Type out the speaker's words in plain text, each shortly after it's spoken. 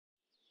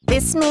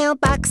This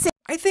mailbox.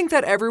 I think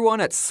that everyone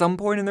at some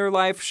point in their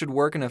life should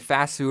work in a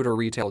fast food or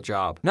retail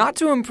job. Not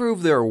to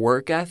improve their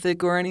work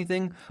ethic or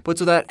anything, but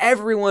so that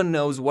everyone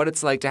knows what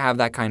it's like to have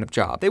that kind of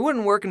job. They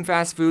wouldn't work in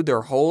fast food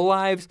their whole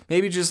lives,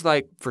 maybe just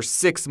like for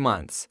 6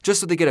 months,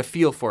 just so they get a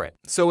feel for it.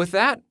 So with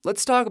that,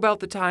 let's talk about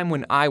the time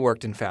when I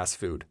worked in fast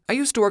food. I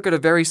used to work at a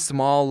very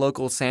small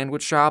local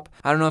sandwich shop.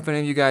 I don't know if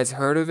any of you guys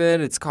heard of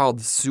it. It's called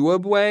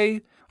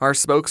Subway. Our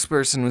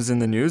spokesperson was in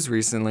the news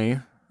recently.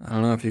 I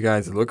don't know if you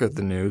guys look at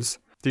the news.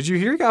 Did you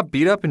hear he got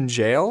beat up in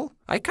jail?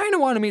 I kind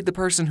of want to meet the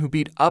person who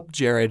beat up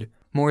Jared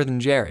more than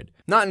Jared.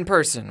 Not in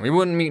person. We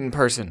wouldn't meet in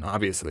person,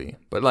 obviously.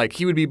 But like,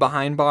 he would be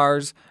behind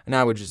bars, and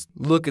I would just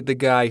look at the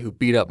guy who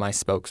beat up my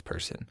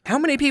spokesperson. How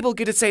many people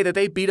get to say that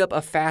they beat up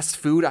a fast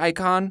food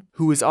icon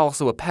who is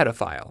also a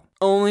pedophile?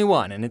 Only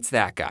one, and it's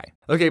that guy.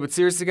 Okay, but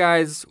seriously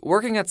guys,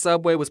 working at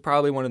Subway was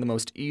probably one of the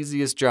most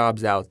easiest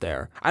jobs out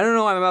there. I don't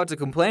know why I'm about to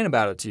complain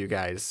about it to you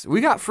guys. We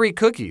got free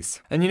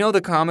cookies. And you know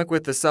the comic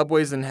with the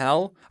Subways in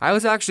Hell? I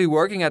was actually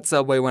working at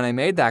Subway when I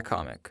made that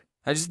comic.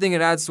 I just think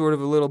it adds sort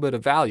of a little bit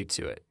of value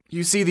to it.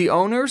 You see, the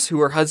owners,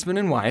 who are husband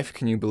and wife,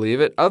 can you believe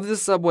it, of the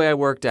Subway I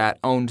worked at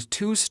owned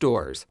 2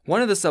 stores.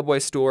 One of the Subway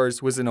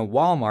stores was in a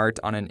Walmart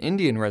on an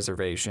Indian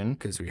reservation,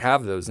 because we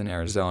have those in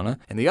Arizona,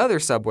 and the other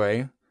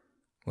Subway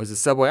was the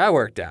Subway I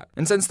worked at.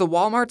 And since the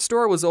Walmart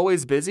store was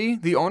always busy,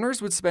 the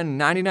owners would spend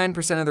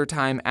 99% of their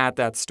time at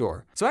that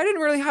store. So I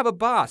didn't really have a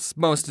boss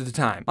most of the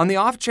time. On the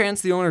off chance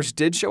the owners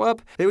did show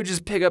up, they would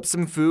just pick up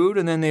some food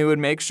and then they would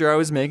make sure I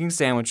was making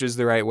sandwiches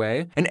the right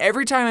way. And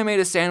every time I made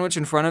a sandwich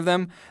in front of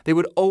them, they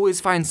would always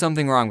find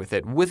something wrong with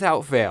it,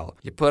 without fail.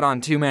 You put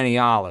on too many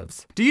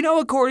olives. Do you know,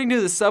 according to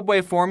the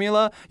Subway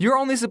formula, you're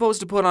only supposed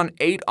to put on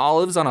 8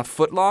 olives on a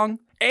foot long?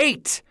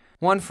 8!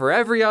 1 for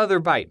every other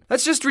bite.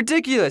 That's just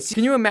ridiculous.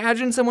 Can you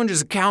imagine someone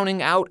just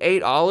counting out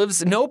 8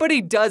 olives?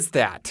 Nobody does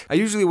that. I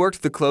usually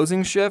worked the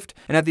closing shift,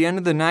 and at the end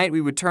of the night, we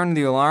would turn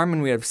the alarm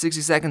and we have 60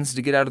 seconds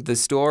to get out of the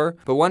store.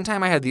 But one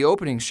time I had the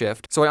opening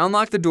shift, so I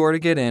unlocked the door to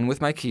get in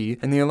with my key,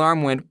 and the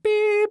alarm went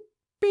beep,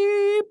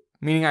 beep,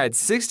 meaning I had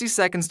 60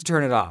 seconds to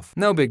turn it off.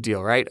 No big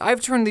deal, right?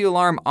 I've turned the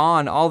alarm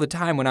on all the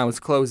time when I was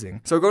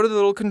closing. So I go to the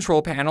little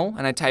control panel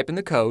and I type in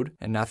the code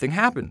and nothing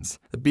happens.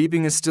 The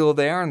beeping is still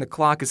there and the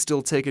clock is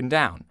still ticking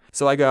down.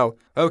 So I go,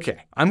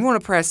 okay, I'm going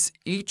to press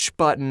each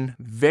button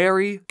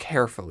very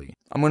carefully.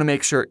 I'm going to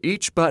make sure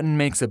each button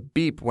makes a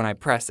beep when I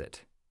press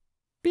it.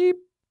 Beep,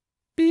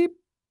 beep,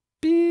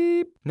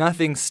 beep.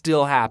 Nothing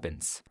still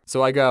happens.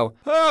 So I go,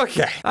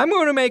 okay, I'm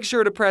going to make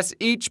sure to press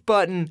each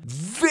button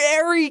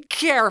very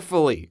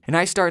carefully. And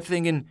I start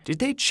thinking, did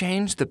they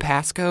change the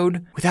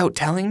passcode without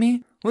telling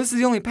me? Well, this is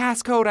the only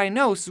passcode I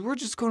know, so we're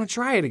just going to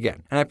try it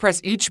again. And I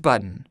press each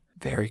button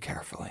very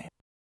carefully.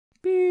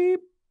 Beep,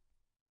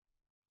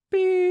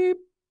 beep,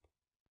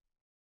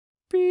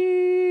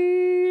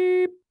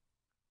 beep.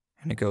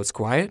 And it goes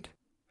quiet.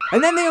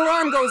 And then the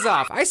alarm goes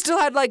off. I still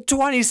had like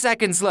 20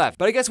 seconds left.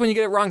 But I guess when you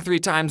get it wrong 3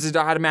 times, it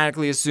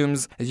automatically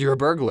assumes that you're a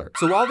burglar.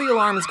 So while the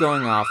alarm is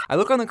going off, I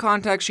look on the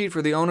contact sheet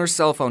for the owner's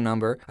cell phone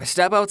number. I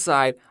step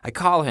outside, I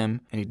call him,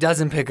 and he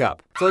doesn't pick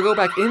up. So I go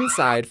back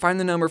inside, find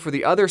the number for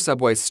the other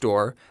Subway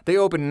store. They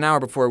open an hour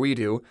before we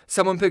do.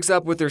 Someone picks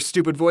up with their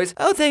stupid voice.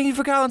 Oh, thank you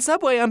for calling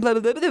Subway. I'm blah,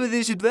 blah, blah, blah,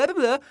 blah, blah, blah,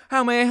 blah.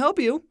 How may I help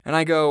you? And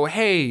I go,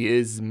 hey,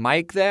 is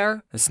Mike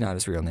there? That's not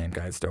his real name,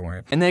 guys, don't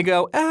worry. And they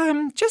go,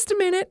 just a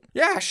minute.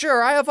 Yeah,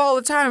 sure, I have all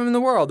the time in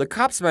the world. The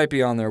cops might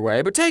be on their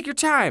way, but take your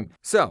time.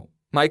 So,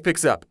 Mike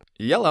picks up.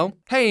 Yellow.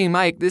 Hey,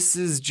 Mike, this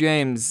is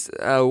James.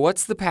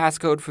 What's the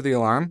passcode for the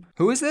alarm?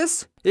 Who is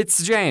this?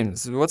 It's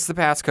James. What's the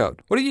passcode?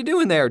 What are you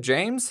doing there,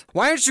 James?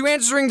 Why aren't you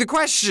answering the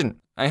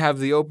question? I have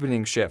the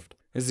opening shift.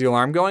 Is the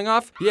alarm going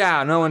off?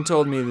 Yeah, no one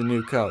told me the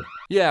new code.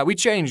 Yeah, we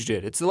changed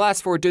it. It's the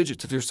last 4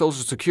 digits of your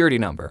social security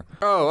number.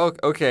 Oh,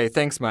 okay,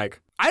 thanks,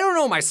 Mike. I don't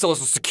know my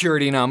social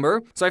security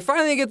number. So I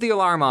finally get the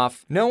alarm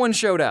off. No one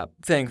showed up,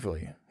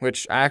 thankfully.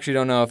 Which I actually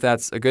don't know if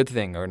that's a good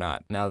thing or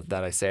not, now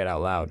that I say it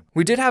out loud.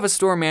 We did have a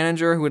store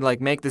manager who would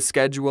like make the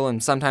schedule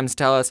and sometimes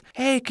tell us,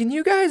 hey, can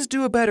you guys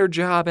do a better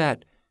job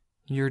at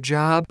your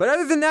job? But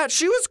other than that,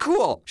 she was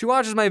cool. She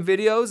watches my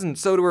videos and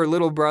so do her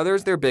little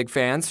brothers. They're big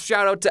fans.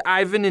 Shout out to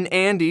Ivan and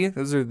Andy.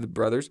 Those are the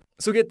brothers.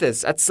 So get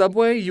this, at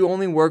Subway, you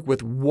only work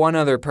with one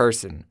other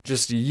person.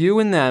 Just you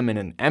and them in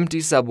an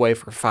empty Subway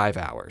for 5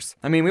 hours.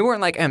 I mean, we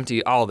weren't like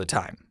empty all the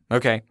time.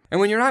 Okay? And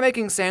when you're not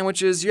making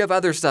sandwiches, you have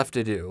other stuff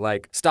to do,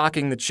 like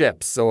stocking the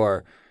chips,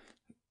 or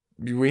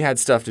we had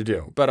stuff to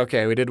do. But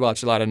okay, we did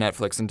watch a lot of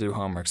Netflix and do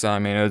homework, so I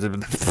mean, it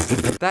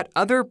was that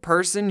other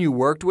person you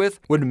worked with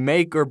would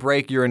make or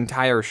break your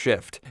entire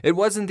shift. It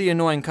wasn't the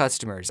annoying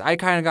customers. I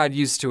kind of got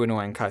used to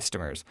annoying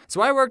customers. So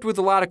I worked with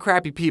a lot of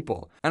crappy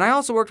people. And I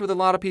also worked with a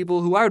lot of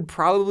people who I would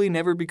probably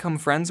never become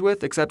friends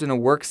with except in a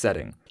work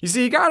setting. You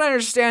see, you gotta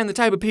understand the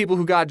type of people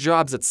who got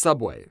jobs at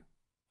Subway.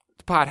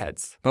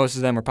 potheads. Most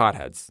of them are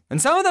potheads.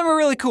 And some of them are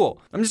really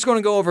cool. I'm just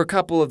gonna go over a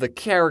couple of the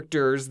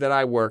characters that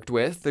I worked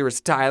with. There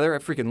was Tyler. I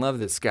freaking love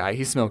this guy.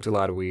 He smoked a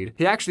lot of weed.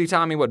 He actually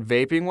taught me what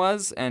vaping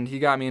was, and he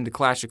got me into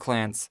Clash of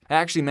Clans. I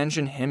actually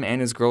mentioned him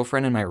and his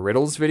girlfriend in my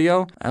riddles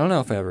video. I don't know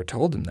if I ever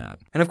told him that.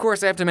 And of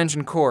course, I have to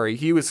mention Corey.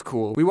 He was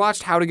cool. We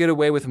watched How to Get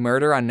Away with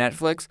Murder on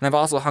Netflix, and I've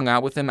also hung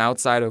out with him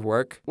outside of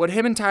work. What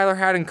him and Tyler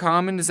had in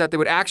common is that they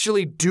would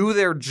actually do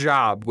their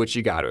job, which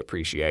you gotta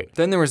appreciate.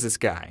 Then there was this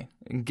guy,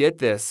 and get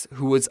this,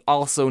 who was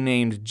also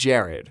named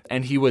Jared,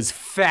 and he was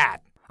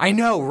fat. I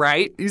know,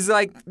 right? He's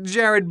like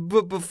Jared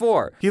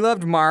before. He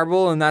loved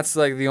marble, and that's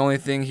like the only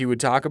thing he would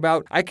talk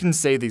about. I can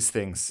say these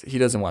things. He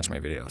doesn't watch my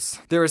videos.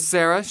 There was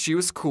Sarah. She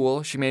was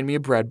cool. She made me a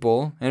bread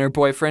bowl. And her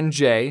boyfriend,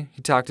 Jay.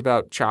 He talked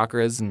about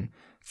chakras and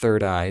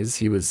third eyes.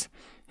 He was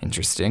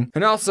interesting.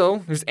 And also,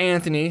 there's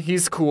Anthony.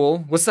 He's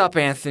cool. What's up,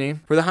 Anthony?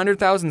 For the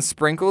 100,000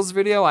 sprinkles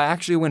video, I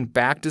actually went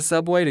back to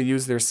Subway to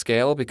use their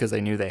scale because I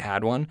knew they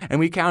had one. And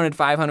we counted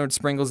 500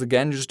 sprinkles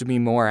again just to be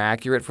more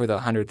accurate for the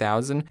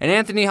 100,000. And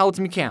Anthony helped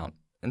me count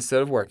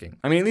instead of working.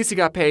 I mean, at least he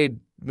got paid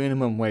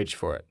minimum wage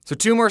for it. So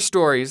 2 more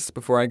stories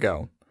before I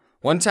go.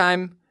 One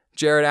time,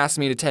 Jared asked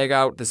me to take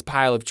out this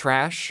pile of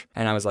trash,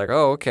 and I was like,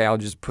 oh, okay, I'll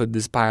just put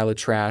this pile of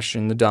trash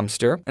in the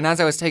dumpster. And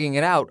as I was taking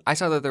it out, I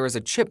saw that there was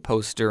a chip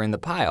poster in the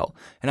pile,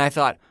 and I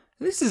thought,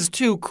 this is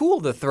too cool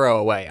to throw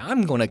away.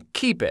 I'm gonna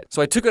keep it.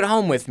 So I took it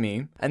home with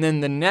me, and then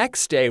the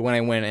next day when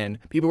I went in,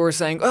 people were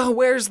saying, oh,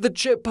 where's the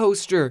chip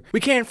poster? We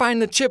can't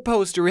find the chip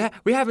poster.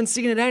 We haven't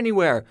seen it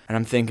anywhere. And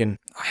I'm thinking,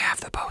 I have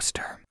the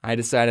poster. I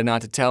decided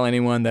not to tell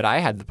anyone that I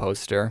had the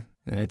poster,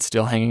 and it's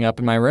still hanging up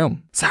in my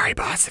room. Sorry,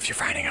 boss, if you're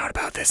finding out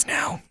about this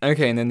now.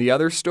 Okay, and then the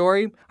other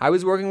story, I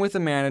was working with a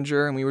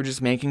manager and we were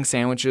just making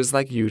sandwiches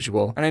like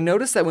usual. And I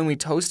noticed that when we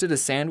toasted a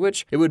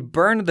sandwich, it would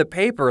burn the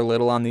paper a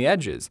little on the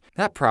edges.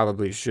 That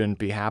probably shouldn't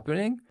be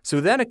happening. So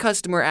then a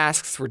customer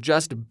asks for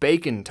just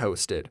bacon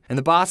toasted. And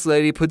the boss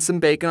lady puts some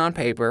bacon on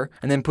paper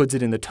and then puts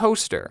it in the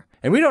toaster.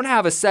 And we don't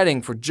have a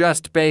setting for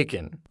just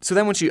bacon. So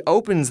then when she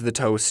opens the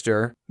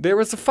toaster, there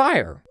was a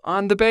fire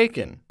on the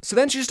bacon. So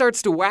then she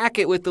starts to whack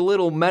it with the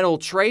little metal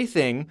tray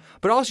thing,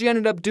 but all she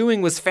ended up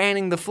doing was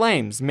fanning the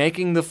flames,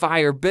 making the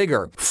fire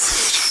bigger.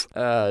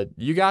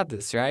 You got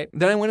this, right?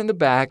 Then I went in the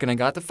back and I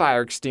got the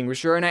fire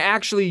extinguisher and I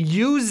actually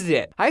used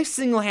it. I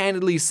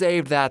single-handedly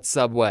saved that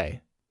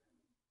Subway.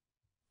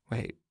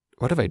 Wait,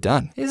 what have I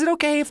done? Is it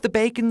okay if the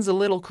bacon's a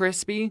little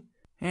crispy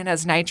and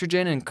has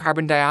nitrogen and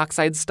carbon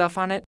dioxide stuff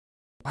on it?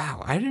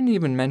 Wow, I didn't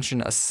even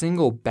mention a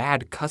single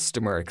bad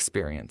customer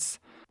experience.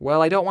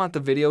 Well, I don't want the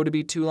video to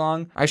be too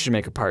long. I should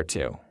make a part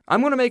 2.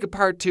 I'm gonna make a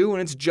part 2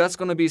 and it's just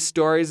gonna be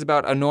stories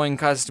about annoying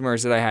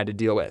customers that I had to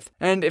deal with.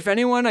 And if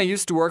anyone I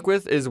used to work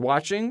with is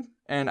watching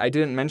and I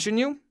didn't mention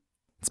you,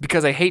 it's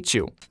because I hate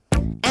you.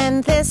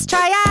 And this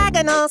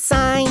triagonal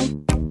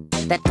sign,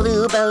 that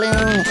blue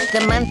balloon,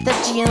 the month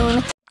of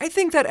June. I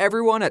think that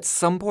everyone at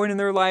some point in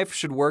their life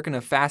should work in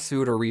a fast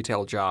food or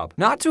retail job.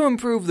 Not to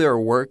improve their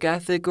work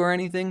ethic or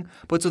anything,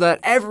 but so that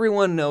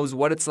everyone knows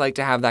what it's like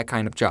to have that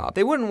kind of job.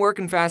 They wouldn't work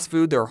in fast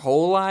food their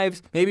whole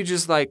lives, maybe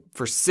just like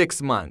for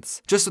 6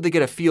 months, just so they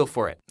get a feel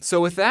for it.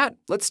 So with that,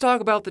 let's talk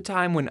about the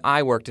time when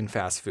I worked in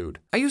fast food.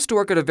 I used to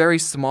work at a very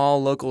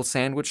small local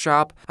sandwich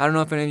shop. I don't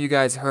know if any of you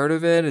guys heard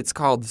of it. It's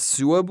called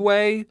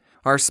Subway.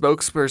 Our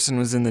spokesperson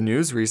was in the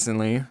news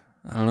recently.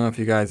 I don't know if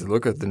you guys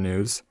look at the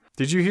news.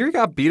 Did you hear he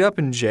got beat up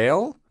in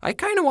jail? I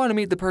kind of want to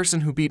meet the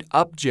person who beat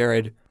up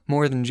Jared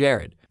more than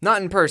Jared.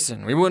 Not in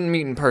person. We wouldn't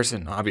meet in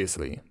person,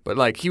 obviously. But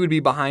like, he would be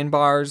behind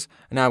bars,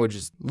 and I would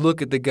just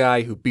look at the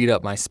guy who beat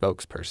up my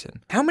spokesperson.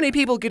 How many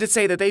people get to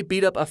say that they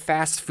beat up a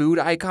fast food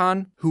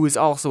icon who is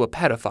also a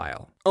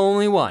pedophile?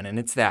 Only one, and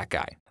it's that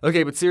guy.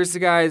 Okay, but seriously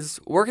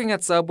guys, working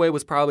at Subway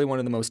was probably one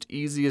of the most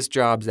easiest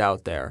jobs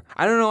out there.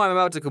 I don't know why I'm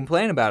about to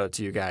complain about it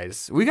to you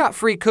guys. We got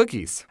free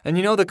cookies. And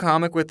you know the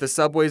comic with the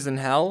Subways in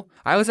Hell?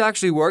 I was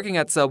actually working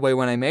at Subway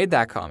when I made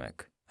that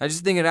comic. I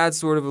just think it adds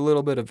sort of a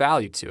little bit of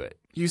value to it.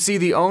 You see,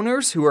 the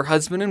owners, who were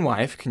husband and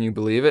wife, can you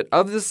believe it,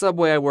 of the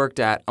Subway I worked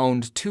at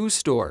owned 2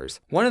 stores.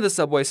 One of the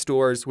Subway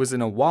stores was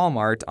in a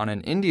Walmart on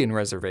an Indian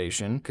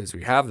reservation, because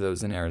we have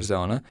those in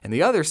Arizona, and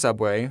the other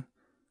Subway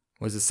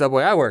was the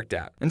Subway I worked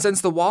at. And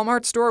since the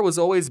Walmart store was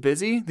always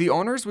busy, the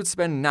owners would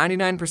spend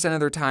 99% of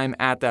their time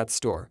at that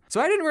store. So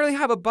I didn't really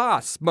have a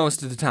boss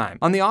most of the time.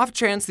 On the off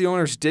chance the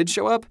owners did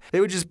show up, they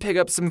would just pick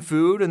up some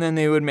food and then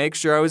they would make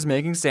sure I was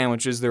making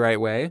sandwiches the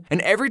right way. And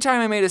every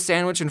time I made a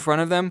sandwich in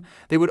front of them,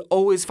 they would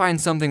always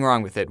find something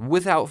wrong with it,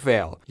 without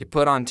fail. You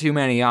put on too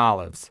many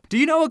olives. Do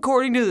you know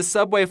according to the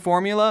Subway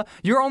formula,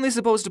 you're only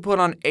supposed to put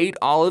on 8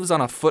 olives on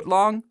a foot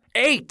long?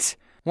 8!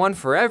 1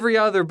 for every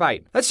other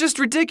bite. That's just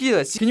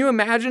ridiculous. Can you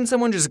imagine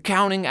someone just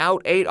counting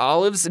out 8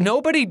 olives?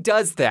 Nobody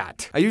does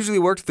that. I usually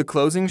worked the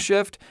closing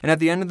shift, and at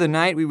the end of the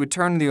night, we would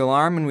turn the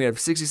alarm and we'd have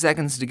 60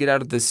 seconds to get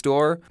out of the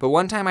store. But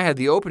one time I had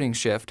the opening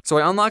shift, so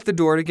I unlocked the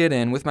door to get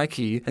in with my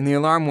key, and the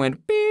alarm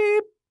went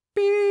beep,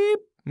 beep,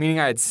 meaning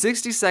I had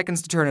 60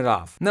 seconds to turn it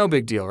off. No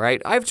big deal,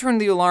 right? I've turned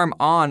the alarm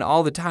on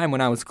all the time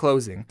when I was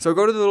closing. So I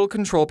go to the little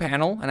control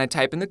panel and I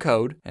type in the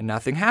code and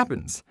nothing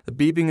happens. The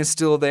beeping is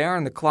still there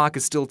and the clock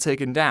is still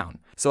ticking down.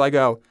 So I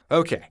go,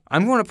 okay,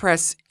 I'm going to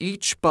press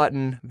each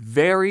button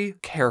very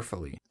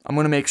carefully. I'm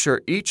going to make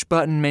sure each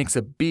button makes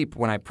a beep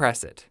when I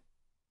press it.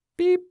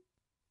 Beep,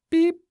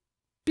 beep,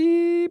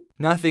 beep.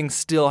 Nothing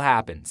still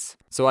happens.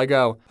 So I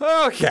go,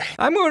 okay,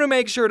 I'm going to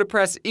make sure to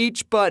press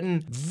each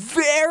button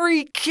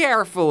very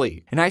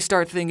carefully. And I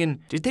start thinking,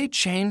 did they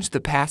change the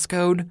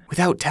passcode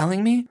without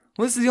telling me?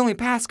 Well, this is the only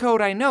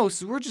passcode I know,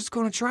 so we're just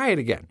going to try it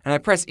again. And I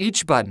press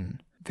each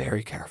button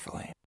very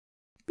carefully.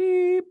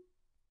 Beep,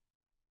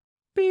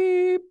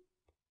 beep,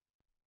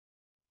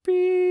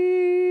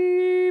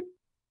 beep.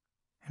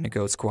 And it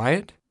goes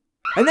quiet.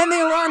 And then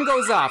the alarm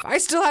goes off. I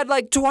still had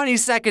like 20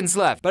 seconds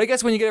left. But I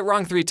guess when you get it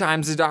wrong 3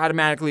 times, it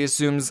automatically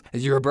assumes that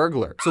you're a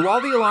burglar. So while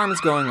the alarm is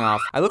going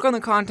off, I look on the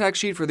contact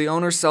sheet for the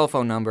owner's cell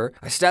phone number.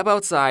 I step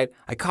outside,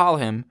 I call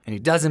him, and he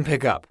doesn't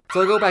pick up.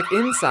 So I go back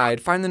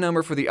inside, find the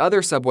number for the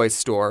other Subway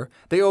store.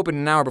 They open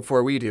an hour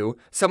before we do.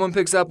 Someone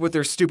picks up with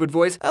their stupid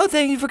voice. Oh,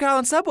 thank you for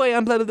calling Subway.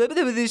 I'm blah, blah, blah,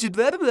 blah, blah,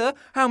 blah, blah, blah.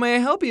 How may I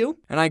help you?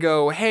 And I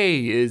go,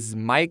 hey, is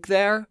Mike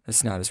there?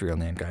 That's not his real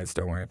name, guys,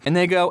 don't worry. And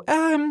they go,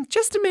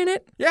 just a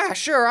minute. Yeah,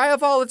 sure, I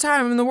have all the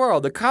time in the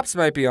world. The cops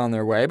might be on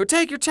their way, but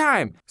take your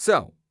time.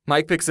 So,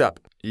 Mike picks up.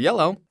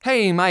 Yellow.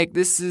 Hey, Mike,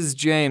 this is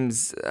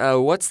James.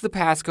 What's the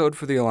passcode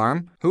for the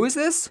alarm? Who is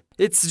this?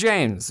 It's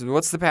James.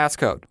 What's the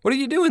passcode? What are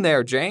you doing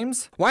there,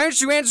 James? Why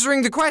aren't you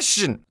answering the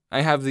question?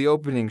 I have the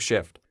opening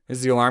shift.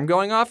 Is the alarm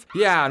going off?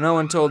 Yeah, no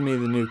one told me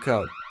the new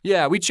code.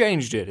 Yeah, we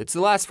changed it. It's the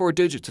last 4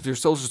 digits of your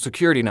social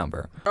security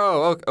number.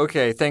 Oh,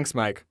 okay, thanks,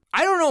 Mike.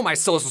 I don't know my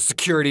social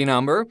security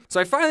number. So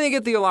I finally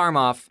get the alarm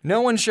off.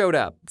 No one showed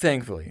up,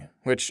 thankfully.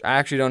 Which I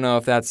actually don't know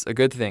if that's a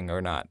good thing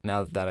or not,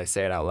 now that I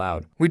say it out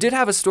loud. We did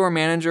have a store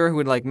manager who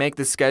would make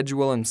the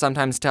schedule and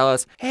sometimes tell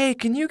us, hey,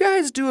 can you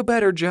guys do a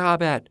better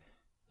job at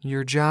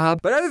your job?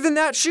 But other than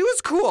that, she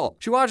was cool.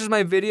 She watches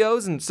my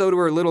videos and so do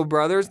her little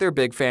brothers. They're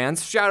big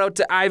fans. Shout out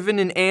to Ivan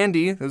and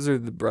Andy. Those are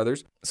the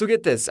brothers. So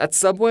get this, at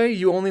Subway,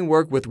 you only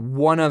work with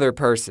one other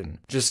person.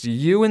 Just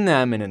you and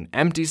them in an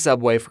empty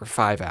Subway for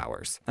 5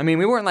 hours. I mean,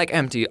 we weren't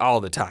empty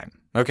all the time.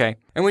 Okay?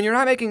 And when you're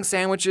not making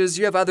sandwiches,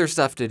 you have other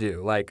stuff to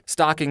do, like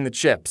stocking the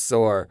chips,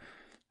 or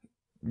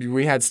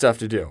we had stuff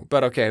to do.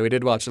 But okay, we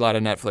did watch a lot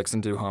of Netflix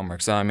and do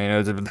homework, so I mean,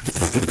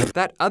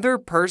 that other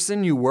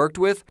person you worked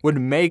with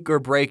would make or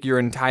break your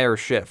entire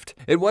shift.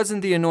 It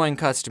wasn't the annoying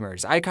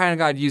customers. I kind of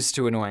got used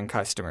to annoying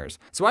customers.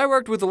 So I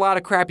worked with a lot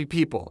of crappy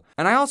people.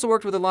 And I also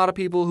worked with a lot of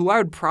people who I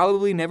would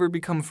probably never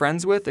become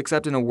friends with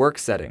except in a work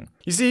setting.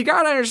 You see, you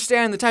gotta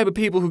understand the type of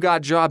people who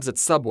got jobs at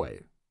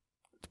Subway.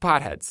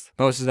 Potheads.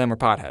 Most of them are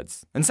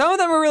potheads. And some of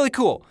them are really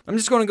cool. I'm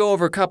just going to go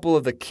over a couple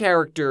of the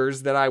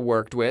characters that I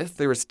worked with.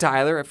 There was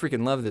Tyler. I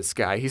freaking love this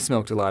guy. He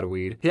smoked a lot of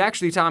weed. He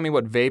actually taught me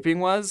what vaping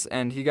was,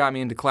 and he got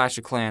me into Clash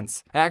of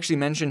Clans. I actually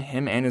mentioned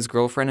him and his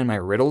girlfriend in my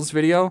riddles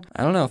video.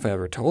 I don't know if I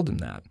ever told him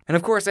that. And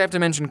of course, I have to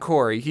mention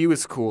Corey. He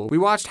was cool. We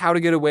watched How to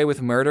Get Away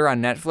with Murder on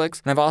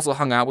Netflix, and I've also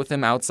hung out with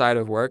him outside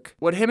of work.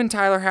 What him and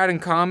Tyler had in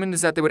common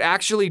is that they would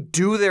actually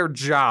do their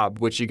job,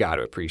 which you got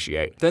to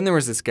appreciate. Then there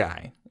was this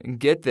guy.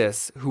 Get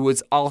this, who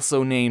was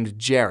also named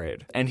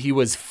Jared, and he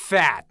was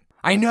fat.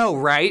 I know,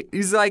 right?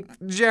 He's like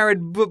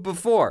Jared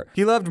before.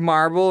 He loved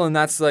marble, and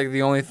that's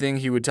the only thing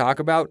he would talk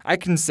about. I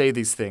can say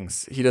these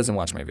things. He doesn't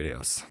watch my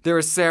videos. There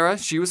was Sarah.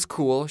 She was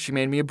cool. She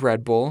made me a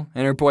bread bowl.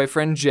 And her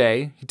boyfriend,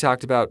 Jay. He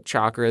talked about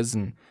chakras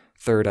and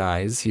third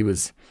eyes. He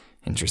was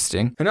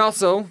interesting. And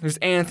also, there's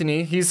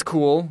Anthony. He's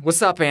cool.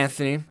 What's up,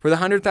 Anthony? For the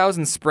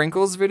 100,000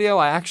 sprinkles video,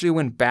 I actually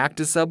went back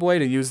to Subway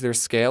to use their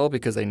scale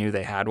because I knew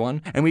they had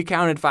one. And we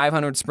counted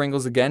 500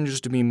 sprinkles again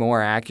just to be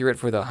more accurate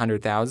for the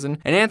 100,000.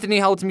 And Anthony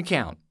helped me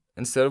count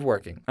instead of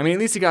working. I mean, at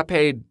least he got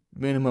paid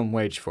minimum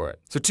wage for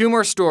it. So 2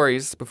 more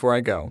stories before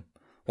I go.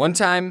 One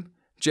time,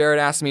 Jared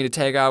asked me to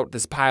take out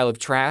this pile of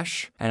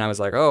trash, and I was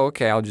like, oh,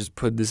 okay, I'll just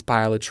put this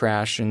pile of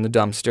trash in the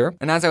dumpster.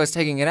 And as I was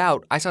taking it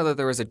out, I saw that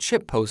there was a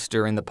chip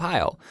poster in the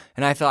pile,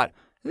 and I thought,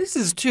 this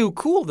is too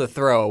cool to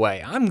throw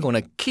away. I'm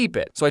gonna keep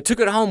it. So I took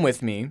it home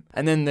with me,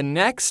 and then the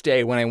next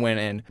day when I went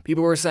in,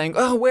 people were saying,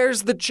 oh,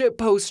 where's the chip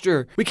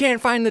poster? We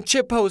can't find the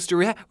chip poster.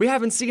 We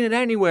haven't seen it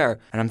anywhere.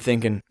 And I'm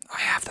thinking,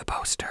 I have the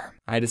poster.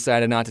 I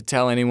decided not to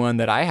tell anyone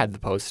that I had the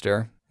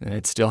poster. And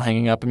it's still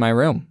hanging up in my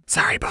room.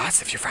 Sorry,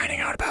 boss, if you're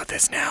finding out about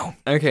this now.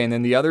 Okay, and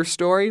then the other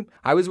story,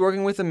 I was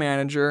working with a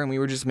manager and we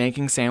were just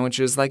making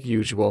sandwiches like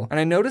usual. And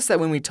I noticed that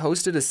when we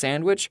toasted a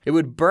sandwich, it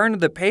would burn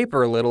the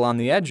paper a little on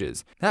the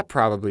edges. That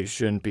probably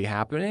shouldn't be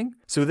happening.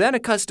 So then a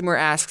customer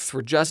asks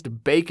for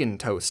just bacon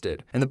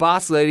toasted. And the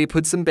boss lady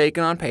puts some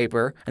bacon on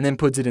paper and then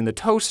puts it in the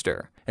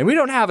toaster. And we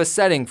don't have a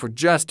setting for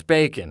just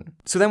bacon.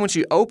 So then when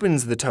she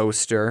opens the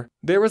toaster,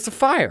 there was a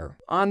fire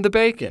on the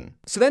bacon.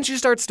 So then she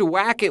starts to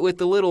whack it with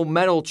the little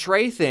metal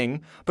tray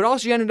thing, but all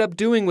she ended up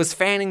doing was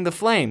fanning the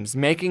flames,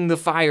 making the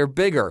fire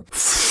bigger.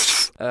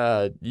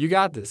 You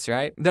got this,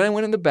 right? Then I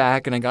went in the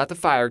back and I got the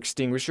fire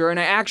extinguisher and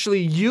I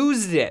actually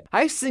used it.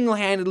 I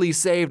single-handedly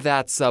saved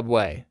that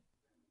Subway.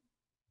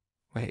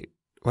 Wait,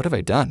 what have I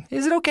done?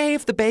 Is it okay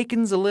if the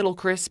bacon's a little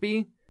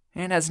crispy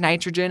and has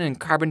nitrogen and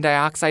carbon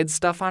dioxide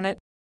stuff on it?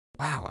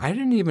 Wow, I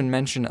didn't even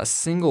mention a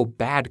single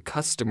bad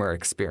customer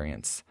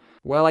experience.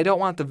 Well, I don't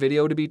want the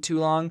video to be too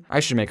long. I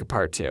should make a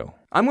part 2.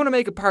 I'm gonna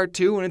make a part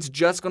 2 and it's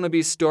just gonna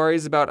be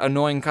stories about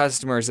annoying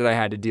customers that I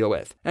had to deal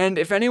with. And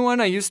if anyone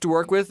I used to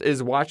work with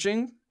is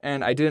watching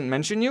and I didn't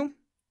mention you,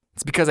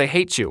 it's because I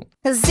hate you.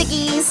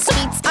 Ziggy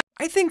sweets.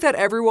 I think that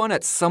everyone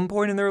at some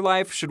point in their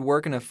life should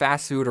work in a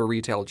fast food or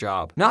retail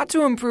job. Not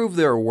to improve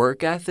their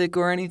work ethic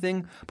or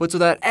anything, but so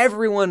that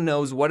everyone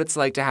knows what it's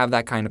like to have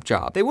that kind of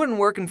job. They wouldn't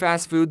work in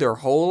fast food their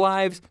whole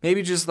lives,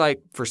 maybe just like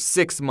for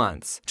 6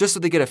 months, just so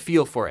they get a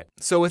feel for it.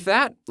 So with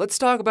that, let's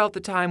talk about the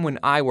time when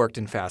I worked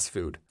in fast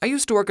food. I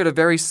used to work at a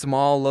very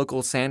small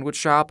local sandwich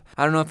shop.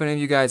 I don't know if any of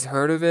you guys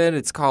heard of it.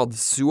 It's called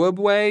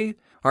Subway.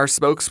 Our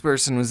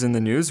spokesperson was in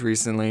the news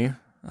recently.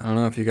 I don't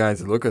know if you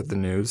guys look at the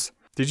news.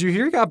 Did you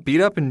hear he got beat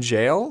up in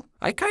jail?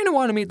 I kind of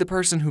want to meet the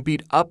person who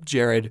beat up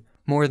Jared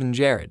more than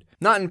Jared.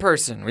 Not in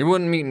person. We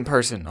wouldn't meet in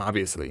person,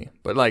 obviously.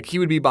 But like, he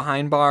would be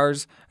behind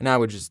bars, and I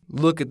would just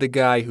look at the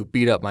guy who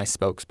beat up my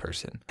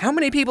spokesperson. How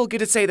many people get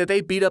to say that they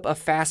beat up a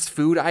fast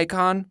food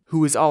icon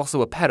who is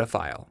also a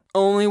pedophile?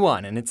 Only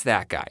one, and it's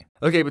that guy.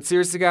 Okay, but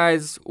seriously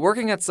guys,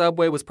 working at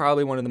Subway was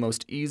probably one of the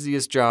most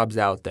easiest jobs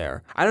out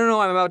there. I don't know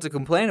why I'm about to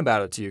complain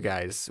about it to you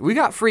guys. We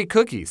got free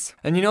cookies.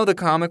 And you know the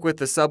comic with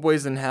the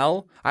Subways in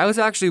Hell? I was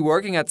actually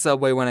working at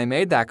Subway when I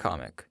made that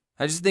comic.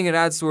 I just think it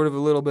adds sort of a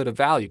little bit of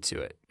value to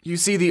it. You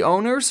see, the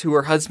owners, who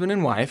are husband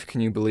and wife,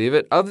 can you believe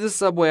it, of the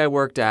Subway I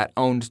worked at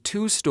owned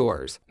 2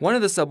 stores. One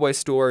of the Subway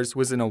stores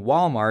was in a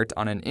Walmart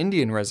on an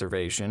Indian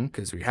reservation,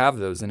 because we have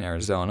those in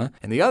Arizona,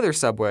 and the other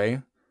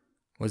Subway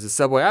was the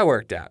Subway I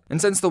worked at. And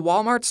since the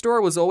Walmart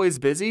store was always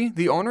busy,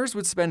 the owners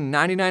would spend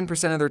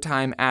 99% of their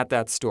time at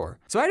that store.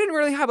 So I didn't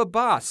really have a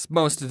boss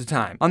most of the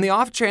time. On the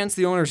off chance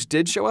the owners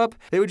did show up,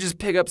 they would just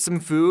pick up some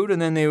food and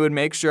then they would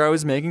make sure I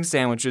was making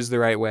sandwiches the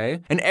right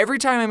way. And every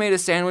time I made a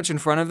sandwich in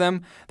front of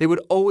them, they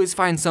would always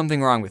find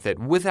something wrong with it,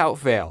 without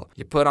fail.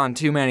 You put on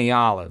too many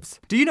olives.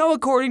 Do you know,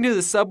 according to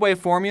the Subway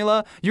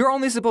formula, you're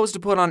only supposed to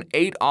put on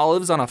 8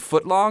 olives on a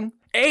foot long?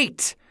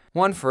 8!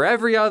 1 for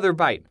every other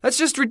bite. That's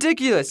just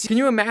ridiculous. Can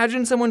you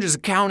imagine someone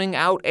just counting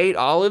out 8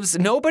 olives?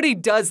 Nobody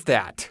does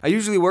that. I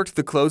usually worked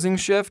the closing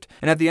shift,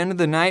 and at the end of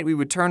the night, we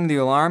would turn the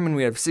alarm and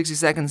we have 60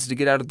 seconds to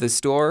get out of the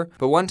store.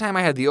 But one time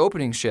I had the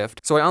opening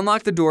shift, so I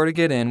unlocked the door to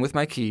get in with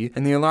my key,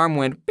 and the alarm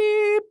went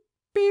beep,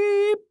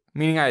 beep,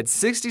 meaning I had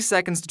 60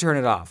 seconds to turn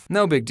it off.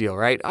 No big deal,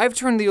 right? I've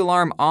turned the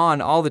alarm on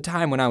all the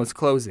time when I was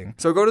closing.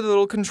 So I go to the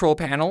little control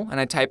panel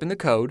and I type in the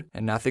code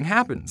and nothing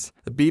happens.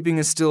 The beeping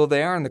is still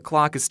there and the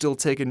clock is still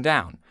ticking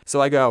down. So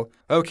I go,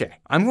 okay,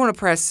 I'm going to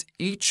press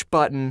each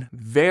button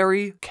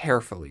very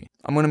carefully.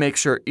 I'm going to make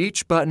sure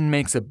each button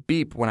makes a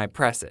beep when I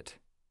press it.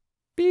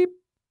 Beep,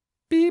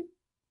 beep,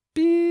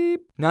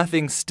 beep.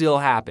 Nothing still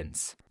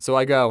happens. So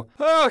I go,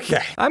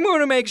 okay, I'm going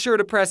to make sure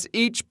to press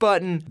each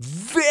button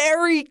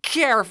very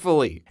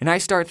carefully. And I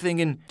start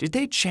thinking, did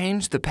they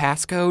change the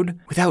passcode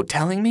without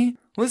telling me?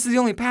 Well, this is the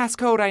only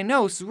passcode I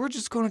know, so we're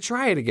just going to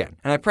try it again.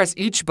 And I press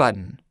each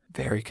button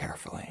very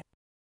carefully.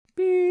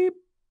 Beep,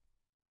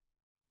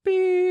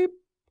 beep,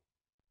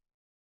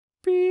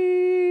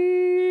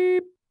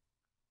 beep.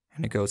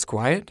 And it goes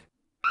quiet.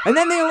 And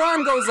then the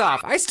alarm goes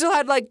off. I still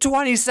had like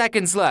 20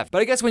 seconds left.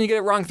 But I guess when you get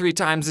it wrong 3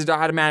 times, it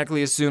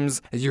automatically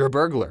assumes that you're a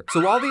burglar.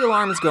 So while the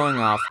alarm is going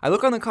off, I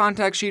look on the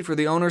contact sheet for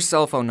the owner's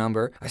cell phone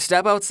number. I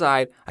step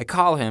outside, I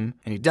call him,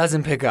 and he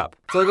doesn't pick up.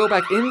 So I go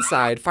back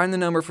inside, find the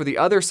number for the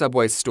other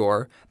Subway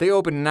store. They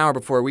open an hour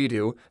before we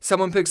do.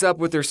 Someone picks up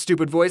with their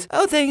stupid voice.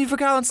 Oh, thank you for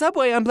calling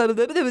Subway. I'm blah, blah,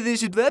 blah, blah, blah,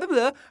 blah, blah,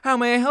 blah. How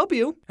may I help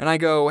you? And I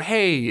go,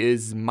 hey,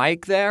 is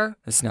Mike there?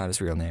 That's not his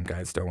real name,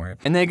 guys, don't worry.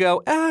 And they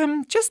go,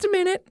 just a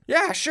minute.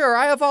 Yeah, sure,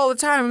 I have all the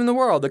time in the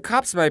world. The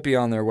cops might be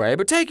on their way,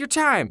 but take your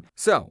time.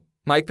 So,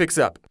 Mike picks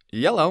up.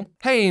 Yellow.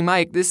 Hey,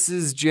 Mike, this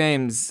is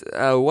James.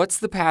 What's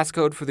the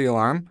passcode for the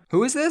alarm?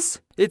 Who is this?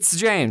 It's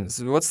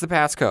James. What's the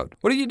passcode?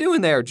 What are you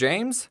doing there,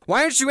 James?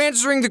 Why aren't you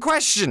answering the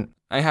question?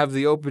 I have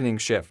the opening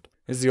shift.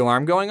 Is the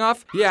alarm going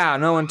off? Yeah,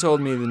 no one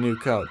told me the new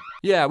code.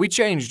 Yeah, we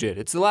changed it.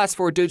 It's the last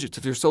 4 digits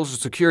of your social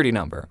security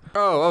number.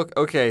 Oh,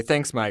 okay,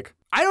 thanks, Mike.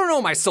 I don't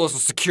know my social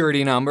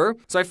security number.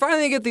 So I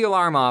finally get the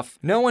alarm off.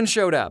 No one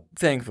showed up,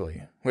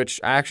 thankfully.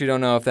 Which I actually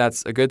don't know if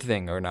that's a good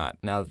thing or not,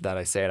 now that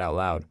I say it out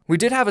loud. We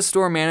did have a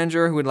store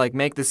manager who would like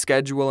make the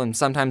schedule and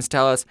sometimes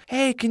tell us,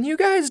 hey, can you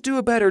guys do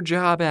a better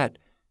job at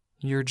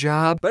your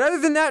job? But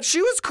other than that,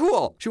 she was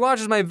cool. She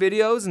watches my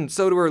videos and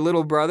so do her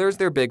little brothers.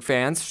 They're big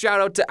fans. Shout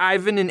out to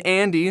Ivan and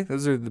Andy.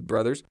 Those are the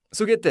brothers.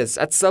 So get this,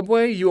 at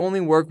Subway, you only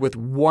work with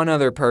one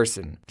other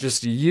person.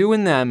 Just you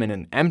and them in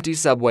an empty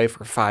Subway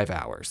for 5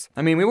 hours.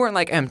 I mean, we weren't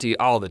like empty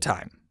all the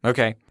time.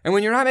 Okay? And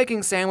when you're not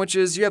making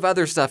sandwiches, you have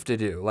other stuff to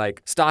do,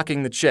 like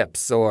stocking the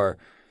chips or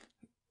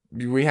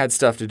we had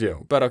stuff to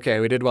do. But okay,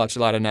 we did watch a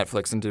lot of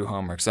Netflix and do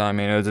homework, so I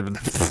mean,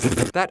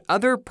 that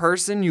other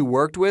person you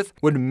worked with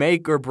would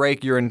make or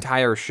break your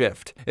entire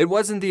shift. It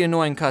wasn't the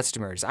annoying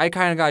customers. I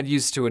kind of got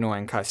used to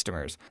annoying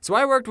customers. So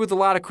I worked with a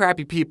lot of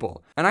crappy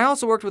people. And I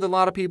also worked with a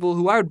lot of people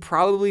who I would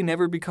probably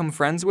never become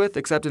friends with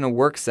except in a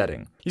work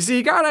setting. You see,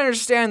 you gotta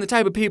understand the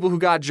type of people who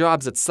got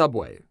jobs at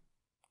Subway.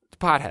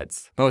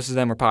 Potheads. Most of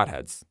them are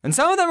potheads. And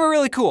some of them are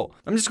really cool.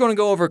 I'm just going to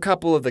go over a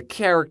couple of the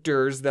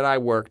characters that I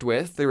worked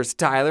with. There was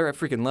Tyler. I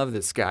freaking love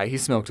this guy. He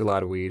smoked a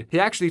lot of weed. He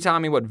actually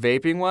taught me what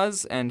vaping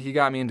was, and he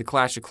got me into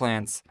Clash of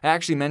Clans. I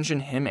actually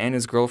mentioned him and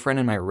his girlfriend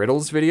in my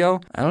riddles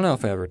video. I don't know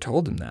if I ever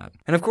told him that.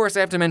 And of course,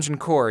 I have to mention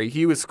Corey.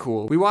 He was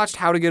cool. We watched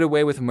How to Get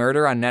Away with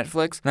Murder on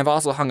Netflix, and I've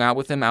also hung out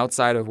with him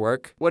outside of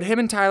work. What him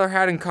and Tyler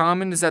had in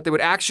common is that they would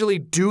actually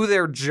do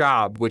their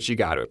job, which you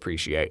gotta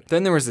appreciate.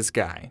 Then there was this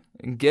guy.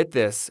 Get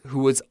this, who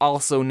was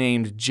also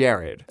named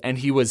Jared, and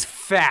he was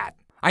fat.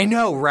 I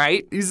know,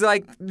 right? He's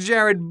like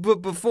Jared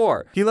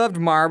before. He loved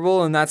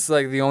marble, and that's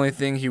like the only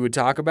thing he would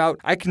talk about.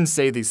 I can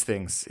say these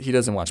things. He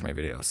doesn't watch my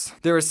videos.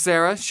 There was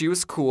Sarah. She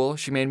was cool.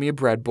 She made me a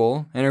bread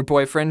bowl. And her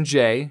boyfriend,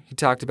 Jay. He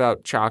talked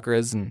about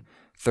chakras and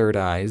third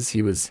eyes.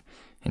 He was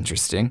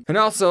interesting. And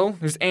also,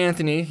 there's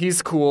Anthony.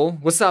 He's cool.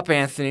 What's up,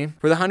 Anthony?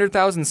 For the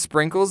 100,000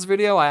 sprinkles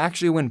video, I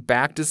actually went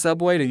back to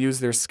Subway to use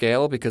their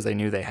scale because I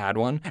knew they had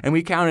one. And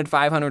we counted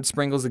 500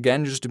 sprinkles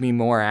again just to be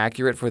more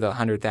accurate for the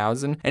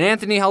 100,000. And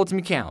Anthony helped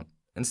me count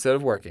instead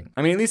of working.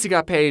 I mean, at least he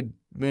got paid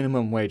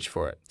minimum wage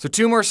for it. So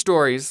 2 more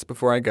stories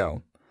before I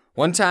go.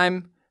 One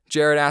time,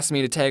 Jared asked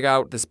me to take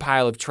out this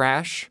pile of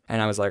trash, and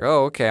I was like,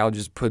 oh, okay, I'll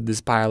just put this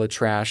pile of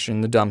trash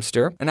in the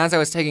dumpster. And as I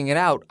was taking it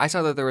out, I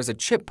saw that there was a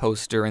chip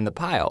poster in the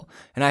pile,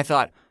 and I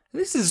thought,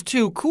 this is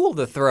too cool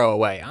to throw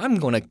away. I'm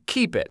gonna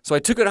keep it. So I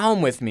took it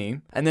home with me,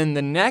 and then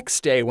the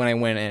next day when I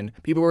went in,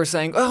 people were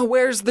saying, oh,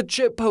 where's the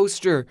chip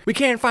poster? We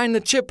can't find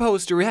the chip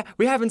poster.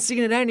 We haven't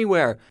seen it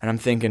anywhere. And I'm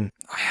thinking,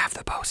 I have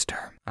the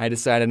poster. I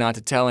decided not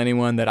to tell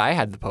anyone that I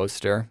had the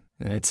poster.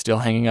 And it's still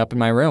hanging up in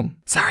my room.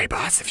 Sorry,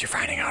 boss, if you're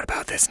finding out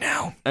about this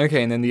now.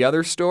 Okay, and then the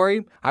other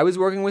story, I was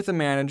working with a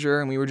manager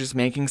and we were just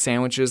making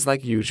sandwiches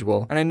like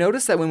usual. And I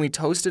noticed that when we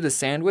toasted a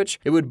sandwich,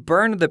 it would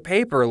burn the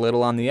paper a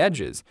little on the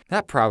edges.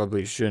 That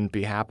probably shouldn't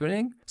be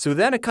happening. So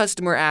then a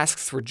customer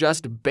asks for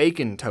just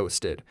bacon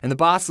toasted. And the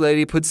boss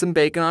lady puts some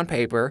bacon on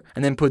paper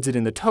and then puts it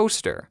in the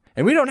toaster.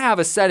 And we don't have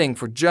a setting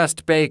for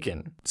just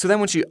bacon. So then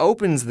when she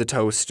opens the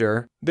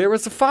toaster, there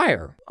was a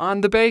fire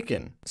on the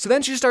bacon. So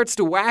then she starts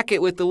to whack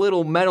it with the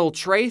little metal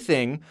tray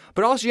thing,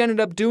 but all she ended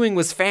up doing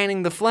was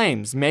fanning the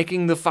flames,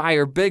 making the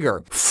fire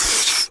bigger.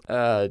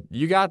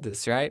 You got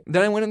this, right?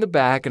 Then I went in the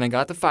back and I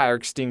got the fire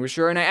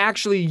extinguisher and I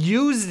actually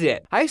used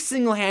it. I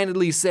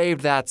single-handedly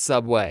saved that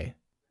Subway.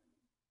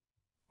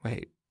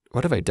 Wait,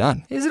 what have I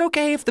done? Is it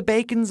okay if the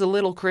bacon's a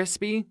little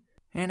crispy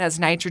and has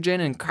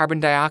nitrogen and carbon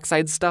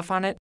dioxide stuff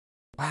on it?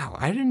 Wow,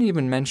 I didn't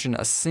even mention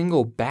a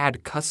single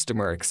bad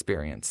customer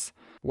experience.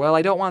 Well,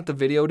 I don't want the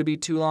video to be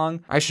too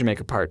long. I should make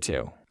a part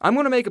 2. I'm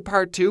gonna make a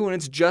part 2 and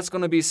it's just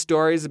gonna be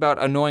stories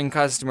about annoying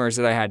customers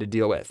that I had to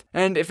deal with.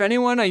 And if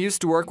anyone I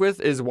used to work with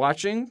is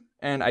watching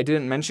and I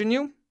didn't mention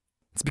you,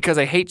 it's because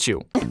I hate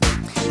you.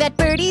 That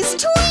birdie's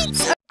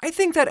tweets! I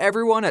think that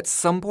everyone at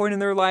some point in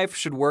their life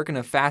should work in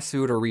a fast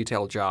food or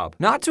retail job.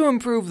 Not to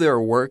improve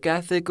their work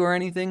ethic or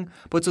anything,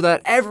 but so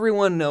that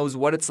everyone knows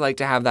what it's like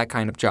to have that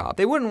kind of job.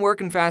 They wouldn't work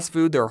in fast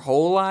food their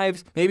whole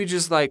lives, maybe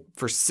just like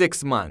for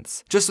 6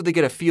 months, just so they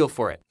get a feel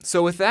for it.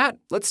 So with that,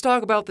 let's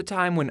talk about the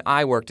time when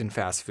I worked in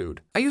fast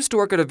food. I used to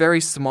work at a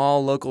very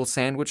small local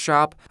sandwich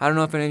shop. I don't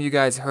know if any of you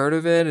guys heard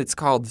of it. It's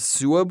called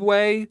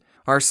Subway.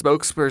 Our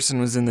spokesperson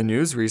was in the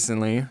news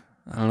recently.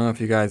 I don't know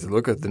if you guys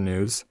look at the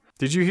news.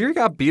 Did you hear he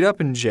got beat up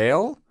in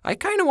jail? I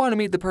kind of want to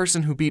meet the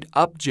person who beat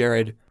up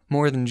Jared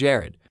more than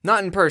Jared.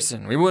 Not in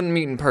person. We wouldn't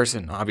meet in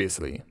person,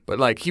 obviously. But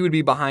like, he would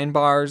be behind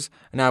bars,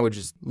 and I would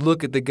just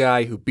look at the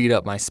guy who beat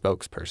up my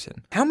spokesperson.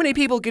 How many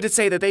people get to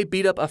say that they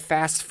beat up a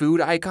fast food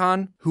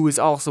icon who is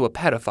also a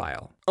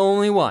pedophile?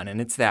 Only one,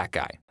 and it's that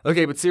guy.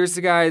 Okay, but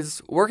seriously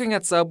guys, working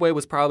at Subway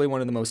was probably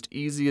one of the most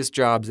easiest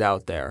jobs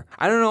out there.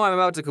 I don't know why I'm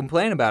about to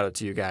complain about it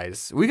to you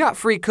guys. We got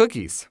free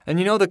cookies. And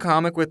you know the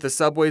comic with the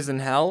Subways in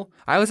Hell?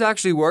 I was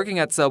actually working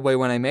at Subway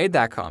when I made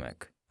that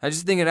comic. I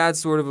just think it adds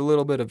sort of a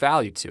little bit of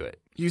value to it.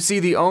 You see,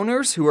 the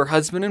owners, who were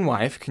husband and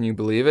wife, can you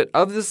believe it,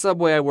 of the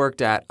Subway I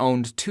worked at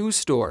owned 2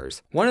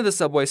 stores. One of the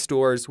Subway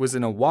stores was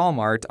in a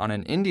Walmart on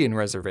an Indian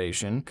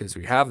reservation, because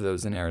we have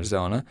those in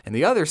Arizona, and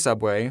the other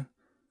Subway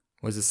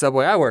was the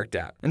Subway I worked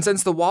at. And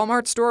since the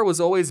Walmart store was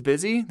always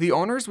busy, the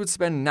owners would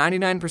spend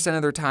 99%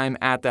 of their time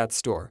at that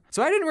store.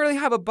 So I didn't really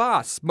have a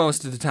boss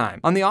most of the time.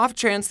 On the off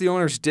chance the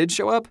owners did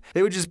show up,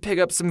 they would just pick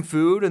up some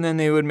food and then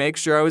they would make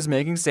sure I was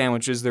making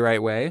sandwiches the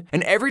right way.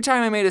 And every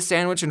time I made a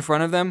sandwich in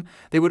front of them,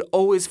 they would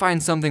always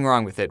find something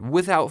wrong with it,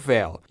 without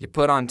fail. You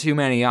put on too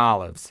many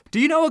olives. Do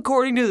you know,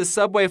 according to the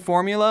Subway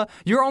formula,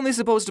 you're only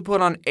supposed to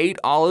put on 8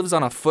 olives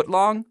on a foot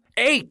long?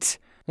 8!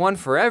 one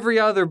for every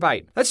other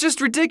bite. That's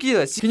just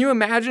ridiculous. Can you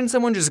imagine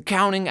someone just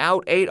counting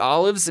out 8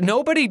 olives?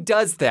 Nobody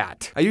does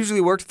that. I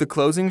usually worked the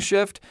closing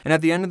shift, and at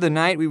the end of the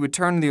night, we would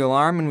turn the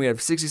alarm and we'd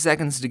have 60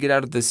 seconds to get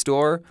out of the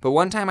store. But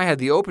one time I had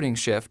the opening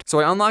shift, so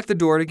I unlocked the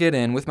door to get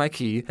in with my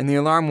key, and the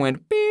alarm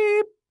went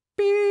beep,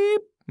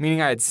 beep,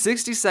 meaning I had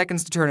 60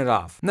 seconds to turn it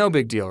off. No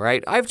big deal,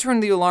 right? I've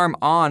turned the alarm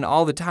on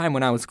all the time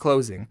when I was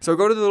closing. So I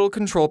go to the little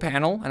control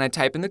panel and I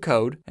type in the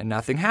code and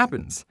nothing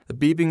happens. The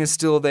beeping is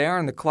still there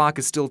and the clock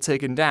is still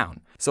ticking down.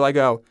 So I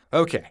go,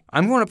 okay,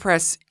 I'm going to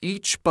press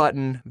each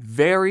button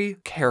very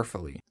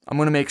carefully. I'm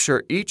going to make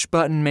sure each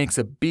button makes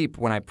a beep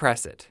when I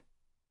press it.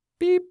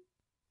 Beep,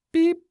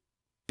 beep,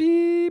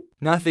 beep.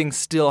 Nothing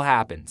still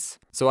happens.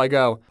 So I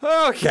go,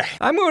 okay,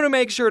 I'm going to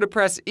make sure to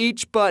press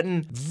each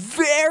button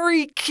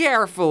very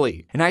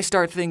carefully. And I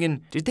start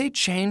thinking, did they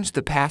change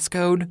the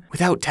passcode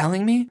without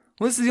telling me?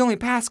 Well, this is the only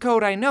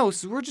passcode I know,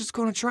 so we're just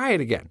going to try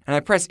it again. And I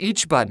press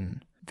each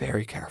button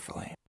very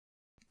carefully.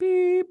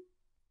 Beep,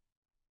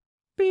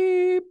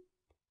 beep,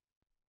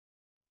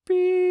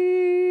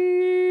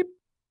 beep.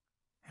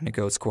 And it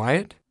goes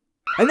quiet.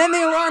 And then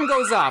the alarm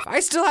goes off.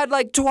 I still had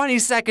like 20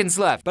 seconds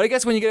left. But I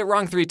guess when you get it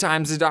wrong 3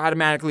 times, it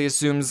automatically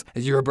assumes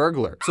that you're a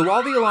burglar. So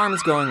while the alarm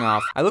is going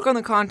off, I look on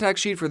the contact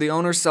sheet for the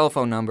owner's cell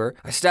phone number.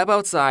 I step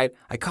outside,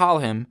 I call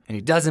him, and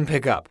he doesn't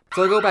pick up.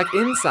 So I go back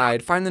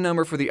inside, find the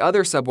number for the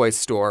other Subway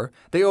store.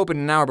 They open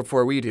an hour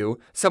before we do.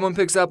 Someone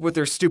picks up with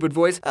their stupid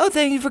voice. Oh,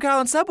 thank you for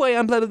calling Subway.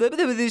 I'm blah, blah, blah,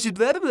 blah, blah,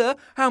 blah, blah.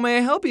 How may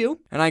I help you?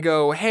 And I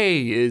go,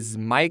 hey, is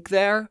Mike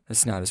there?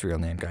 That's not his real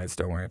name, guys,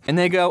 don't worry. And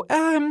they go,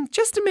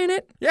 just a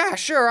minute. Yeah,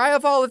 sure, I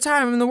have all the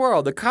time in the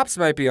world. The cops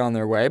might be on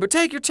their way, but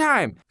take your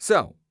time.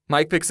 So,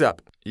 Mike picks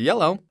up.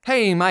 Yellow.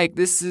 Hey, Mike,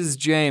 this is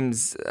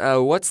James.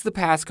 What's the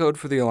passcode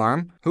for the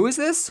alarm? Who is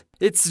this?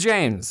 It's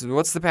James.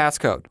 What's the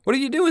passcode? What are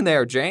you doing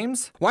there,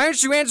 James? Why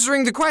aren't you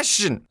answering the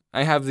question?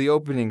 I have the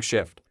opening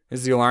shift.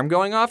 Is the alarm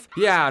going off?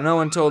 Yeah, no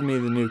one told me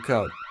the new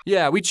code.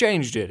 Yeah, we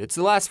changed it. It's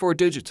the last 4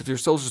 digits of your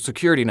social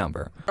security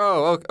number.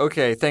 Oh,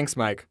 okay, thanks,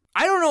 Mike.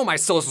 I don't know my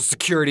social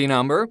security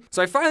number.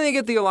 So I finally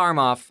get the alarm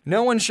off.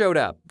 No one showed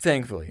up,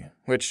 thankfully.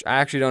 Which I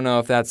actually don't know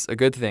if that's a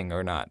good thing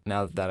or not,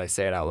 now that I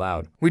say it out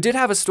loud. We did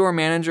have a store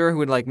manager who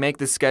would like make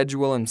the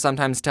schedule and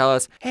sometimes tell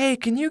us, hey,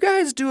 can you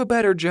guys do a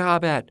better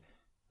job at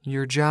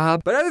your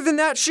job? But other than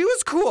that, she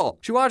was cool.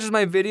 She watches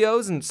my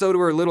videos and so do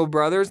her little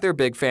brothers. They're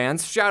big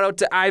fans. Shout out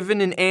to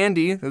Ivan and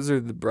Andy. Those are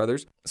the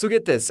brothers. So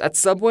get this, at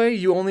Subway,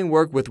 you only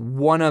work with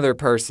one other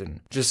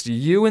person. Just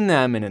you and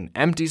them in an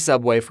empty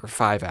Subway for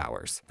 5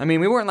 hours. I mean,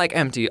 we weren't like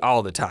empty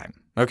all the time.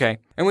 Okay?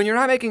 And when you're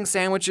not making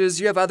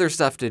sandwiches, you have other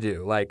stuff to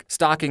do, like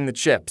stocking the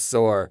chips,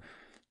 or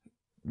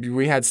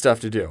we had stuff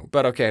to do.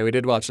 But okay, we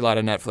did watch a lot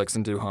of Netflix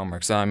and do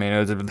homework, so I mean, it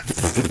was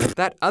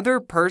that other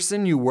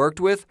person you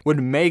worked with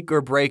would make or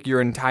break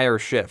your entire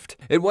shift.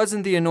 It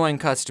wasn't the annoying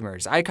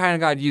customers. I kind of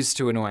got used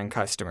to annoying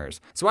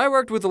customers. So I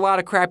worked with a lot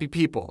of crappy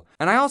people.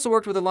 And I also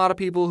worked with a lot of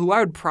people who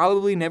I would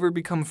probably never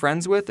become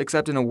friends with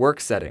except in a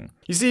work setting.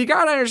 You see, you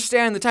gotta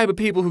understand the type of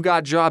people who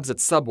got jobs at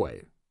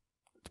Subway.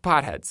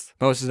 Potheads.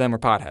 Most of them are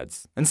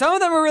potheads. And some of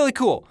them are really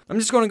cool. I'm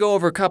just going to go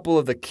over a couple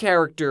of the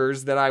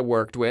characters that I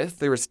worked with.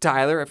 There was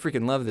Tyler. I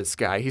freaking love this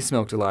guy. He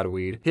smoked a lot of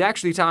weed. He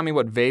actually taught me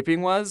what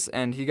vaping was,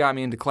 and he got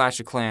me into Clash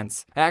of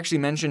Clans. I actually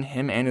mentioned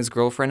him and his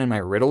girlfriend in my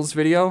riddles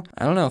video.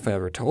 I don't know if I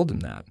ever told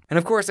him that. And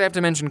of course, I have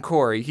to mention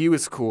Corey. He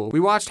was cool.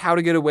 We watched How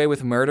to Get Away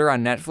with Murder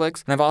on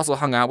Netflix, and I've also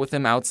hung out with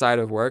him outside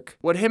of work.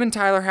 What him and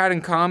Tyler had in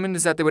common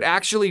is that they would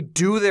actually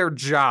do their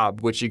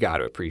job, which you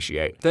gotta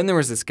appreciate. Then there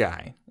was this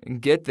guy.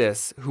 Get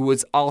this, who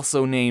was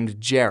also named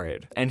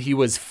Jared, and he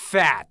was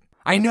fat.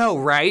 I know,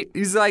 right?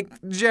 He's like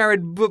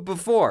Jared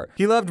before.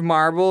 He loved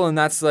marble, and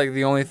that's like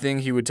the only thing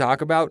he would talk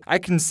about. I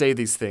can say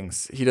these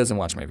things. He doesn't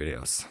watch my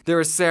videos. There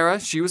was Sarah.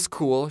 She was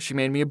cool. She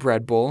made me a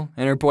bread bowl.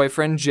 And her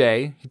boyfriend,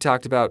 Jay. He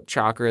talked about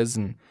chakras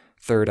and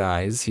third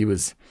eyes. He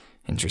was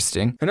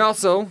interesting. And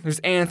also, there's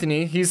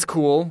Anthony. He's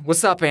cool.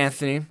 What's up,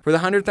 Anthony? For the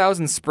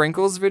 100,000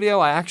 sprinkles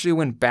video, I actually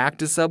went back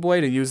to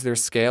Subway to use their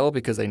scale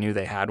because I knew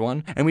they had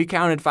one. And we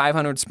counted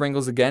 500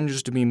 sprinkles again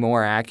just to be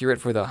more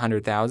accurate for the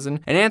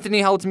 100,000. And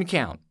Anthony helped me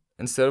count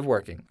instead of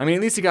working. I mean,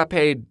 at least he got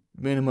paid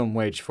minimum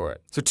wage for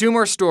it. So 2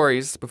 more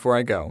stories before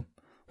I go.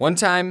 One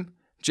time,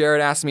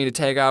 Jared asked me to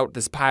take out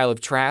this pile of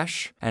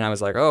trash, and I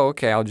was like, oh,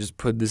 okay, I'll just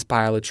put this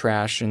pile of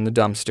trash in the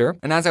dumpster.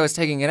 And as I was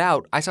taking it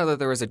out, I saw that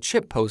there was a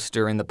chip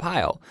poster in the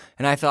pile,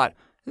 and I thought,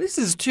 this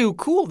is too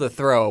cool to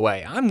throw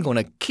away. I'm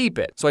gonna keep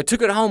it. So I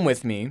took it home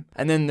with me,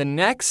 and then the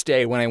next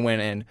day when I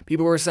went in,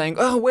 people were saying,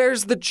 oh,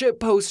 where's the chip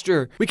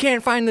poster? We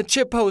can't find the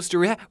chip poster.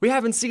 We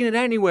haven't seen it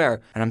anywhere.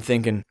 And I'm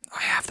thinking,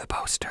 I have the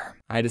poster.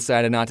 I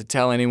decided not to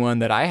tell anyone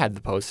that I had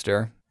the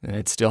poster. And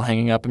it's still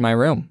hanging up in my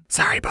room.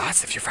 Sorry,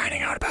 boss, if you're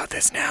finding out about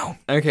this now.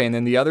 Okay, and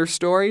then the other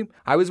story,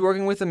 I was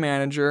working with a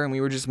manager and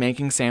we were just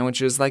making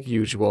sandwiches like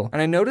usual.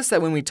 And I noticed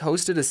that when we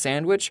toasted a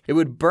sandwich, it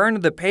would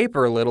burn the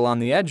paper a little on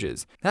the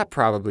edges. That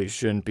probably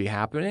shouldn't be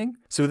happening.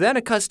 So then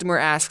a customer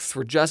asks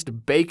for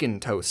just bacon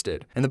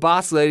toasted. And the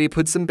boss lady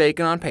puts some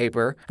bacon on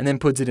paper and then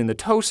puts it in the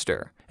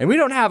toaster. And we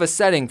don't have a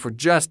setting for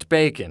just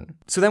bacon.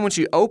 So then when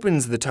she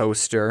opens the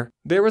toaster,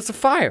 there was a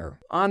fire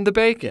on the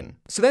bacon.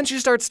 So then she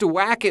starts to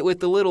whack it with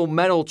the little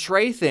metal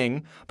tray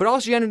thing, but all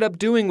she ended up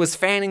doing was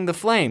fanning the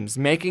flames,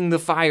 making the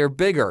fire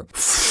bigger.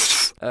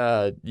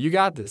 You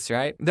got this,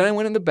 right? Then I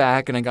went in the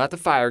back and I got the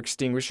fire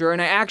extinguisher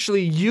and I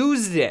actually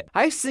used it.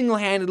 I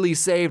single-handedly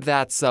saved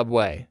that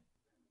Subway.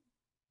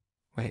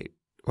 Wait,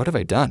 what have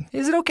I done?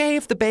 Is it okay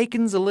if the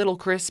bacon's a little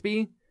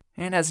crispy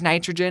and has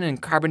nitrogen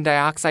and carbon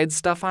dioxide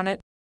stuff on it?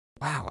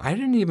 Wow, I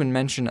didn't even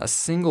mention a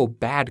single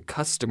bad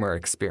customer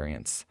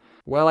experience.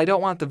 Well, I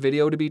don't want the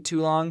video to be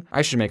too long.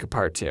 I should make a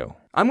part 2.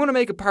 I'm gonna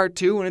make a part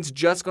 2 and it's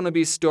just gonna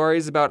be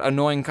stories about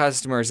annoying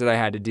customers that I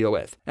had to deal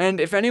with. And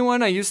if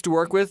anyone I used to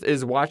work with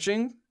is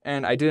watching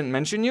and I didn't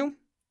mention you,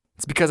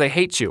 it's because I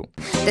hate you.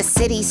 The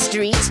city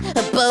streets,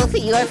 both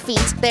your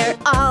feet, they're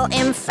all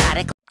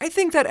emphatic. I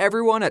think that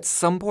everyone at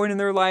some point in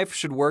their life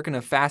should work in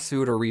a fast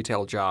food or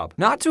retail job.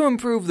 Not to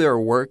improve their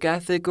work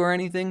ethic or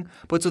anything,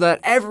 but so that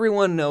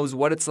everyone knows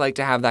what it's like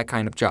to have that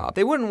kind of job.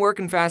 They wouldn't work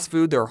in fast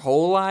food their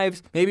whole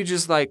lives, maybe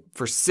just like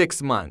for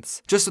 6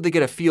 months, just so they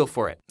get a feel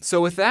for it.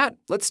 So with that,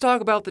 let's talk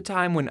about the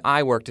time when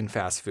I worked in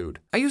fast food.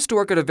 I used to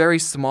work at a very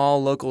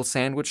small local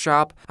sandwich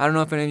shop. I don't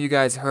know if any of you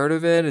guys heard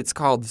of it. It's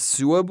called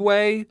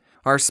Subway.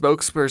 Our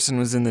spokesperson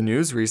was in the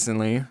news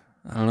recently.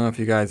 I don't know if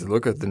you guys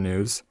look at the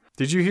news.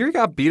 Did you hear he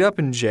got beat up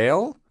in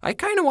jail? I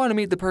kind of want to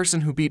meet the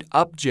person who beat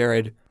up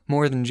Jared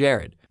more than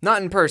Jared.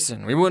 Not in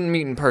person. We wouldn't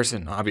meet in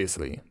person,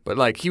 obviously. But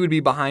like, he would be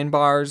behind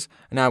bars,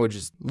 and I would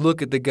just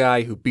look at the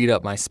guy who beat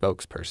up my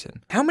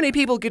spokesperson. How many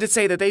people get to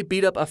say that they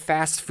beat up a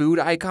fast food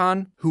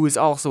icon who is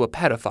also a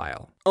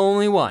pedophile?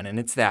 Only one, and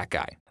it's that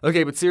guy.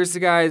 Okay, but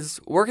seriously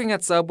guys, working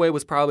at Subway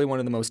was probably one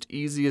of the most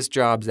easiest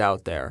jobs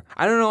out there.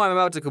 I don't know why I'm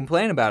about to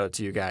complain about it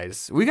to you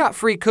guys. We got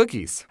free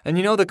cookies. And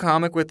you know the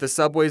comic with the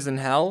Subways in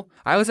Hell?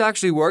 I was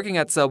actually working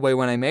at Subway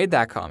when I made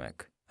that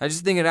comic. I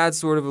just think it adds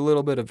sort of a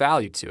little bit of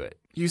value to it.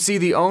 You see,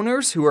 the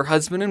owners, who are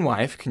husband and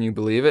wife, can you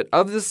believe it,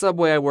 of the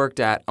Subway I worked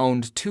at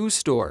owned 2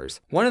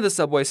 stores. One of the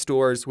Subway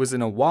stores was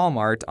in a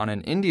Walmart on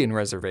an Indian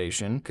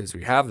reservation, because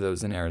we have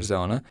those in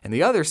Arizona, and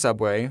the other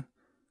Subway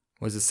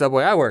was the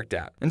Subway I worked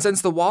at. And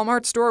since the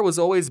Walmart store was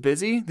always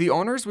busy, the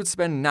owners would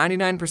spend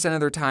 99% of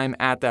their time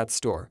at that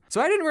store. So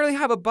I didn't really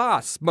have a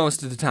boss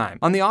most of the time.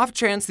 On the off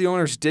chance the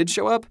owners did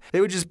show up, they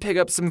would just pick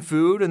up some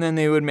food and then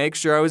they would make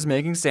sure I was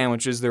making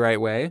sandwiches the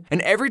right way.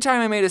 And every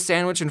time I made a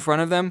sandwich in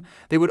front of them,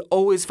 they would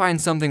always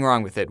find something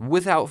wrong with it,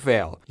 without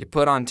fail. You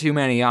put on too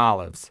many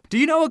olives. Do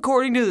you know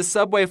according to the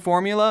Subway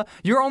formula,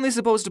 you're only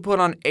supposed to put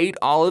on 8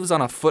 olives on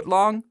a foot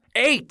long?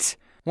 8!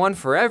 1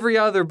 for every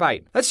other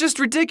bite. That's just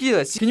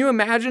ridiculous. Can you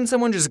imagine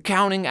someone just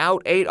counting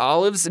out 8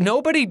 olives?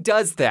 Nobody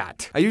does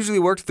that. I usually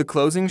worked the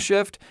closing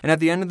shift, and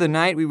at the end of the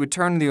night, we would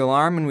turn the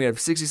alarm and we'd have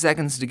 60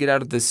 seconds to get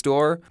out of the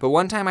store. But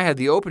one time I had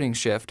the opening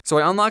shift, so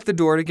I unlocked the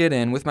door to get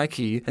in with my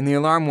key, and the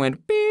alarm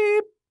went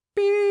beep,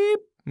 beep,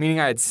 meaning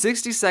I had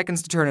 60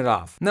 seconds to turn it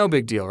off. No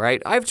big deal,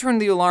 right? I've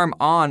turned the alarm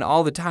on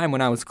all the time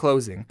when I was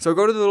closing. So I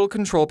go to the little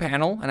control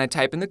panel and I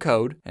type in the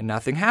code and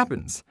nothing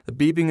happens. The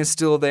beeping is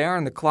still there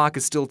and the clock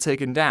is still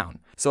ticking down.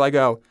 So I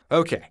go,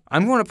 okay,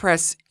 I'm going to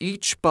press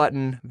each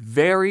button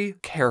very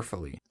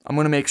carefully. I'm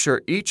going to make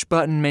sure each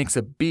button makes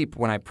a beep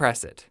when I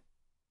press it.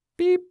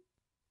 Beep,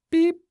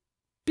 beep,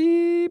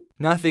 beep.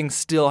 Nothing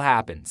still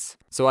happens.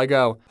 So I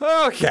go,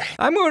 okay,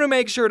 I'm going to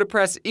make sure to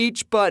press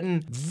each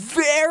button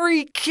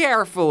very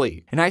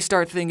carefully. And I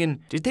start thinking,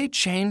 did they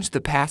change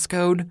the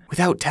passcode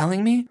without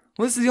telling me?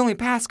 Well, this is the only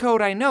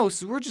passcode I know,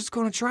 so we're just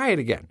going to try it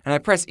again. And I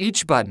press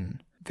each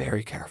button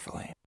very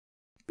carefully.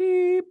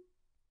 Beep,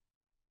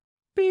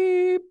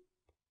 beep,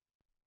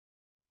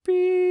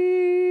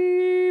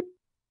 beep.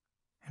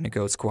 And it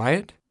goes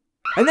quiet.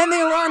 And then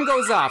the alarm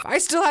goes off. I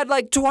still had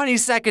like 20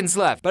 seconds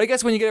left. But I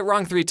guess when you get it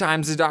wrong 3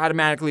 times, it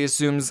automatically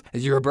assumes that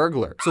you're a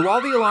burglar. So while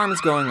the alarm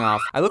is going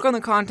off, I look on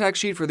the contact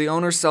sheet for the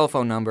owner's cell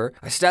phone number.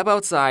 I step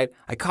outside,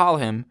 I call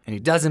him, and he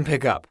doesn't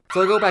pick up.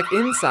 So I go back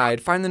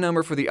inside, find the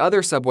number for the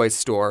other Subway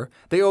store.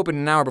 They open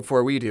an hour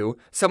before we do.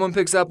 Someone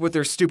picks up with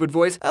their stupid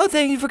voice. Oh,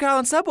 thank you for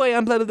calling Subway.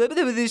 I'm blah, blah, blah,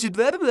 blah, blah,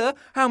 blah, blah.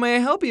 How may I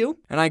help you?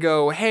 And I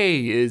go,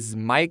 hey, is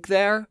Mike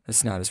there?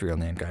 That's not his real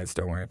name, guys,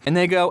 don't worry. And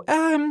they go,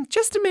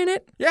 just a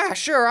minute. Yeah,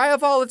 sure, I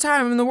have all the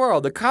time in the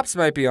world. The cops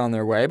might be on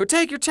their way, but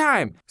take your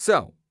time.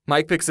 So,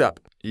 Mike picks up.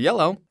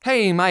 Yellow.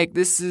 Hey, Mike,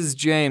 this is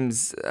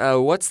James.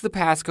 What's the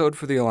passcode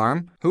for the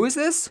alarm? Who is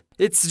this?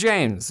 It's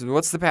James.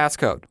 What's the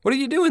passcode? What are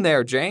you doing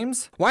there,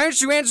 James? Why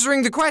aren't you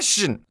answering the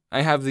question?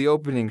 I have the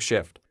opening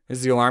shift.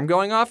 Is the alarm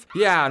going off?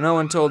 Yeah, no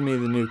one told me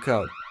the new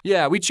code.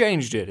 Yeah, we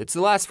changed it. It's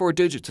the last 4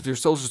 digits of your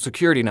social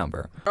security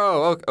number.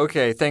 Oh,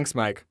 okay, thanks,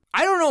 Mike.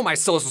 I don't know my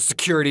social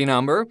security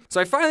number. So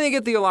I finally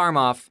get the alarm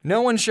off.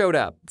 No one showed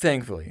up,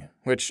 thankfully.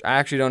 Which I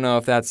actually don't know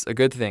if that's a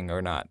good thing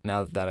or not,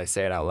 now that I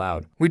say it out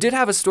loud. We did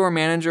have a store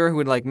manager who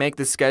would like make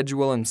the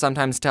schedule and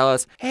sometimes tell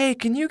us, hey,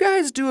 can you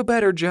guys do a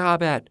better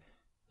job at,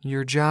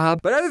 your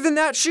job. But other than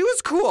that, she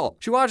was cool.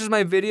 She watches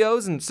my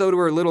videos, and so do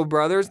her little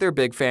brothers. They're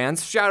big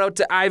fans. Shout out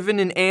to Ivan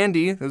and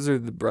Andy. Those are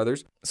the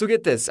brothers. So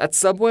get this, at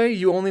Subway,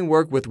 you only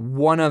work with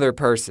one other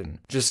person.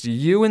 Just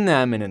you and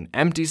them in an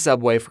empty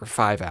Subway for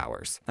 5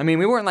 hours. I mean,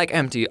 we weren't like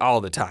empty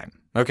all the time,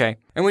 okay?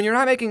 And when you're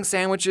not making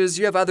sandwiches,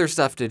 you have other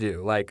stuff to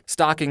do, like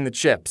stocking the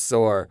chips,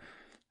 or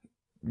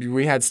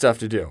we had stuff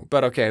to do.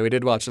 But okay, we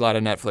did watch a lot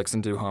of Netflix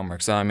and do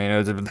homework, so I mean, it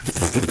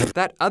was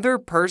that other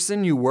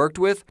person you worked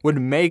with would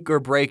make or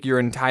break your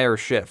entire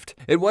shift.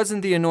 It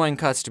wasn't the annoying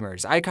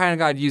customers. I kind of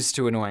got used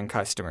to annoying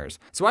customers.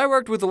 So I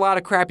worked with a lot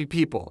of crappy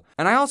people.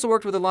 And I also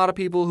worked with a lot of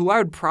people who I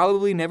would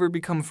probably never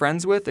become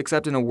friends with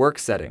except in a work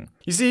setting.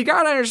 You see, you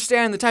gotta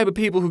understand the type of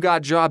people who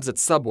got jobs at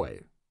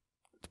Subway.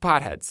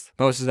 Potheads.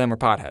 Most of them are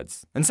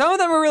potheads. And some of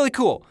them are really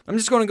cool. I'm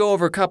just going to go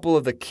over a couple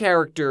of the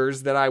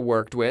characters that I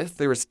worked with.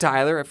 There was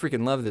Tyler. I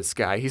freaking love this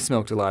guy. He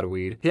smoked a lot of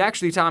weed. He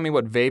actually taught me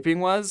what vaping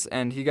was,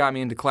 and he got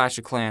me into Clash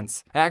of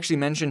Clans. I actually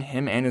mentioned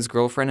him and his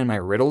girlfriend in my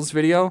riddles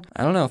video.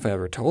 I don't know if I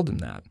ever told him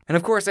that. And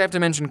of course, I have to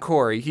mention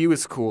Corey. He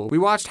was cool. We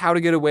watched How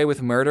to Get Away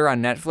with Murder on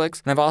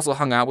Netflix, and I've also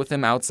hung out with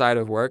him outside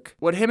of work.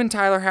 What him and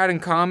Tyler had in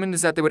common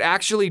is that they would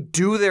actually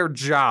do their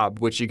job,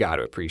 which you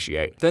gotta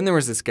appreciate. Then there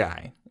was this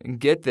guy.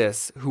 Get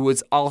this, who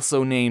was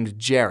also named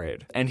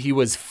Jared, and he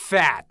was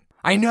fat.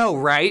 I know,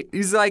 right?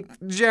 He's like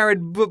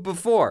Jared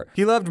before.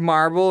 He loved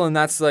marble, and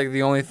that's like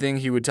the only thing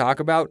he would talk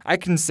about. I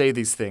can say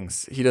these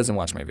things. He doesn't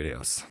watch my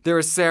videos. There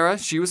was Sarah.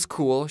 She was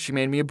cool. She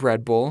made me a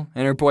bread bowl.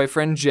 And her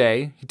boyfriend,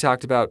 Jay. He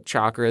talked about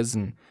chakras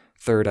and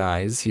third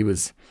eyes. He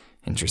was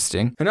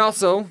interesting. And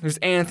also, there's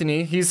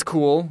Anthony. He's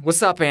cool.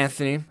 What's up,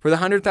 Anthony? For the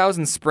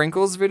 100,000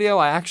 sprinkles video,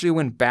 I actually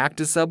went back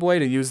to Subway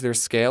to use their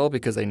scale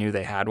because I knew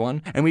they had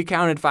one. And we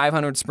counted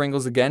 500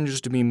 sprinkles again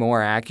just to be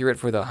more accurate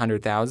for the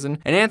 100,000.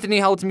 And Anthony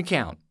helped me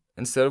count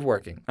instead of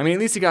working. I mean, at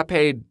least he got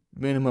paid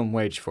minimum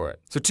wage for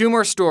it. So 2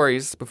 more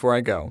stories before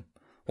I go.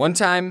 One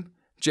time,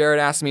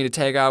 Jared asked me to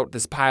take out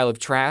this pile of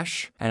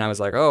trash, and I was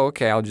like, oh,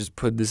 okay, I'll just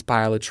put this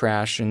pile of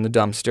trash in the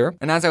dumpster.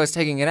 And as I was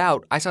taking it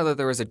out, I saw that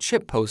there was a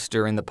chip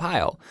poster in the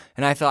pile,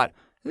 and I thought,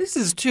 this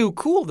is too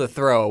cool to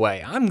throw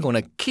away. I'm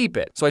gonna keep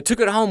it. So I took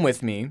it home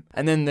with me,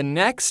 and then the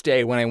next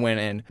day when I went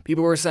in,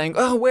 people were saying,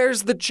 oh,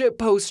 where's the chip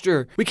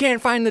poster? We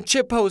can't find the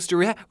chip poster.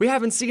 We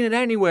haven't seen it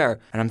anywhere.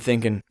 And I'm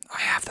thinking,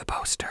 I have the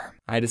poster.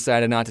 I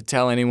decided not to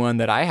tell anyone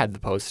that I had the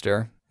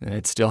poster. And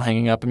it's still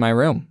hanging up in my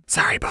room.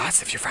 Sorry,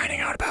 boss, if you're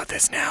finding out about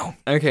this now.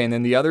 Okay, and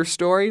then the other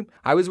story,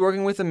 I was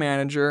working with a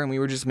manager and we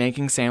were just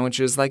making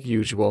sandwiches like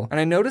usual. And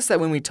I noticed that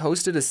when we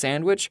toasted a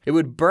sandwich, it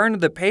would burn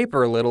the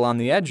paper a little on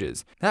the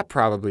edges. That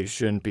probably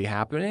shouldn't be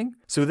happening.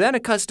 So then a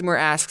customer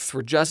asks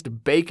for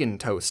just bacon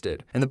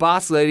toasted. And the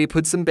boss lady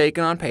puts some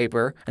bacon on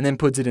paper and then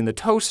puts it in the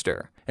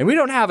toaster. And we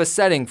don't have a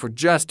setting for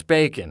just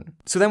bacon.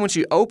 So then when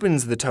she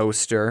opens the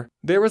toaster,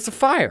 there was a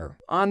fire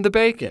on the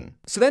bacon.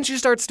 So then she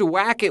starts to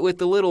whack it with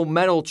the little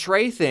metal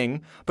tray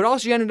thing, but all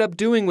she ended up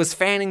doing was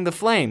fanning the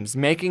flames,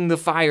 making the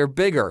fire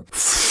bigger.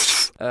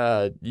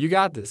 You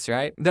got this,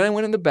 right? Then I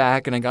went in the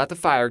back and I got the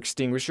fire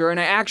extinguisher and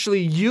I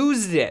actually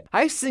used it.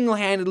 I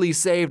single-handedly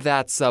saved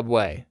that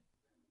Subway.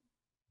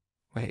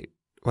 Wait,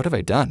 what have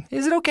I done?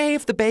 Is it okay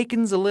if the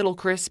bacon's a little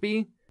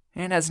crispy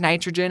and has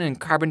nitrogen and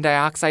carbon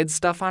dioxide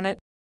stuff on it?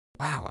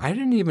 Wow, I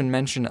didn't even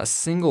mention a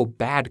single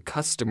bad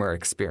customer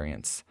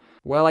experience.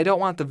 Well, I don't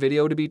want the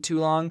video to be too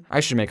long. I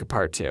should make a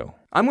part 2.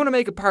 I'm gonna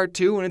make a part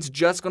 2 and it's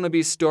just gonna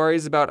be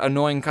stories about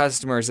annoying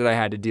customers that I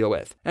had to deal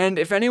with. And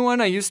if anyone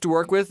I used to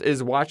work with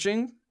is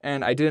watching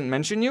and I didn't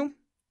mention you,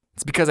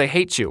 it's because I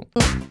hate you.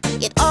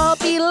 It all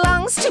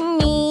belongs to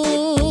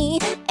me,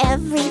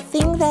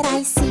 everything that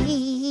I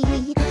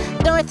see.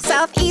 North,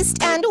 south,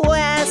 east, and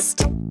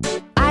west.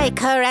 I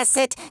caress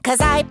it,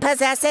 'cause I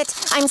possess it.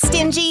 I'm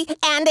stingy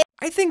and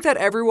I think that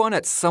everyone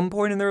at some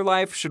point in their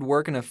life should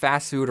work in a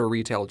fast food or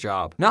retail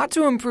job. Not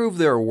to improve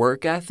their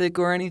work ethic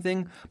or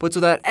anything, but so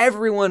that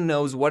everyone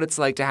knows what it's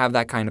like to have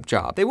that kind of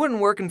job. They wouldn't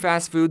work in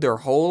fast food their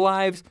whole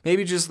lives,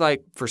 maybe just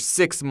like for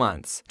 6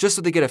 months, just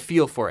so they get a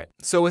feel for it.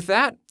 So with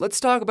that, let's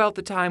talk about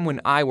the time when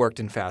I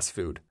worked in fast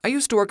food. I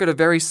used to work at a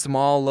very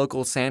small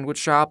local sandwich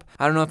shop.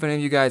 I don't know if any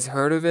of you guys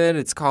heard of it.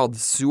 It's called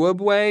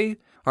Subway.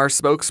 Our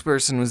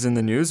spokesperson was in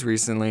the news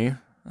recently.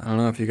 I don't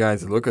know if you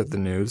guys look at the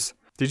news.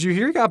 Did you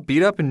hear he got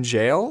beat up in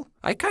jail?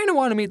 I kind of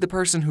want to meet the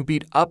person who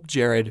beat up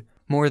Jared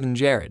more than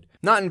Jared.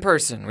 Not in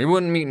person. We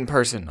wouldn't meet in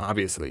person,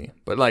 obviously.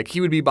 But like,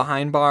 he would be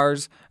behind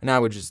bars, and I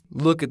would just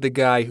look at the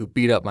guy who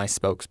beat up my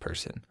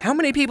spokesperson. How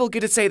many people get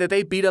to say that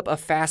they beat up a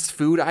fast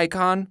food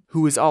icon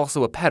who is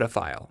also a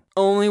pedophile?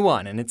 Only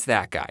one, and it's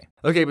that guy.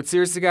 Okay, but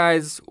seriously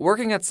guys,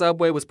 working at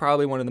Subway was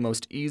probably one of the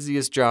most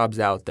easiest jobs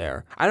out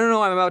there. I don't know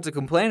why I'm about to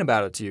complain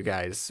about it to you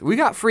guys. We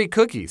got free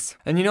cookies.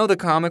 And you know the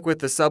comic with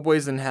the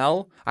Subways in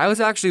Hell? I was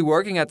actually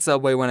working at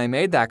Subway when I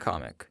made that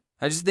comic.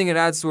 I just think it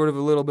adds sort of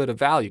a little bit of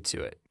value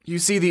to it. You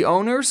see, the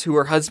owners, who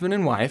are husband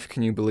and wife,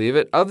 can you believe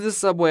it, of the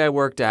Subway I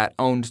worked at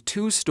owned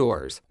 2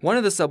 stores. One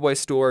of the Subway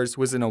stores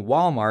was in a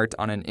Walmart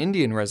on an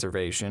Indian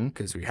reservation,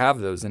 because we have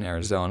those in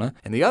Arizona,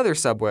 and the other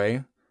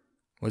Subway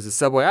was the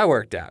Subway I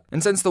worked at.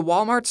 And since the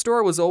Walmart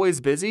store was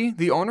always busy,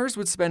 the owners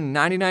would spend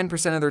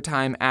 99% of their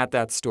time at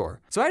that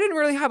store. So I didn't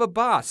really have a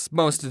boss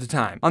most of the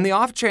time. On the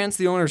off chance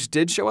the owners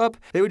did show up,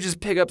 they would just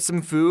pick up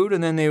some food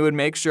and then they would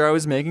make sure I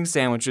was making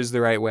sandwiches the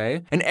right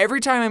way. And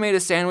every time I made a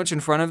sandwich in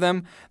front of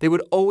them, they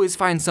would always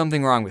find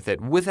something wrong with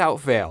it,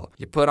 without fail.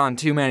 You put on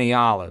too many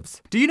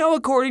olives. Do you know,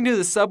 according to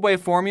the Subway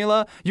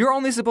formula, you're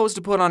only supposed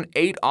to put on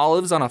 8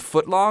 olives on a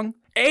foot long?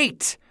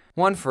 8!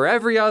 One for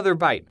every other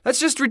bite. That's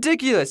just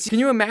ridiculous. Can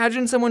you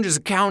imagine someone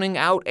just counting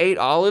out 8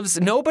 olives?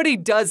 Nobody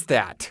does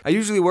that. I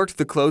usually worked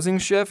the closing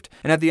shift,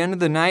 and at the end of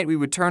the night, we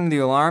would turn the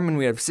alarm and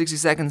we'd have 60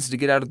 seconds to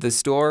get out of the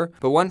store.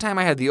 But one time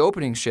I had the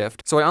opening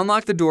shift, so I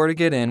unlocked the door to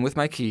get in with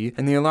my key,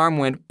 and the alarm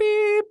went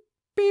beep,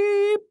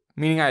 beep,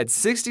 meaning I had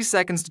 60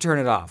 seconds to turn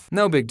it off.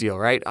 No big deal,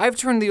 right? I've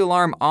turned the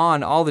alarm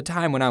on all the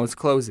time when I was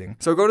closing.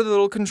 So I go to the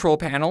little control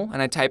panel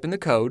and I type in the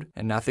code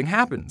and nothing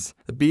happens.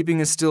 The beeping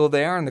is still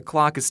there and the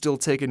clock is still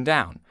ticking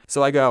down.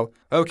 So I go,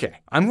 okay,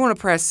 I'm going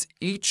to press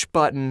each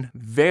button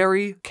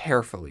very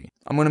carefully.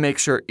 I'm going to make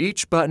sure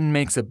each button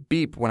makes a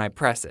beep when I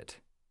press it.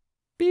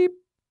 Beep,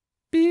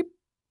 beep,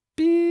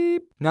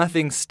 beep.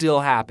 Nothing still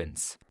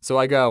happens. So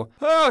I go,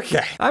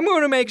 okay, I'm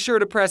going to make sure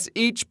to press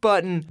each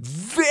button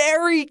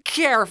very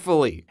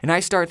carefully. And I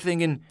start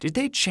thinking, did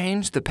they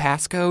change the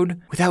passcode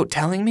without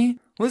telling me?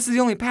 Well, this is the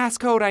only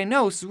passcode I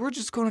know, so we're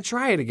just going to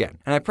try it again.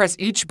 And I press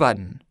each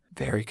button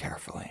very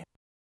carefully.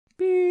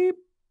 Beep,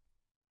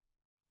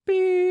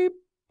 beep,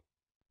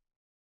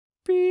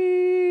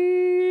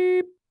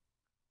 beep.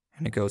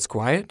 And it goes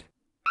quiet.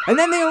 And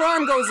then the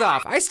alarm goes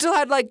off. I still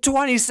had like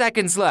 20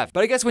 seconds left.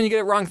 But I guess when you get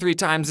it wrong 3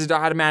 times, it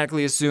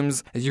automatically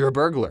assumes that you're a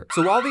burglar.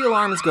 So while the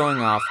alarm is going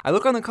off, I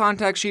look on the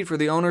contact sheet for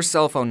the owner's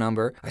cell phone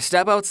number. I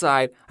step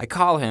outside, I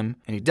call him,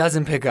 and he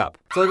doesn't pick up.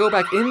 So I go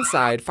back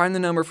inside, find the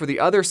number for the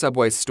other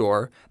Subway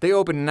store. They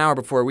open an hour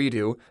before we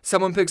do.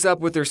 Someone picks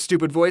up with their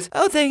stupid voice.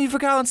 Oh, thank you for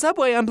calling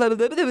Subway. I'm blah,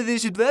 blah, blah, blah,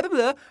 blah, blah,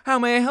 blah. How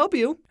may I help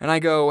you? And I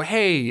go,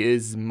 hey,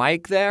 is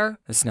Mike there?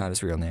 That's not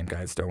his real name,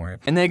 guys, don't worry.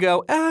 And they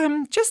go,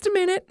 just a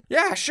minute.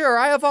 Yeah, sure,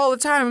 I have all the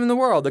time in the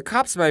world. The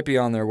cops might be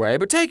on their way,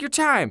 but take your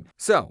time.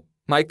 So,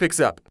 Mike picks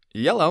up.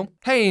 Yellow.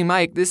 Hey,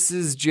 Mike, this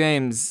is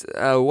James.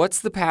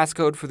 What's the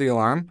passcode for the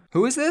alarm?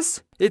 Who is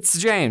this? It's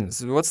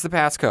James. What's the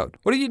passcode?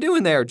 What are you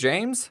doing there,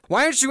 James?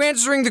 Why aren't you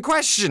answering the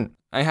question?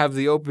 I have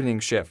the opening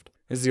shift.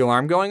 Is the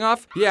alarm going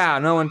off? Yeah,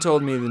 no one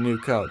told me the new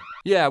code.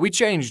 Yeah, we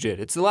changed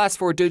it. It's the last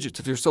 4 digits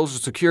of your social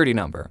security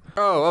number.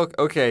 Oh,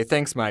 okay,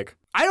 thanks, Mike.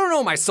 I don't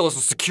know my social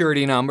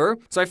security number.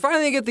 So I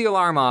finally get the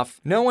alarm off.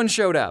 No one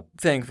showed up,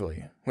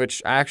 thankfully.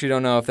 Which I actually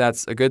don't know if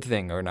that's a good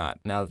thing or not,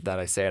 now that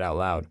I say it out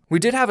loud. We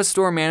did have a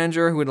store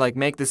manager who would like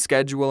make the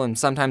schedule and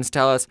sometimes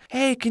tell us,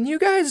 hey, can you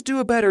guys do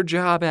a better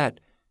job at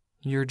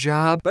your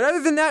job? But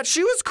other than that,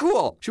 she was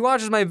cool. She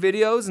watches my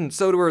videos and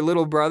so do her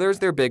little brothers.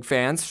 They're big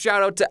fans.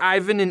 Shout out to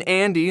Ivan and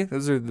Andy.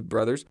 Those are the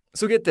brothers.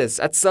 So get this,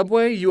 at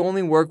Subway, you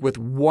only work with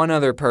one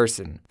other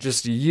person.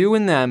 Just you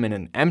and them in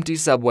an empty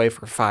Subway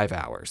for 5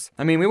 hours.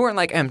 I mean, we weren't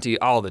like empty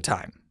all the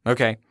time,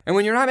 okay? And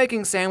when you're not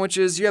making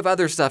sandwiches, you have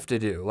other stuff to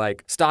do,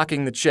 like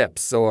stocking the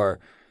chips or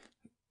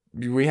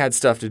we had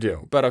stuff to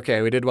do. But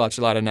okay, we did watch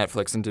a lot of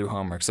Netflix and do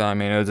homework, so I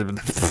mean, it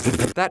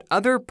was that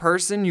other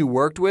person you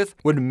worked with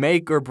would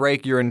make or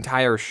break your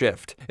entire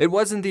shift. It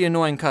wasn't the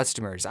annoying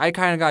customers. I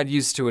kind of got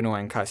used to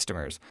annoying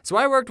customers. So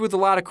I worked with a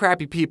lot of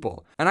crappy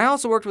people. And I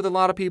also worked with a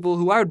lot of people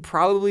who I would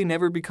probably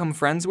never become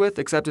friends with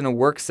except in a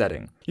work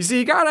setting. You see,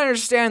 you gotta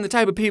understand the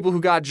type of people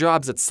who got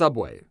jobs at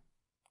Subway.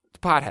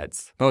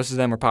 Potheads. Most of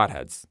them are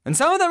potheads. And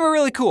some of them are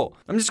really cool.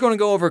 I'm just going to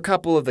go over a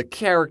couple of the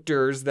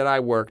characters that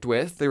I worked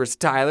with. There was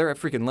Tyler. I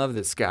freaking love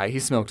this guy. He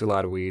smoked a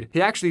lot of weed. He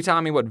actually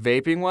taught me what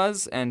vaping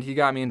was, and he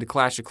got me into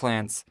Clash of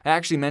Clans. I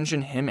actually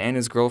mentioned him and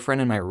his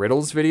girlfriend in my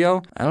riddles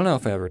video. I don't know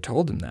if I ever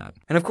told him that.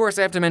 And of course,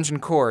 I have to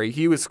mention Corey.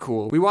 He was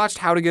cool. We watched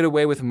How to Get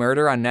Away with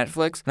Murder on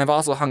Netflix, and I've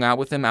also hung out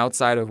with him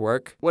outside of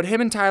work. What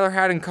him and Tyler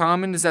had in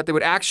common is that they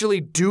would actually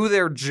do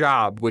their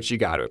job, which you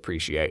gotta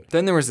appreciate.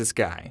 Then there was this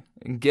guy.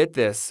 Get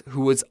this,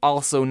 who was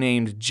also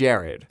named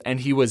Jared,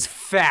 and he was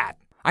fat.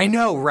 I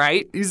know,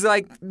 right? He's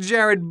like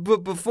Jared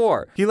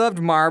before. He loved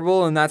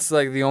marble, and that's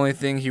like the only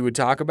thing he would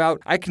talk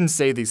about. I can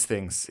say these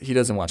things. He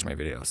doesn't watch my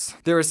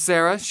videos. There was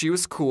Sarah. She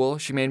was cool.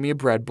 She made me a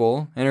bread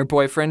bowl. And her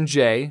boyfriend,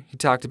 Jay. He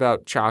talked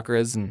about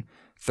chakras and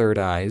third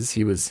eyes.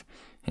 He was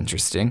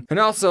interesting. And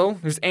also,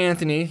 there's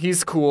Anthony.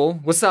 He's cool.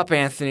 What's up,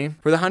 Anthony?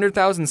 For the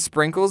 100,000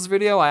 sprinkles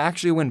video, I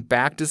actually went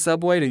back to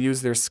Subway to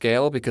use their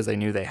scale because I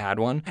knew they had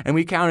one. And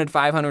we counted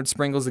 500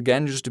 sprinkles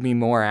again just to be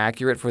more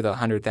accurate for the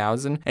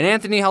 100,000. And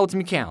Anthony helped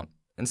me count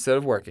instead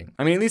of working.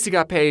 I mean, at least he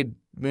got paid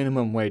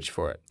minimum wage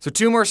for it. So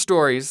 2 more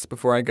stories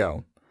before I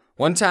go.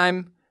 One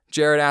time,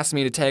 Jared asked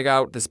me to take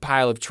out this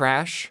pile of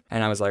trash,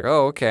 and I was like,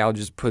 oh, okay, I'll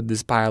just put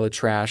this pile of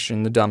trash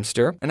in the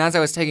dumpster. And as I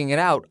was taking it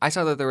out, I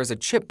saw that there was a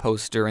chip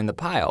poster in the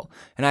pile,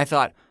 and I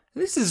thought,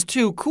 This is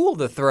too cool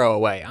to throw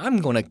away. I'm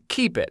gonna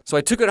keep it. So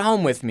I took it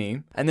home with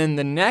me, and then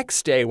the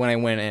next day when I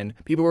went in,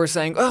 people were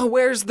saying, oh,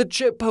 where's the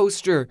chip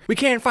poster? We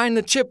can't find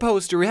the chip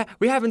poster.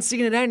 We haven't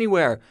seen it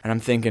anywhere. And I'm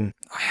thinking,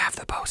 I have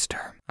the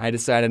poster. I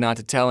decided not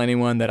to tell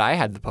anyone that I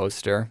had the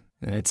poster.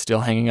 And it's still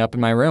hanging up in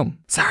my room.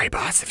 Sorry,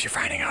 boss, if you're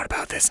finding out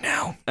about this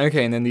now.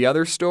 Okay, and then the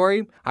other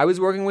story, I was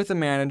working with a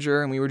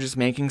manager and we were just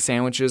making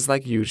sandwiches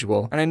like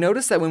usual. And I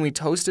noticed that when we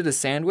toasted a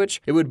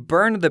sandwich, it would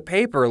burn the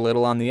paper a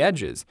little on the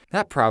edges.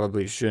 That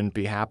probably shouldn't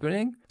be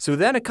happening. So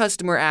then a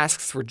customer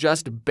asks for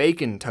just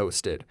bacon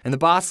toasted. And the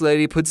boss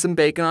lady puts some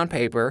bacon on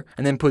paper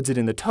and then puts it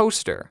in the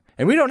toaster.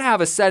 And we don't have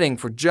a setting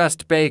for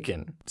just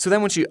bacon. So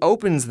then when she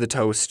opens the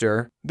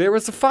toaster, there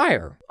was a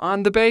fire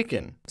on the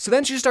bacon. So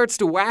then she starts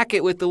to whack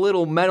it with the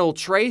little metal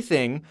tray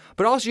thing,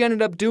 but all she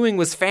ended up doing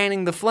was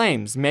fanning the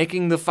flames,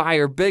 making the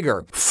fire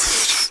bigger.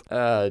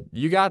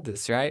 You got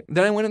this, right?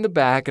 Then I went in the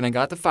back and I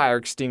got the fire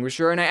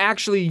extinguisher and I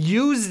actually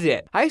used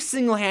it. I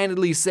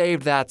single-handedly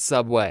saved that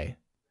Subway.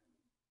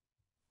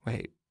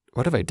 Wait,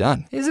 what have I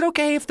done? Is it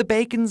okay if the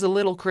bacon's a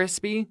little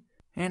crispy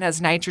and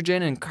has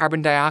nitrogen and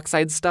carbon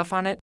dioxide stuff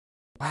on it?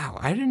 Wow,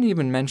 I didn't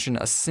even mention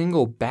a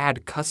single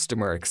bad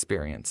customer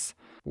experience.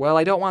 Well,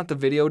 I don't want the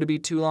video to be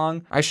too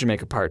long. I should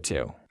make a part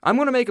 2. I'm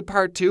gonna make a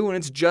part 2 and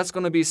it's just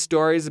gonna be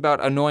stories about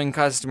annoying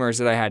customers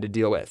that I had to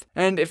deal with.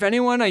 And if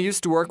anyone I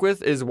used to work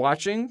with is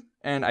watching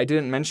and I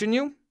didn't mention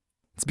you,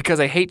 it's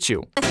because I hate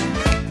you.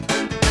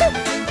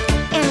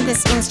 And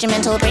this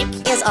instrumental break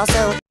is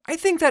also... I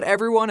think that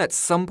everyone at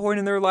some point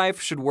in their life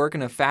should work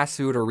in a fast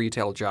food or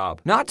retail job.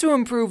 Not to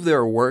improve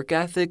their work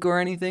ethic or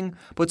anything,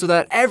 but so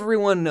that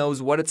everyone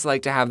knows what it's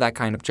like to have that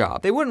kind of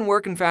job. They wouldn't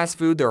work in fast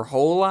food their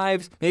whole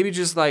lives, maybe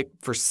just like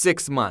for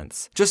 6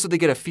 months, just so they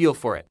get a feel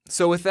for it.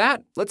 So with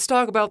that, let's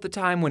talk about the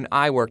time when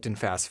I worked in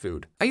fast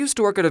food. I used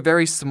to work at a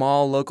very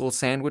small local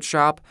sandwich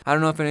shop. I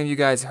don't know if any of you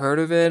guys heard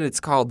of it.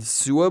 It's called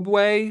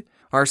Subway.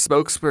 Our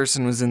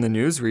spokesperson was in the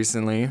news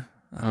recently.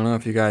 I don't know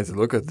if you guys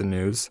look at the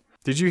news.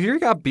 Did you hear he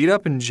got beat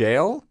up in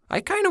jail?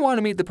 I kind of want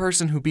to meet the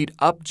person who beat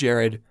up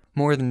Jared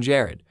more than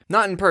Jared.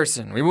 Not in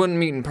person. We wouldn't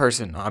meet in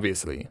person,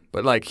 obviously.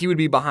 But like, he would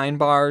be behind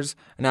bars,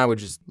 and I would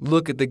just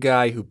look at the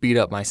guy who beat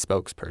up my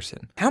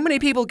spokesperson. How many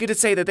people get to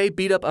say that they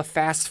beat up a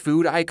fast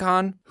food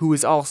icon who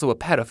is also a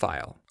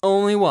pedophile?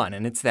 Only one,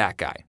 and it's that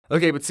guy.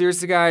 Okay, but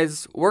seriously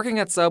guys, working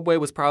at Subway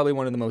was probably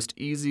one of the most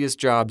easiest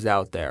jobs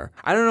out there.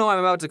 I don't know why I'm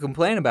about to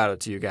complain about it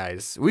to you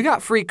guys. We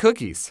got free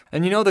cookies.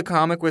 And you know the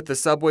comic with the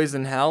Subways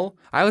in Hell?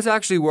 I was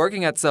actually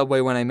working at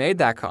Subway when I made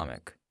that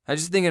comic. I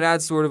just think it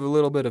adds sort of a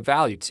little bit of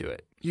value to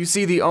it. You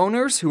see, the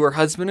owners, who are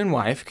husband and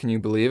wife, can you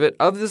believe it,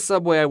 of the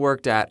Subway I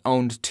worked at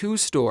owned 2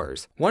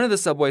 stores. One of the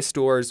Subway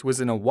stores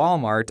was in a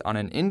Walmart on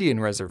an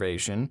Indian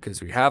reservation,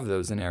 because we have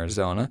those in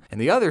Arizona,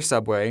 and the other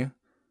Subway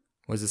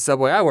was the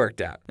Subway I worked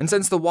at. And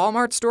since the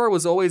Walmart store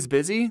was always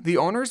busy, the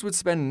owners would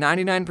spend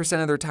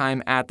 99% of their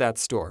time at that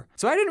store.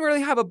 So I didn't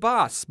really have a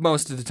boss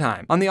most of the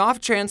time. On the off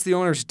chance the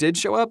owners did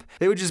show up,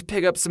 they would just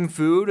pick up some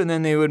food and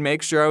then they would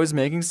make sure I was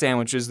making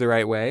sandwiches the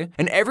right way.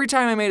 And every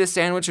time I made a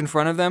sandwich in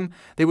front of them,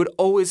 they would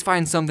always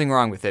find something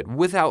wrong with it,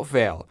 without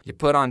fail. You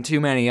put on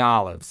too many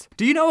olives.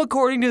 Do you know,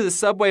 according to the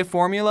Subway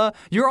formula,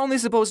 you're only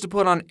supposed to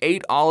put on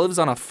 8 olives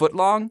on a foot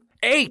long?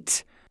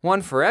 8!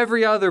 1 for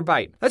every other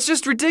bite. That's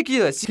just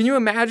ridiculous. Can you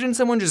imagine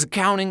someone just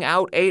counting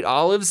out 8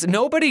 olives?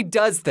 Nobody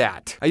does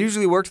that. I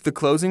usually worked the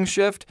closing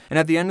shift, and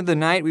at the end of the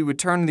night, we would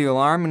turn the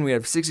alarm and we'd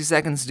have 60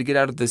 seconds to get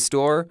out of the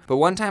store. But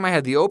one time I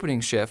had the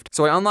opening shift,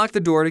 so I unlocked the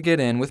door to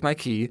get in with my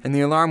key, and the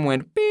alarm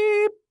went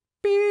beep,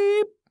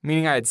 beep,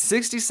 meaning I had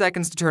 60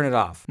 seconds to turn it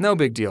off. No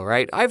big deal,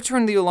 right? I've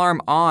turned the alarm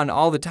on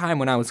all the time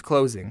when I was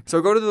closing. So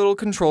I go to the little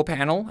control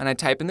panel and I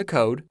type in the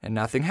code and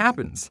nothing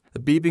happens. The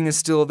beeping is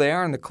still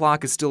there and the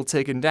clock is still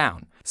ticking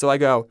down. So I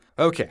go,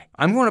 okay,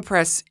 I'm going to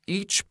press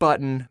each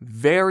button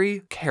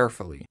very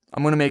carefully.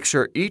 I'm going to make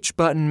sure each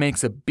button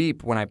makes a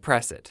beep when I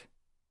press it.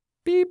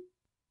 Beep,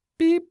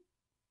 beep,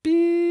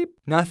 beep.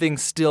 Nothing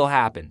still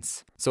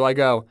happens. So I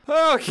go,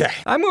 okay,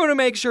 I'm going to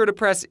make sure to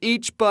press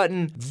each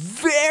button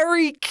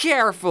very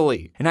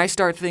carefully. And I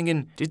start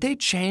thinking, did they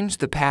change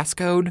the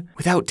passcode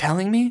without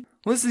telling me?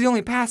 Well, this is the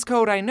only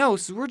passcode I know,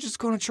 so we're just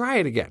going to try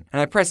it again.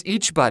 And I press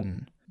each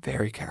button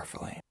very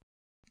carefully.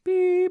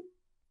 Beep,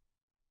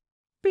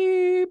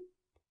 beep,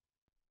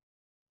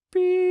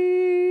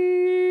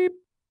 beep.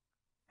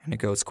 And it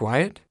goes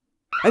quiet.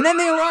 And then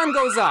the alarm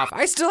goes off.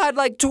 I still had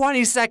like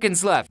 20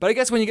 seconds left. But I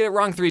guess when you get it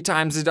wrong 3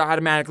 times, it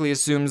automatically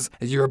assumes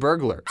that you're a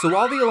burglar. So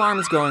while the alarm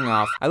is going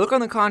off, I look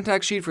on the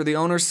contact sheet for the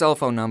owner's cell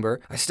phone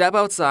number. I step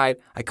outside,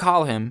 I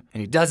call him,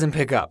 and he doesn't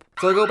pick up.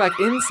 So I go back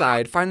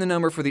inside, find the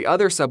number for the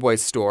other Subway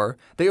store.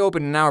 They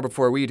open an hour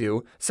before we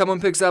do.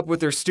 Someone picks up with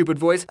their stupid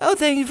voice. Oh,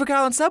 thank you for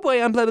calling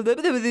Subway. I'm blah, blah, blah,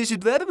 blah, blah,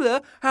 blah, blah, blah.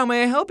 How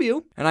may I help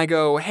you? And I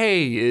go,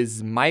 hey,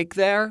 is Mike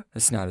there?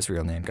 That's not his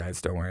real name,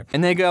 guys, don't worry.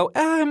 And they go,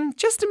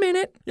 just a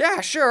minute.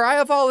 Yeah, sure, I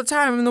have all the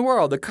time in the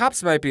world. The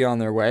cops might be on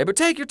their way, but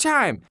take your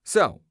time.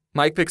 So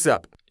Mike picks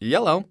up.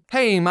 Yellow.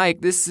 Hey, Mike,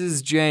 this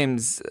is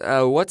James.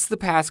 What's the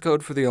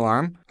passcode for the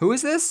alarm? Who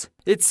is this?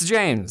 It's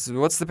James.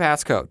 What's the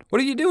passcode? What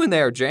are you doing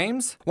there,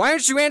 James? Why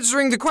aren't you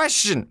answering the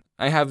question?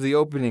 I have the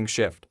opening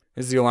shift.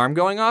 Is the alarm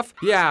going off?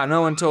 Yeah, no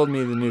one told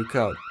me the new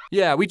code.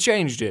 Yeah, we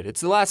changed it.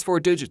 It's the last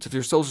 4 digits of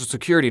your social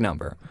security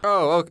number.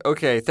 Oh,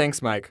 okay,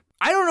 thanks, Mike.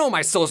 I don't know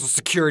my social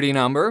security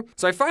number.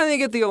 So I finally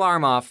get the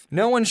alarm off.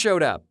 No one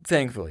showed up,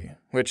 thankfully.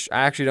 Which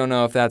I actually don't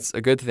know if that's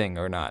a good thing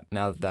or not,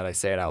 now that I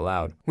say it out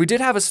loud. We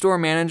did have a store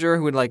manager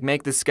who would like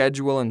make the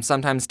schedule and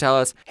sometimes tell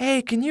us,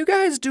 hey, can you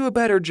guys do a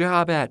better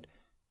job at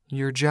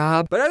your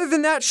job? But other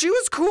than that, she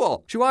was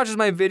cool. She watches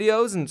my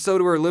videos and so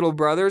do her little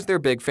brothers. They're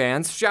big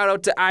fans. Shout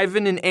out to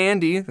Ivan and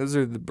Andy. Those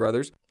are the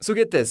brothers. So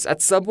get this,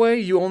 at Subway,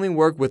 you only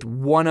work with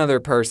one other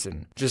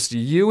person. Just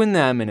you and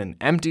them in an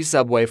empty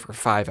Subway for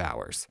 5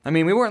 hours. I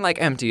mean, we weren't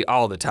like empty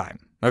all the time.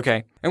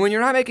 Okay? And when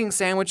you're not making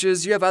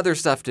sandwiches, you have other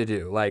stuff to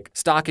do, like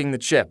stocking the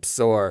chips,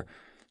 or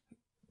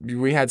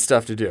we had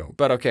stuff to do.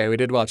 But okay, we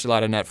did watch a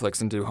lot of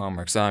Netflix and do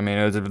homework, so I mean,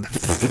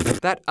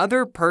 that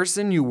other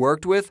person you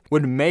worked with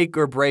would make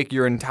or break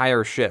your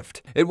entire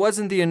shift. It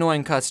wasn't the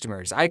annoying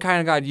customers. I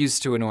kind of got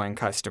used to annoying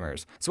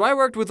customers. So I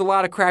worked with a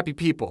lot of crappy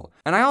people.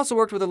 And I also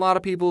worked with a lot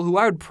of people who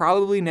I would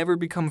probably never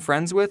become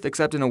friends with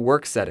except in a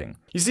work setting.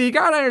 You see, you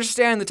gotta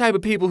understand the type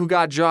of people who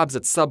got jobs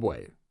at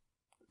Subway.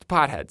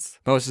 Potheads.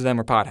 Most of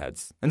them are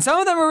potheads. And some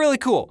of them are really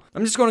cool.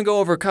 I'm just gonna go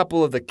over a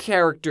couple of the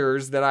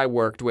characters that I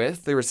worked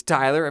with. There was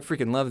Tyler. I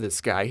freaking love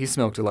this guy. He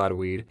smoked a lot of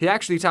weed. He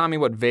actually taught me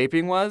what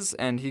vaping was,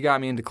 and he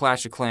got me into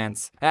Clash of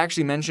Clans. I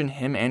actually mentioned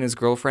him and his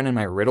girlfriend in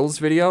my riddles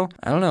video.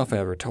 I don't know if I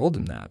ever told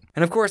him that.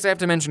 And of course, I have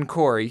to mention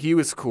Corey. He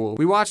was cool.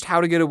 We watched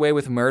How to Get Away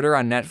with Murder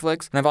on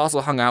Netflix, and I've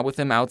also hung out with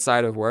him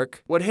outside of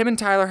work. What him and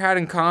Tyler had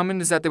in common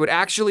is that they would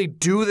actually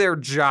do their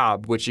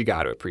job, which you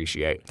gotta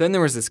appreciate. Then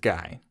there was this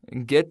guy.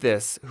 Get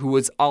this, who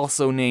was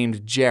also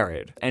named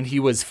Jared, and he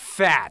was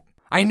fat.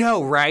 I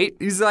know, right?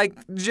 He's like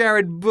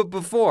Jared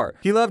before.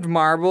 He loved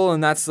marble,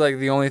 and that's like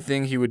the only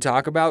thing he would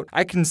talk about.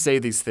 I can say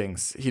these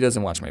things. He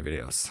doesn't watch my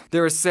videos.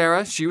 There was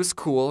Sarah. She was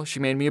cool. She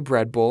made me a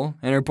bread bowl.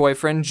 And her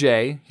boyfriend,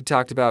 Jay. He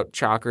talked about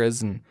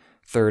chakras and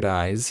third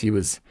eyes. He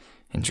was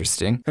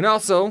interesting. And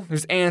also,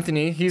 there's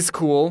Anthony. He's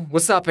cool.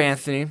 What's up,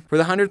 Anthony? For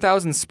the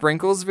 100,000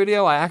 sprinkles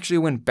video, I actually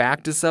went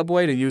back to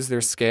Subway to use their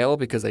scale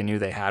because I knew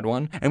they had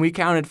one. And we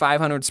counted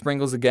 500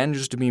 sprinkles again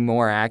just to be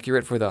more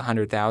accurate for the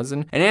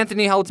 100,000. And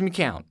Anthony helped me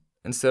count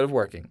instead of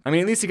working. I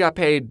mean, at least he got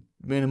paid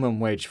minimum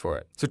wage for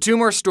it. So 2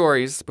 more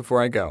stories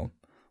before I go.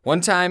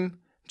 One time,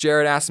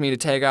 Jared asked me to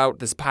take out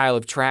this pile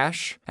of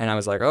trash, and I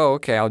was like, oh,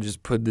 okay, I'll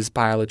just put this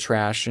pile of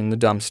trash in the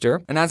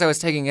dumpster. And as I was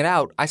taking it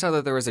out, I saw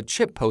that there was a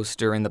chip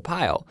poster in the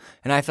pile,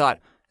 and I thought,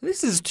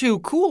 this is too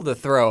cool to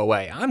throw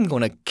away. I'm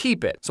gonna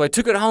keep it. So I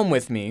took it home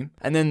with me,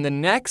 and then the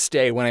next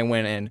day when I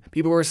went in,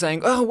 people were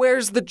saying, oh,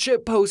 where's the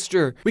chip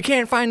poster? We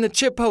can't find the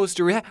chip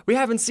poster. We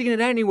haven't seen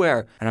it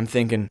anywhere. And I'm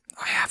thinking,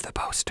 I have the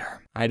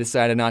poster. I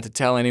decided not to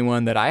tell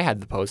anyone that I had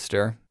the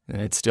poster.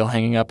 And it's still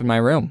hanging up in my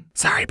room.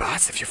 Sorry,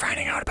 boss, if you're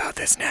finding out about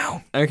this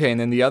now. Okay, and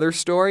then the other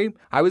story,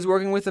 I was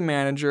working with a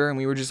manager and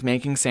we were just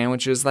making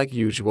sandwiches like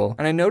usual.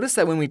 And I noticed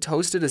that when we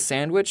toasted a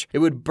sandwich, it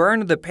would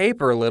burn the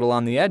paper a little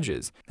on the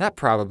edges. That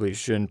probably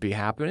shouldn't be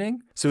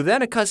happening. So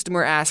then a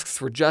customer asks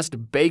for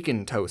just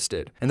bacon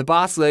toasted. And the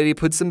boss lady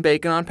puts some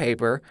bacon on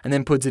paper and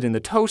then puts it in the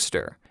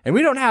toaster. And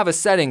we don't have a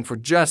setting for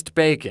just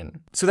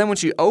bacon. So then when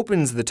she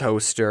opens the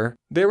toaster,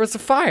 there was a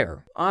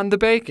fire on the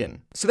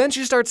bacon. So then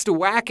she starts to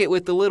whack it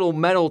with the little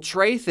metal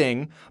tray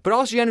thing, but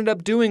all she ended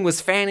up doing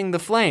was fanning the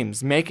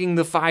flames, making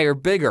the fire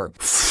bigger.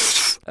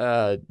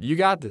 You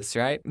got this,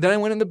 right? Then I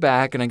went in the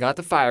back and I got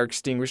the fire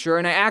extinguisher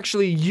and I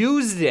actually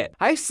used it.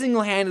 I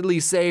single-handedly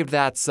saved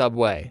that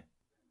Subway.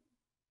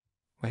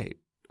 Wait,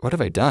 what have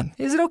I done?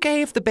 Is it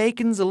okay if the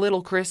bacon's a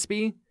little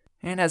crispy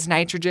and has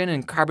nitrogen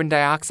and carbon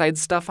dioxide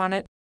stuff on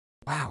it?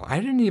 Wow, I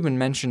didn't even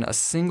mention a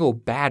single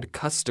bad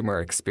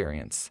customer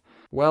experience.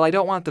 Well, I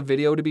don't want the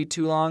video to be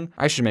too long.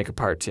 I should make a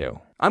part 2.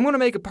 I'm gonna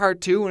make a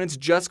part 2 and it's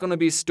just gonna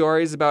be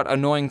stories about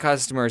annoying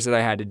customers that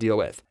I had to deal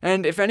with.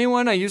 And if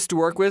anyone I used to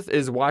work with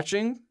is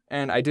watching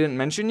and I didn't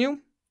mention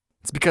you,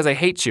 it's because I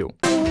hate you.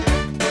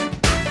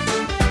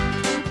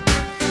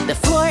 The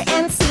floor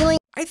and ceiling.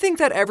 I think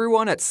that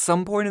everyone at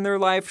some point in their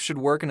life should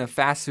work in a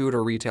fast food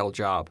or retail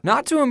job.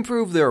 Not to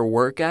improve their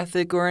work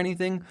ethic or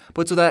anything,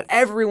 but so that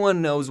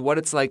everyone knows what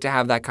it's like to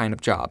have that kind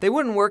of job. They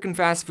wouldn't work in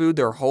fast food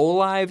their whole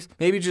lives,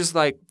 maybe just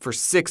like for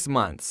 6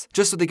 months,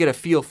 just so they get a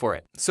feel for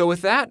it. So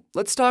with that,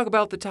 let's talk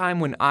about the time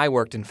when I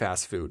worked in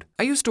fast food.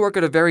 I used to work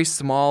at a very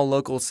small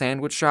local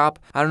sandwich shop.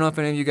 I don't know if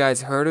any of you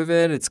guys heard of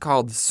it. It's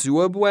called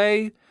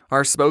Subway.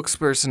 Our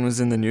spokesperson was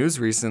in the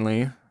news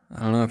recently. I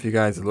don't know if you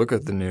guys look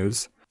at the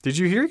news. Did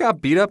you hear he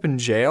got beat up in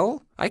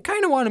jail? I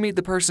kind of want to meet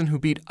the person who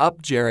beat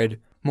up Jared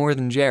more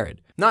than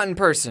Jared. Not in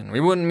person. We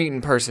wouldn't meet in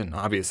person,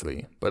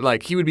 obviously. But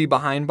like, he would be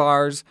behind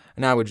bars,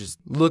 and I would just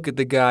look at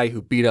the guy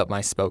who beat up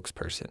my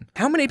spokesperson.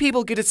 How many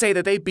people get to say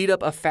that they beat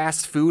up a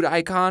fast food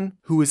icon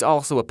who is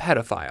also a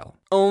pedophile?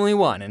 Only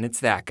one, and it's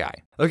that guy.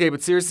 Okay,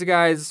 but seriously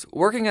guys,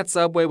 working at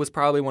Subway was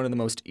probably one of the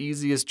most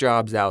easiest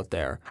jobs out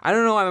there. I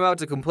don't know why I'm about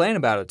to complain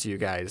about it to you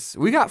guys.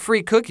 We got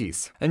free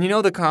cookies. And you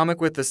know the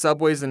comic with the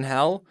Subways in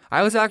Hell?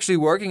 I was actually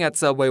working at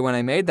Subway when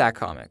I made that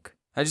comic.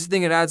 I just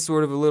think it adds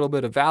sort of a little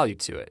bit of value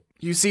to it.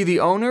 You see, the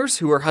owners,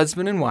 who are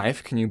husband and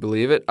wife, can you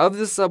believe it, of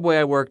the Subway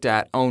I worked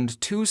at owned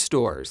 2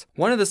 stores.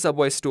 One of the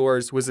Subway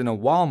stores was in a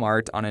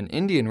Walmart on an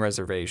Indian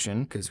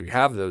reservation, because we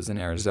have those in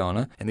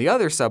Arizona, and the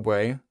other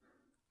Subway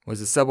was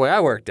the Subway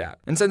I worked at.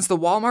 And since the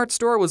Walmart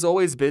store was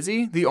always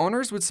busy, the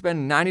owners would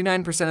spend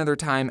 99% of their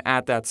time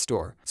at that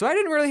store. So I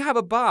didn't really have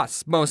a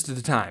boss most of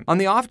the time. On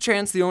the off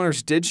chance the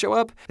owners did show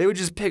up, they would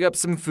just pick up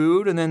some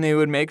food and then they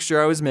would make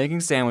sure I was making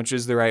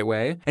sandwiches the right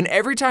way. And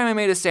every time I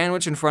made a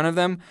sandwich in front of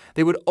them,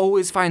 they would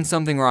always find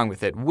something wrong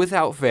with it,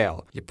 without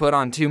fail. You put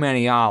on too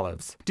many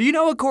olives. Do you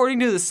know, according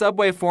to the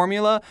Subway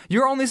formula,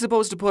 you're only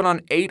supposed to put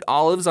on 8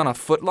 olives on a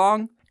foot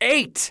long?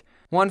 8!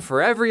 1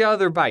 for every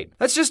other bite.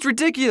 That's just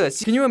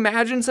ridiculous. Can you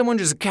imagine someone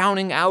just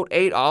counting out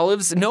 8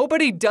 olives?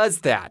 Nobody does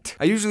that.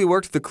 I usually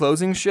worked the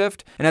closing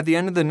shift, and at the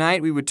end of the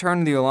night, we would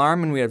turn the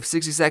alarm and we have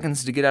 60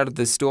 seconds to get out of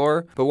the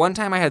store. But one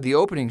time I had the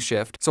opening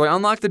shift, so I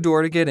unlocked the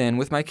door to get in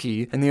with my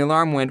key, and the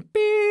alarm went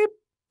beep,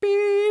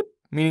 beep,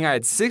 meaning I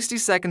had 60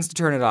 seconds to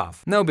turn it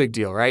off. No big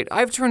deal, right?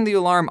 I've turned the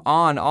alarm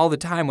on all the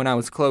time when I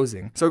was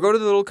closing. So I go to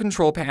the little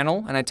control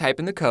panel and I type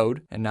in the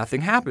code and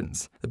nothing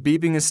happens. The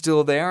beeping is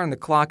still there and the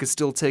clock is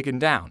still ticking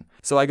down.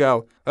 So I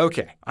go,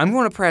 okay, I'm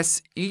going to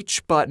press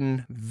each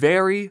button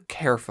very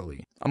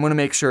carefully. I'm going to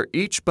make sure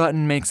each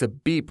button makes a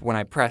beep when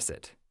I press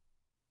it.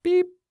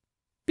 Beep,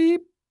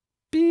 beep,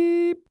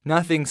 beep.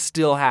 Nothing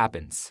still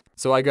happens.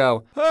 So I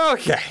go,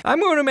 okay, I'm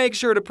going to make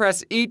sure to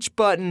press each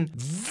button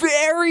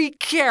very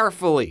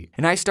carefully.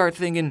 And I start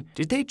thinking,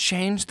 did they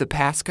change the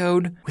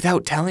passcode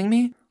without telling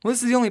me? Well,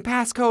 this is the only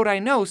passcode I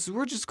know, so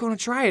we're just going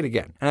to try it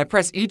again. And I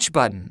press each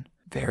button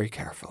very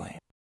carefully.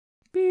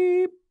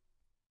 Beep,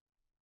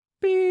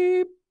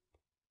 beep,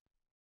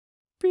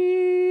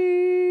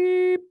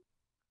 beep.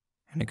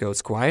 And it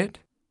goes quiet.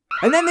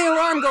 And then the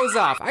alarm goes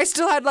off. I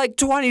still had like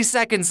 20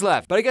 seconds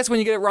left. But I guess when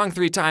you get it wrong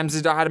 3 times,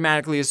 it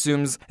automatically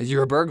assumes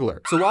you're a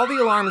burglar. So while the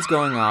alarm is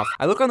going off,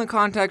 I look on the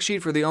contact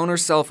sheet for the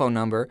owner's cell phone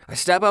number. I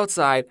step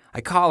outside,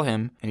 I call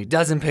him, and he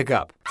doesn't pick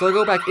up. So I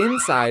go back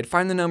inside,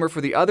 find the number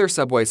for the other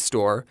Subway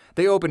store.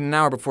 They open an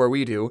hour before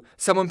we do.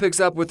 Someone picks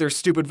up with their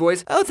stupid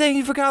voice. Oh, thank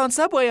you for calling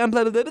Subway. I'm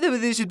blah, blah, blah, blah,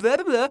 blah, blah,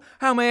 blah, blah.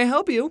 How may I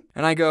help you?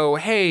 And I go,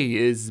 hey,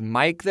 is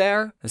Mike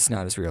there? That's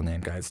not his real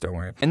name, guys, don't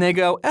worry. And they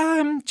go,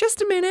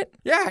 just a minute.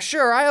 Yeah,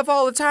 sure, I have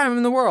all the time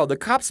in the world. The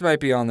cops might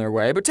be on their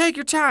way, but take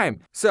your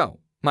time. So,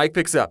 Mike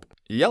picks up.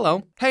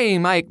 Yellow. Hey,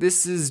 Mike,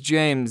 this is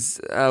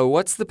James.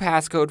 What's the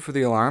passcode for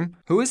the alarm?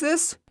 Who is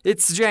this?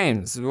 It's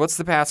James. What's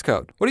the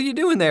passcode? What are you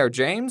doing there,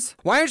 James?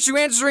 Why aren't you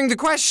answering the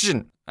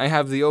question? I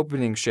have the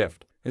opening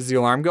shift. Is the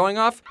alarm going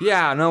off?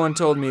 Yeah, no one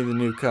told me the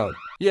new code.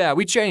 Yeah,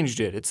 we changed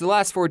it. It's the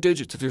last 4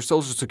 digits of your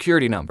social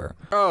security number.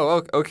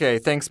 Oh, okay,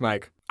 thanks,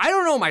 Mike. I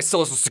don't know my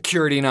social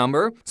security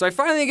number. So I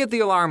finally get the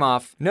alarm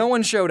off. No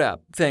one showed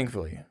up,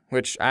 thankfully.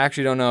 Which I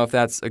actually don't know if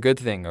that's a good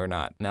thing or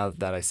not, now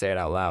that I say it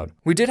out loud.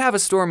 We did have a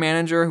store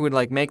manager who would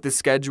like make the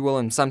schedule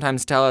and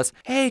sometimes tell us,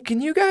 hey,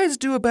 can you guys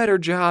do a better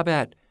job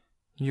at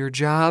your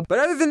job? But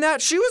other than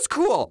that, she was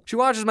cool. She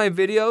watches my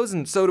videos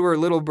and so do her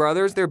little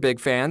brothers. They're big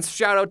fans.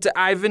 Shout out to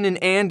Ivan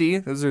and Andy.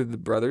 Those are the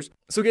brothers.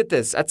 So get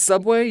this, at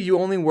Subway, you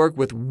only work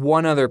with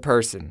one other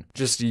person.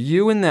 Just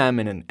you and them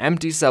in an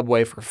empty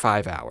Subway for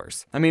 5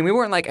 hours. I mean, we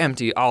weren't like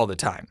empty all the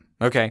time.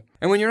 Okay?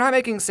 And when you're not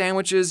making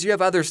sandwiches, you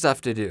have other stuff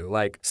to do,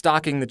 like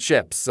stocking the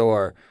chips,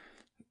 or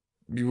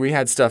we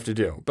had stuff to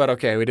do. But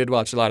okay, we did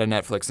watch a lot of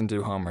Netflix and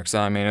do homework, so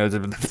I mean, it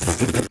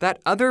was that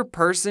other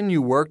person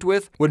you worked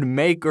with would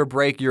make or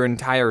break your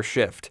entire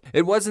shift.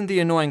 It wasn't the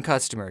annoying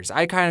customers.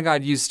 I kind of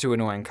got used to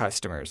annoying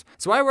customers.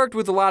 So I worked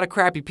with a lot of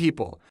crappy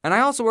people. And I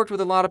also worked with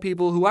a lot of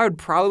people who I would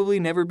probably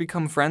never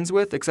become friends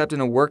with except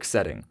in a work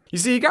setting. You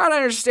see, you gotta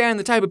understand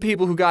the type of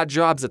people who got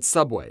jobs at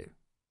Subway.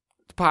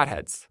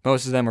 Potheads.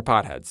 Most of them are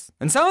potheads.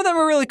 And some of them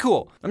are really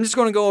cool. I'm just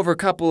going to go over a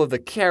couple of the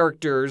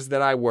characters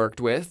that I worked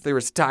with. There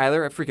was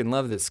Tyler. I freaking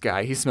love this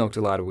guy. He smoked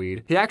a lot of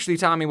weed. He actually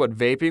taught me what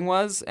vaping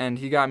was, and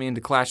he got me into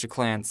Clash of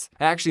Clans.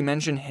 I actually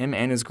mentioned him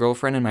and his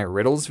girlfriend in my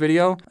riddles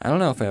video. I don't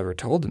know if I ever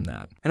told him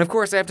that. And of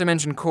course, I have to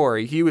mention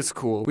Corey. He was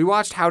cool. We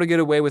watched How to Get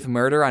Away with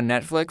Murder on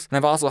Netflix, and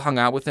I've also hung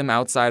out with him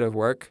outside of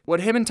work. What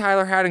him and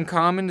Tyler had in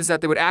common is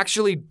that they would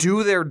actually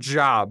do their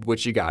job,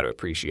 which you gotta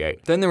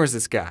appreciate. Then there was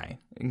this guy.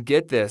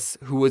 Get this,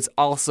 who was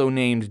also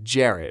named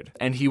Jared,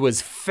 and he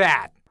was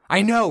fat.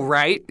 I know,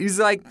 right? He's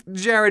like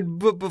Jared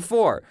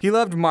before. He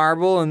loved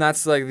marble, and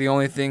that's like the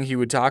only thing he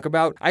would talk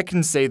about. I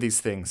can say these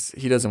things.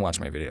 He doesn't watch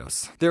my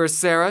videos. There was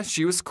Sarah.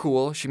 She was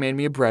cool. She made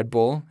me a bread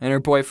bowl. And her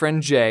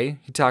boyfriend, Jay,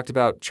 he talked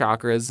about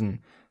chakras and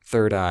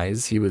third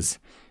eyes. He was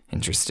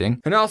Interesting.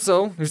 And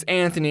also, there's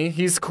Anthony.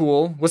 He's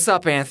cool. What's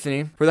up,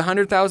 Anthony? For the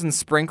 100,000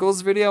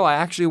 sprinkles video, I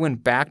actually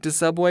went back to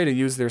Subway to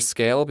use their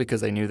scale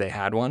because I knew they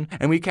had one.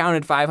 And we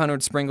counted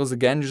 500 sprinkles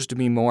again just to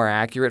be more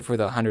accurate for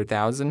the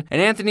 100,000.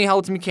 And Anthony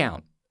helped me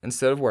count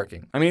instead of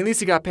working. I mean, at least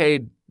he got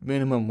paid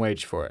minimum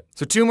wage for it.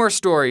 So 2 more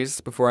stories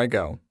before I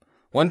go.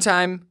 One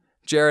time,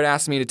 Jared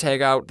asked me to take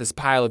out this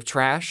pile of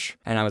trash,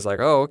 and I was like,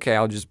 oh, okay,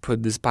 I'll just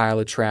put this pile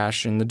of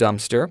trash in the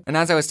dumpster. And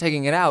as I was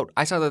taking it out,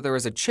 I saw that there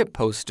was a chip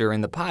poster in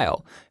the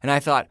pile, and I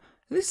thought,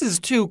 this is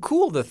too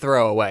cool to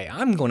throw away.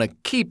 I'm gonna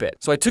keep it.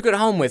 So I took it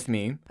home with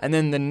me, and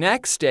then the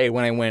next day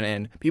when I went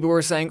in, people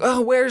were saying,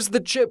 oh, where's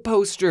the chip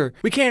poster?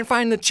 We can't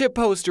find the chip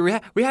poster.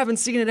 We haven't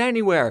seen it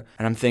anywhere.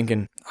 And I'm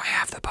thinking, I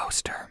have the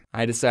poster.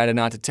 I decided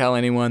not to tell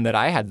anyone that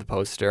I had the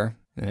poster.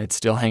 And it's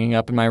still hanging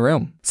up in my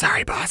room.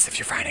 Sorry, boss, if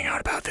you're finding out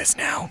about this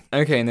now.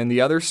 Okay, and then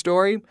the other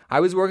story, I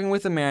was working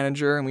with a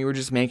manager and we were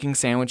just making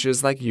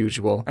sandwiches like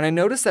usual. And I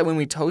noticed that when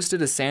we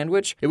toasted a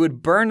sandwich, it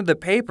would burn the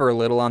paper a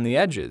little on the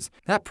edges.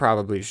 That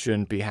probably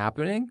shouldn't be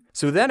happening.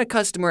 So then a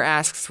customer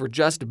asks for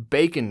just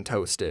bacon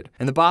toasted.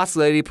 And the boss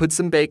lady puts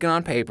some bacon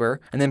on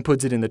paper and then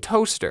puts it in the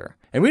toaster.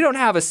 And we don't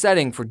have a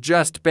setting for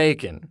just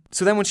bacon.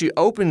 So then when she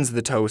opens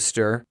the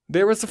toaster,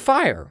 there was a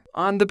fire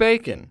on the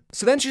bacon.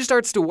 So then she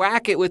starts to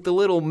whack it with the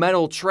little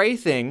metal tray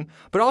thing,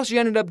 but all she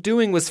ended up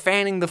doing was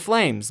fanning the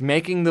flames,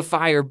 making the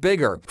fire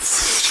bigger.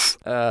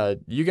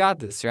 You got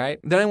this, right?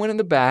 Then I went in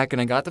the back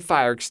and I got the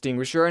fire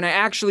extinguisher and I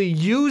actually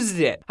used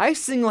it. I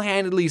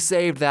single-handedly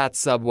saved that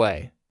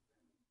Subway.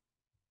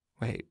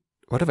 Wait,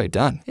 what have I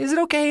done? Is it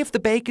okay if the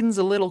bacon's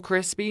a little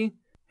crispy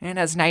and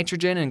has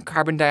nitrogen and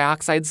carbon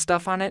dioxide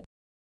stuff on it?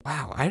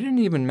 Wow, I didn't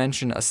even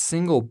mention a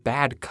single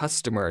bad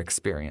customer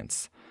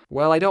experience.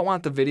 Well, I don't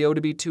want the video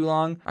to be too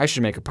long. I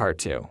should make a part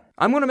 2.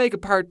 I'm gonna make a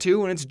part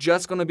 2 and it's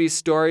just gonna be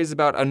stories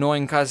about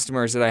annoying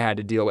customers that I had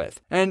to deal with.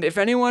 And if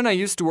anyone I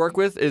used to work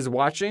with is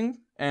watching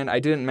and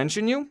I didn't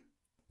mention you,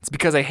 it's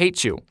because I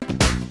hate you.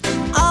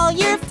 All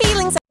your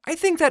feelings. I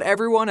think that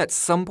everyone at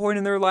some point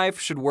in their life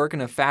should work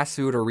in a fast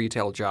food or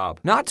retail job.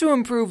 Not to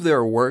improve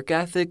their work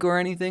ethic or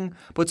anything,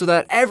 but so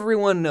that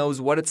everyone knows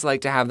what it's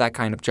like to have that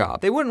kind of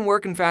job. They wouldn't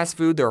work in fast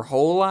food their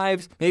whole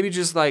lives, maybe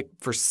just like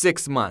for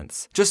 6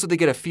 months, just so they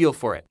get a feel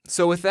for it.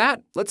 So with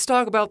that, let's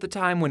talk about the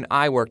time when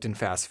I worked in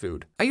fast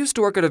food. I used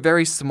to work at a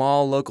very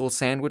small local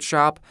sandwich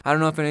shop. I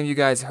don't know if any of you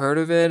guys heard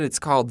of it. It's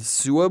called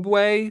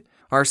Subway.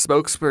 Our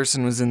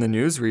spokesperson was in the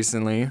news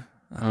recently.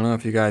 I don't know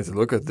if you guys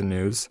look at the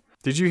news.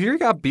 Did you hear he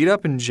got beat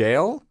up in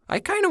jail? I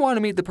kind of want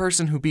to meet the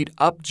person who beat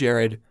up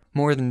Jared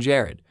more than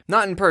Jared.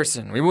 Not in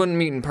person. We wouldn't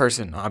meet in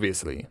person,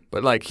 obviously.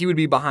 But like, he would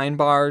be behind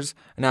bars,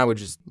 and I would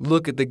just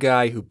look at the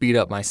guy who beat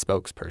up my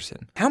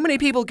spokesperson. How many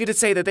people get to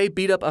say that they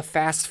beat up a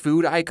fast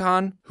food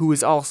icon who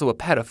is also a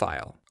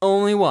pedophile?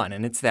 Only one,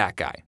 and it's that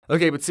guy.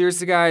 Okay, but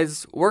seriously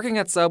guys, working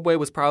at Subway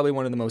was probably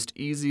one of the most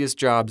easiest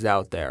jobs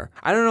out there.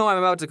 I don't know why I'm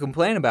about to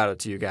complain about it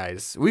to you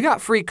guys. We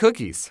got free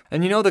cookies.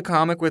 And you know the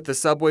comic with the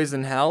Subways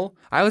in Hell?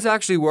 I was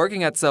actually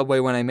working at Subway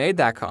when I made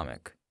that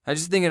comic. I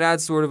just think it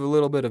adds sort of a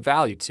little bit of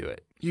value to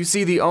it. You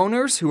see, the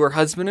owners, who are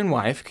husband and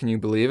wife, can you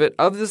believe it,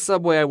 of the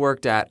Subway I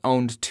worked at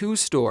owned 2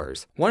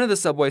 stores. One of the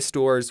Subway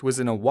stores was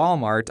in a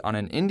Walmart on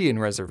an Indian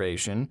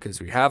reservation, because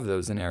we have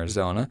those in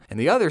Arizona, and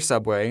the other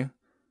Subway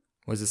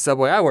was the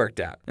Subway I worked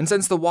at. And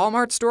since the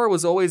Walmart store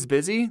was always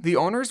busy, the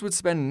owners would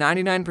spend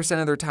 99%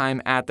 of their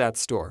time at that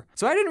store.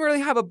 So I didn't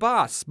really have a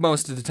boss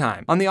most of the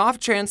time. On the off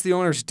chance the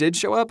owners did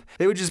show up,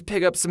 they would just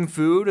pick up some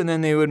food and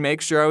then they would make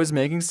sure I was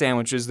making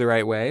sandwiches the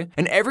right way.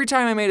 And every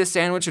time I made a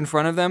sandwich in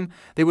front of them,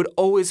 they would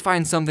always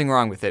find something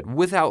wrong with it,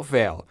 without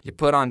fail. You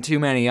put on too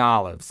many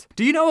olives.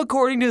 Do you know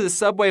according to the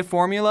Subway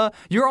formula,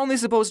 you're only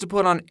supposed to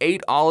put on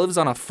 8 olives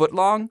on a foot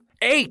long?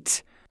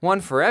 8! 1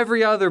 for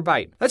every other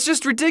bite. That's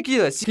just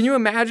ridiculous. Can you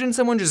imagine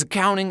someone just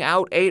counting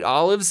out 8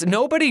 olives?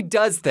 Nobody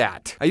does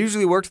that. I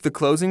usually worked the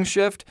closing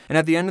shift, and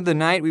at the end of the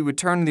night, we would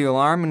turn the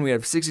alarm and we'd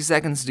have 60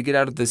 seconds to get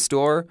out of the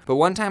store. But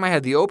one time I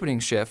had the opening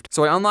shift,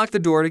 so I unlocked the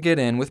door to get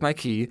in with my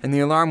key, and the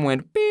alarm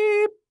went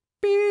beep,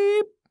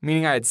 beep,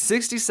 meaning I had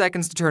 60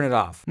 seconds to turn it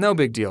off. No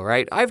big deal,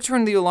 right? I've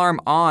turned the alarm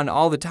on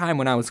all the time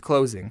when I was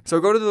closing. So I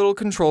go to the little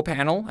control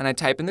panel and I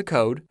type in the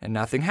code and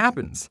nothing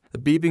happens. The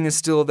beeping is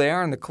still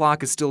there and the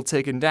clock is still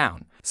ticking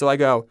down. So I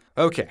go,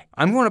 okay,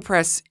 I'm going to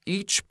press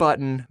each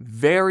button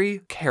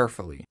very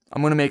carefully.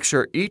 I'm going to make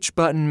sure each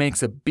button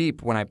makes a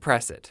beep when I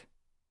press it.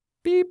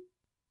 Beep,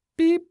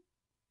 beep,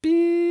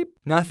 beep.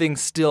 Nothing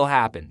still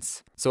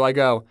happens. So I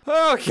go,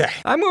 okay,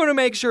 I'm going to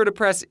make sure to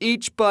press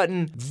each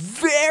button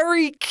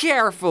very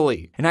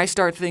carefully. And I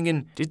start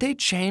thinking, did they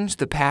change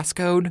the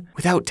passcode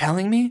without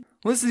telling me?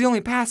 Well, this is the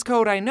only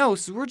passcode I know,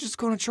 so we're just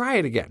going to try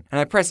it again.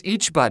 And I press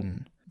each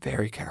button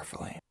very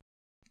carefully.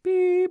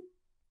 Beep.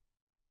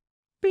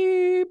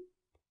 Beep,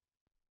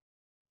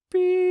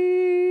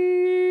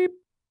 beep,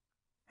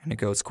 and it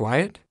goes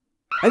quiet,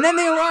 And then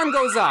the alarm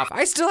goes off.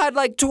 I still had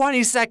like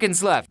 20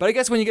 seconds left. But I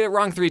guess when you get it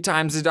wrong 3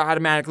 times, it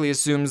automatically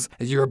assumes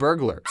you're a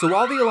burglar. So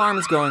while the alarm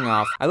is going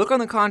off, I look on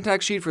the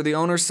contact sheet for the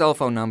owner's cell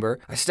phone number.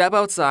 I step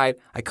outside,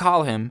 I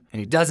call him, and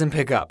he doesn't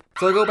pick up.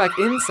 So I go back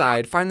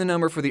inside, find the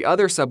number for the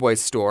other Subway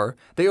store.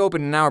 They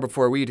open an hour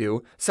before we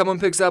do. Someone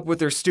picks up with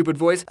their stupid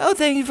voice. Oh,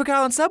 thank you for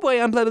calling Subway.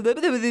 I'm blah, blah, blah,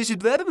 blah, blah,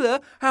 blah, blah, blah.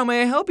 How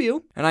may I help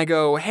you? And I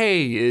go,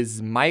 hey,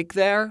 is Mike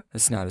there?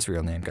 That's not his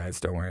real name,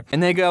 guys, don't worry.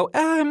 And they go,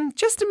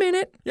 just a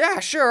minute. Yeah,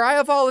 sure, I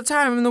have all the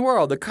time in the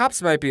world. The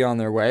cops might be on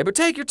their way, but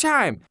take your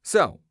time.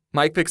 So,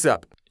 Mike picks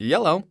up.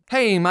 Yellow.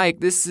 Hey, Mike,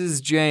 this is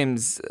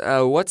James.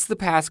 What's the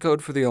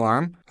passcode for the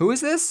alarm? Who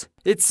is this?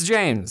 It's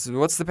James.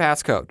 What's the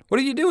passcode? What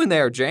are you doing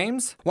there,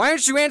 James? Why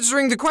aren't you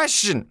answering the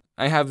question?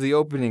 I have the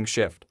opening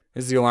shift.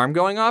 Is the alarm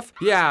going off?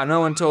 Yeah, no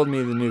one told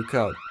me the new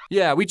code.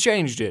 Yeah, we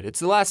changed it. It's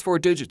the last 4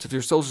 digits of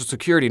your social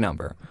security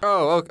number.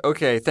 Oh,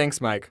 okay,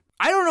 thanks, Mike.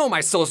 I don't know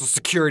my social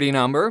security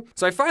number.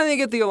 So I finally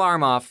get the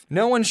alarm off.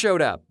 No one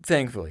showed up,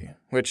 thankfully.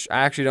 Which I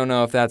actually don't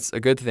know if that's a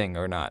good thing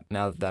or not,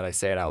 now that I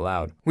say it out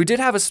loud. We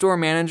did have a store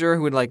manager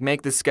who would like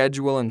make the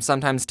schedule and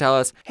sometimes tell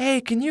us, hey,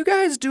 can you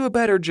guys do a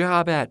better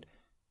job at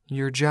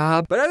your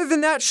job? But other than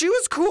that, she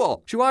was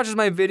cool. She watches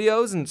my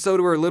videos and so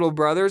do her little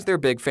brothers. They're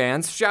big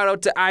fans. Shout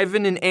out to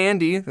Ivan and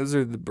Andy. Those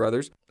are the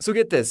brothers. So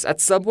get this,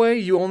 at Subway,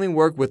 you only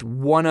work with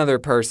one other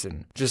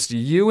person. Just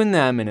you and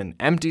them in an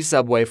empty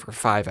Subway for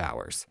 5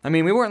 hours. I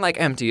mean, we weren't like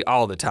empty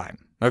all the time.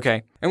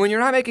 Okay? And when you're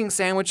not making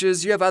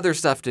sandwiches, you have other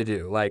stuff to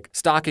do, like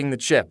stocking the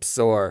chips,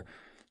 or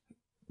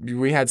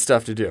we had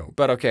stuff to do.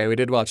 But okay, we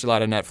did watch a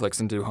lot of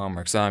Netflix and do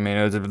homework, so I mean,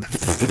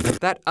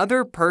 that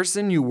other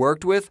person you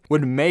worked with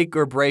would make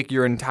or break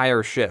your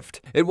entire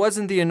shift. It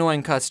wasn't the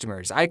annoying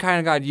customers. I kind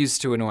of got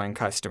used to annoying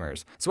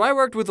customers. So I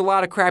worked with a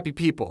lot of crappy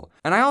people.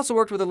 And I also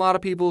worked with a lot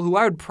of people who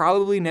I would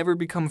probably never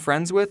become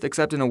friends with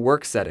except in a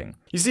work setting.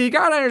 You see, you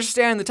gotta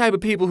understand the type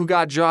of people who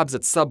got jobs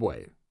at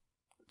Subway.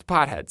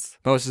 Potheads.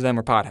 Most of them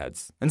are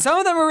potheads. And some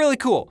of them are really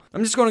cool.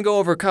 I'm just going to go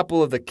over a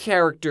couple of the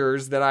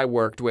characters that I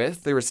worked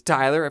with. There was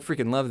Tyler. I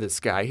freaking love this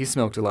guy. He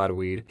smoked a lot of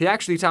weed. He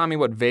actually taught me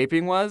what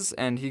vaping was,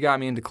 and he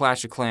got me into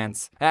Clash of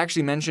Clans. I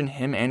actually mentioned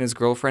him and his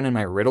girlfriend in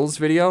my riddles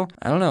video.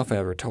 I don't know if I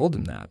ever told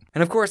him that.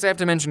 And of course, I have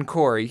to mention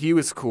Corey. He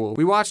was cool.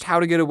 We watched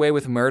How to Get Away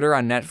with Murder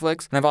on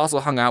Netflix, and I've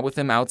also hung out with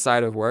him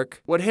outside of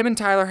work. What him and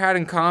Tyler had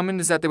in common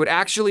is that they would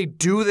actually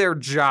do their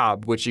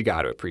job, which you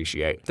gotta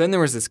appreciate. Then there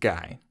was this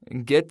guy.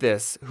 And get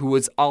this, who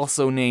was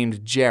also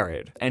named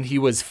Jared, and he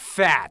was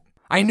fat.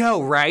 I know,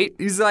 right?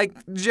 He's like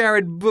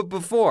Jared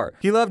before.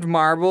 He loved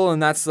marble,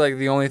 and that's like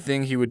the only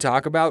thing he would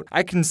talk about.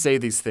 I can say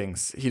these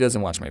things. He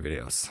doesn't watch my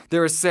videos.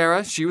 There was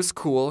Sarah. She was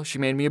cool. She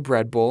made me a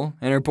bread bowl.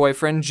 And her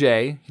boyfriend,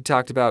 Jay. He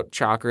talked about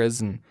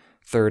chakras and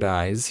third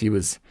eyes. He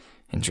was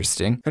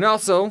interesting. And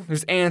also,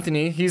 there's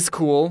Anthony. He's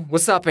cool.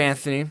 What's up,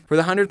 Anthony? For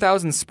the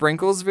 100,000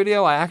 sprinkles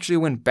video, I actually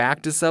went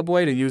back to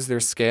Subway to use their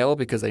scale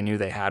because I knew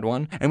they had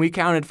one. And we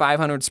counted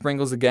 500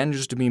 sprinkles again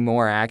just to be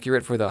more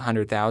accurate for the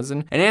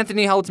 100,000. And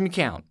Anthony helped me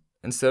count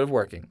instead of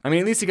working. I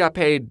mean, at least he got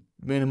paid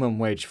minimum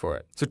wage for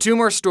it. So 2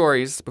 more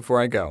stories before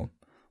I go.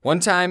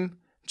 One time,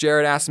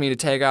 Jared asked me to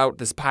take out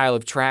this pile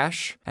of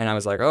trash, and I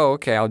was like, oh,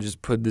 okay, I'll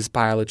just put this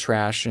pile of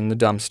trash in the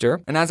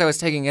dumpster. And as I was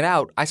taking it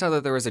out, I saw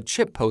that there was a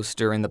chip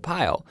poster in the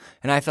pile,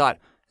 and I thought,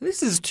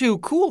 this is too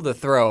cool to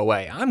throw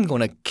away. I'm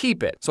gonna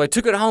keep it. So I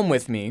took it home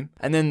with me,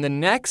 and then the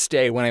next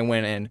day when I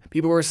went in,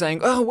 people were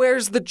saying, oh,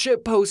 where's the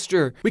chip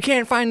poster? We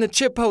can't find the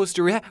chip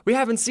poster. We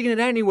haven't seen it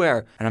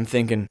anywhere. And I'm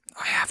thinking,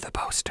 I have the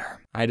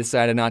poster. I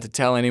decided not to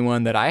tell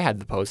anyone that I had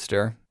the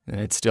poster. And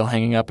it's still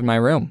hanging up in my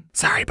room.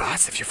 Sorry,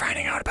 boss, if you're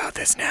finding out about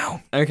this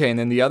now. Okay, and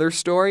then the other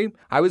story,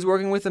 I was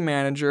working with a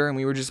manager and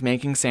we were just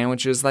making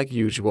sandwiches like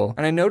usual.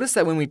 And I noticed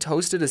that when we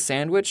toasted a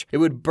sandwich, it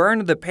would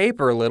burn the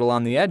paper a little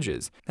on the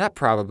edges. That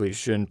probably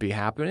shouldn't be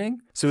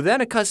happening. So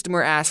then a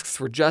customer asks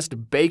for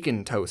just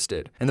bacon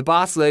toasted. And the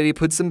boss lady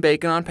puts some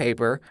bacon on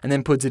paper and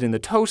then puts it in the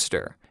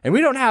toaster. And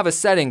we don't have a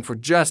setting for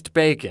just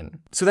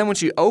bacon. So then when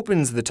she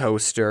opens the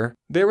toaster,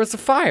 there was a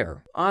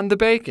fire on the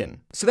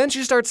bacon. So then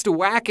she starts to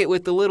whack it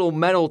with the little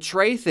metal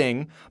tray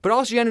thing, but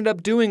all she ended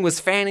up doing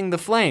was fanning the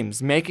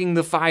flames, making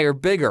the fire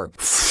bigger.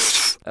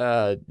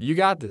 You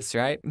got this,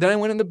 right? Then I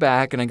went in the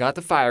back and I got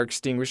the fire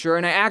extinguisher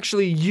and I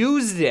actually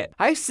used it.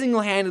 I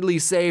single-handedly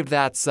saved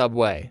that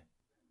Subway.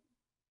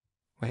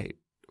 Wait,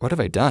 what have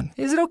I done?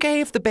 Is it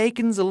okay if the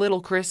bacon's a little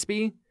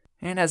crispy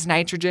and has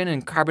nitrogen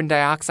and carbon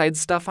dioxide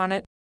stuff on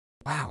it?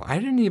 Wow, I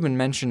didn't even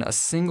mention a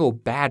single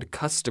bad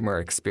customer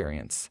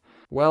experience.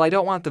 Well, I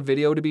don't want the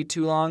video to be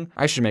too long.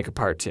 I should make a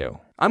part 2.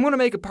 I'm gonna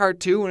make a part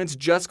 2 and it's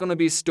just gonna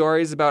be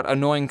stories about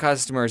annoying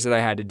customers that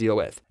I had to deal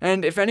with.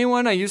 And if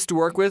anyone I used to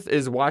work with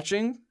is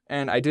watching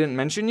and I didn't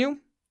mention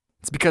you,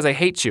 It's because I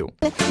hate you.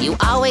 You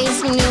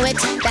always knew it.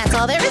 That's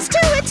all there is to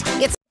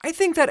it. I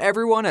think that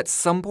everyone at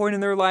some point in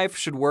their life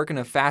should work in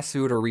a fast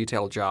food or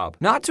retail job.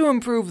 Not to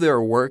improve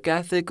their work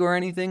ethic or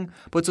anything,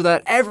 but so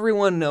that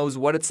everyone knows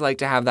what it's like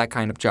to have that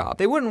kind of job.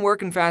 They wouldn't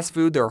work in fast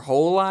food their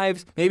whole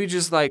lives, maybe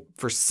just like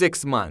for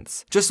 6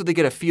 months, just so they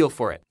get a feel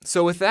for it.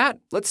 So with that,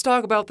 let's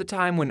talk about the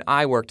time when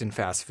I worked in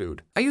fast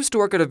food. I used to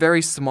work at a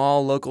very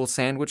small local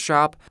sandwich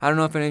shop. I don't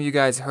know if any of you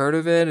guys heard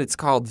of it. It's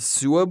called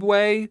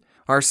Subway.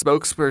 Our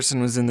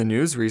spokesperson was in the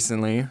news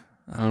recently.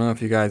 I don't know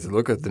if you guys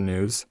look at the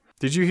news.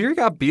 Did you hear he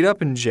got beat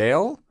up in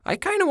jail? I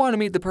kind of want to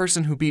meet the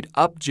person who beat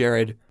up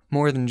Jared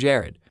more than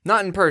Jared.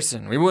 Not in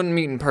person. We wouldn't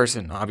meet in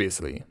person,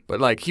 obviously.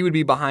 But like, he would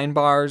be behind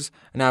bars,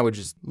 and I would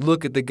just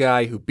look at the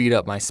guy who beat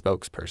up my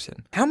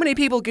spokesperson. How many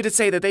people get to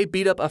say that they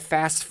beat up a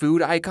fast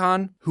food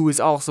icon who is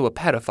also a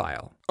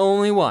pedophile?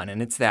 Only one,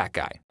 and it's that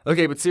guy.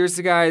 Okay, but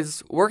seriously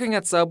guys, working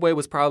at Subway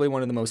was probably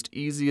one of the most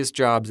easiest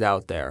jobs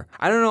out there.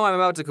 I don't know why I'm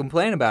about to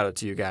complain about it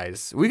to you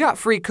guys. We got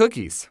free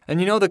cookies. And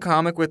you know the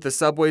comic with the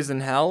Subways in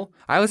Hell?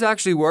 I was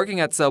actually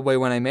working at Subway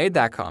when I made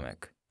that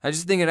comic. I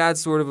just think it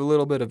adds sort of a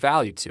little bit of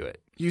value to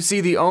it. You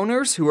see, the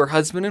owners, who were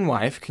husband and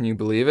wife, can you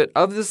believe it,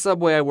 of the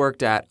Subway I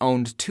worked at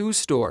owned 2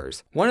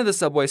 stores. One of the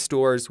Subway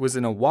stores was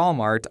in a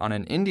Walmart on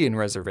an Indian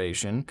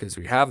reservation, because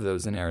we have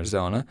those in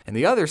Arizona, and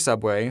the other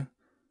Subway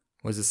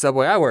was the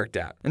Subway I worked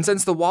at. And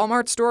since the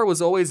Walmart store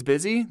was always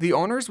busy, the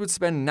owners would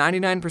spend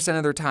 99%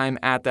 of their time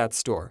at that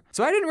store.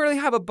 So I didn't really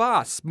have a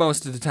boss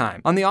most of the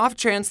time. On the off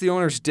chance the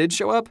owners did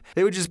show up,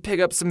 they would just pick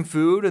up some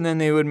food and then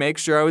they would make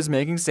sure I was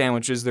making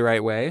sandwiches the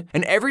right way.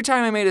 And every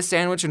time I made a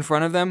sandwich in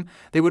front of them,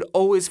 they would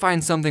always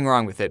find something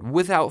wrong with it,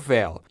 without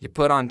fail. You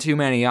put on too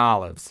many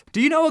olives. Do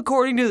you know,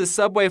 according to the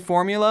Subway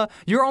formula,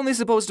 you're only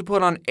supposed to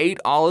put on 8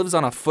 olives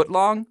on a foot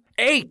long?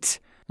 8!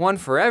 1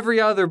 for every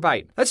other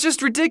bite. That's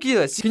just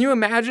ridiculous. Can you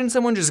imagine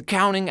someone just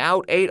counting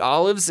out 8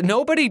 olives?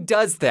 Nobody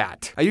does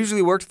that. I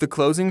usually worked the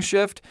closing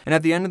shift, and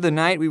at the end of the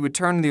night, we would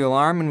turn the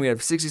alarm and we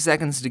have 60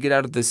 seconds to get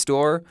out of the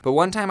store. But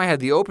one time I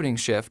had the opening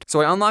shift, so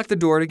I unlocked the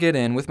door to get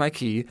in with my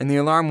key, and the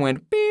alarm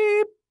went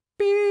beep,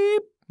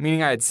 beep,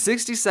 meaning I had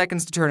 60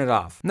 seconds to turn it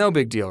off. No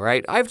big deal,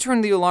 right? I've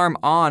turned the alarm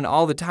on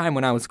all the time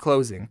when I was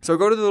closing. So I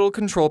go to the little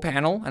control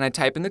panel and I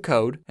type in the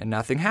code and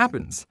nothing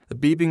happens. The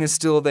beeping is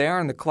still there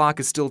and the clock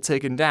is still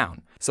ticking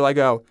down. So I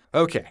go,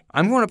 okay,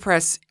 I'm going to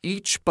press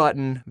each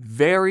button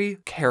very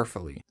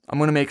carefully. I'm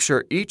going to make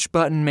sure each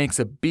button makes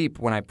a beep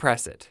when I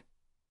press it.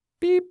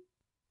 Beep,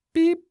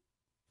 beep,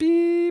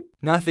 beep.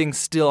 Nothing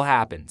still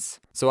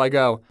happens. So I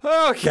go,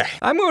 okay,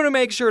 I'm going to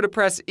make sure to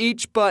press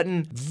each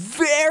button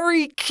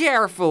very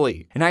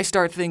carefully. And I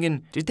start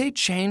thinking, did they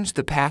change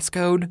the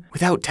passcode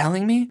without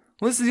telling me?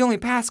 Well, this is the only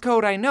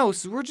passcode I know,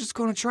 so we're just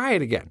going to try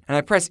it again. And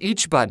I press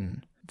each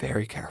button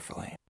very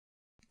carefully.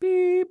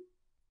 Beep,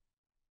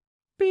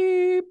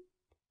 beep,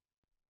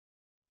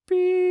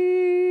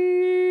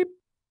 beep.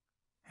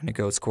 And it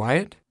goes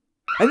quiet.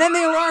 And then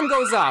the alarm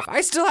goes off.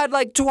 I still had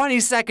like 20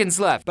 seconds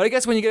left. But I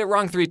guess when you get it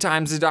wrong 3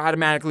 times, it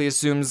automatically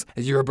assumes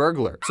that you're a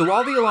burglar. So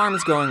while the alarm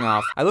is going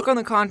off, I look on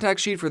the contact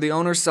sheet for the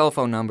owner's cell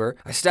phone number.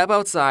 I step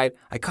outside,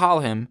 I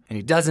call him, and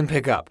he doesn't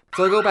pick up.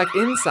 So I go back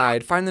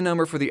inside, find the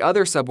number for the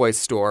other Subway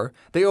store.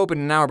 They open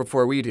an hour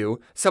before we do.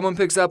 Someone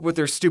picks up with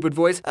their stupid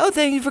voice. Oh,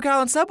 thank you for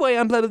calling Subway.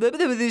 I'm blah, blah, blah,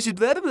 blah, blah,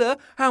 blah, blah, blah.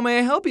 How may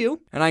I help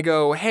you? And I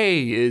go,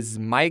 hey, is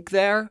Mike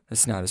there?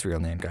 That's not his real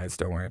name, guys,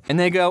 don't worry. And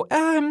they go,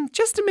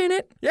 just a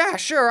minute. Yeah,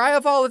 sure, I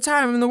have all the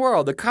time in the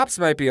world. The cops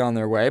might be on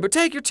their way, but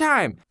take your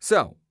time.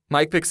 So,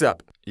 Mike picks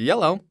up.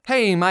 Yellow.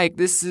 Hey, Mike,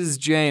 this is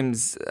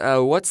James.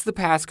 What's the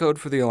passcode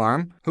for the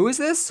alarm? Who is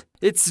this?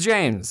 It's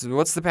James.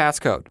 What's the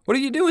passcode? What are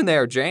you doing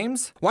there,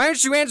 James? Why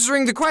aren't you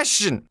answering the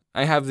question?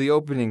 I have the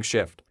opening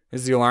shift.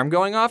 Is the alarm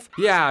going off?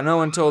 Yeah, no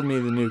one told me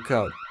the new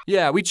code.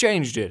 Yeah, we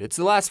changed it. It's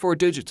the last 4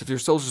 digits of your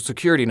social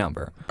security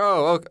number.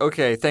 Oh,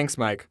 okay, thanks,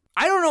 Mike.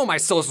 I don't know my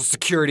social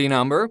security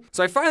number.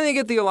 So I finally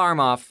get the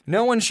alarm off.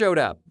 No one showed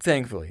up,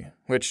 thankfully.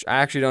 Which I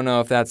actually don't know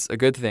if that's a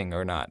good thing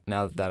or not,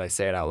 now that I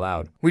say it out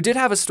loud. We did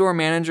have a store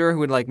manager who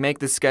would like make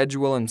the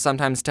schedule and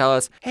sometimes tell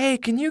us, hey,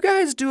 can you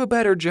guys do a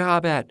better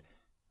job at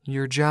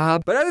your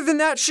job? But other than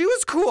that, she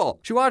was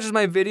cool. She watches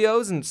my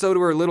videos and so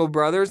do her little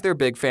brothers. They're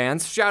big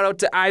fans. Shout out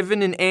to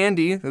Ivan and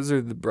Andy. Those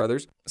are the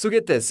brothers. So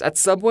get this, at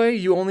Subway,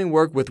 you only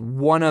work with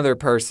one other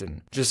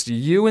person. Just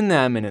you and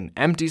them in an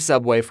empty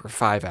Subway for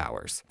 5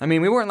 hours. I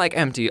mean, we weren't like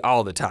empty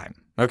all the time.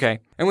 Okay?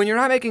 And when you're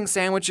not making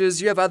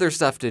sandwiches, you have other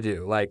stuff to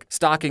do, like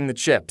stocking the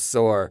chips,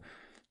 or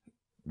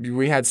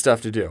we had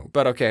stuff to do.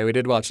 But okay, we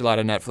did watch a lot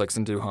of Netflix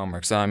and do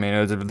homework, so I mean,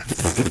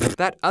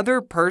 that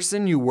other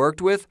person you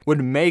worked with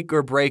would make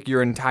or break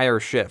your entire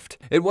shift.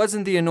 It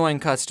wasn't the annoying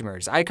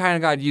customers. I kind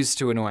of got used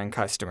to annoying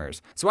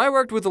customers. So I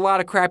worked with a lot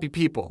of crappy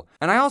people.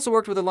 And I also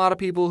worked with a lot of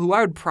people who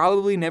I would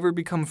probably never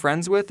become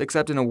friends with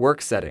except in a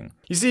work setting.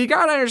 You see, you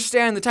gotta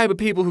understand the type of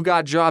people who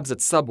got jobs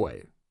at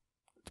Subway.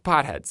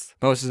 potheads.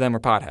 Most of them are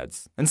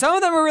potheads. And some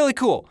of them are really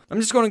cool. I'm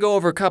just going to go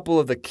over a couple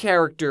of the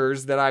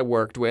characters that I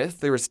worked with.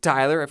 There was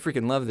Tyler. I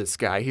freaking love this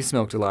guy. He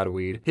smoked a lot of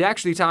weed. He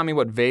actually taught me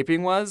what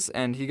vaping was,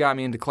 and he got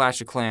me into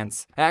Clash of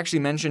Clans. I actually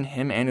mentioned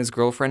him and his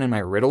girlfriend in my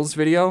riddles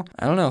video.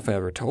 I don't know if I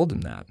ever told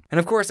him that. And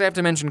of course, I have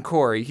to mention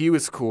Corey. He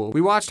was cool.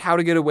 We watched How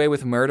to Get Away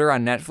with Murder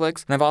on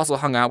Netflix, and I've also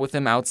hung out with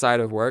him outside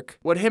of work.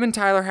 What him and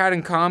Tyler had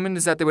in common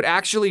is that they would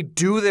actually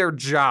do their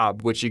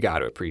job, which you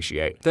gotta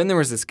appreciate. Then there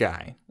was this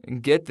guy,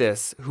 and get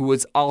this, who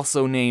was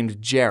also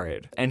named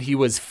Jared, and he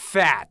was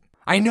fat.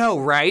 I know,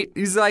 right?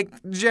 He's like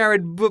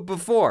Jared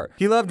before.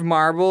 He loved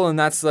marble, and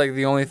that's like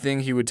the only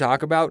thing he would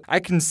talk about. I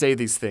can say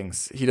these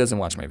things. He doesn't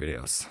watch my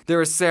videos. There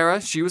was Sarah.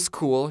 She was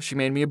cool. She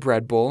made me a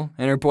bread bowl.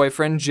 And her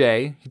boyfriend,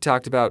 Jay. He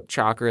talked about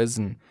chakras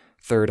and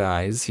third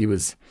eyes. He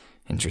was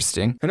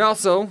interesting. And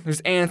also,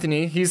 there's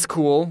Anthony. He's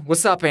cool.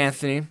 What's up,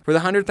 Anthony? For the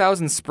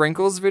 100,000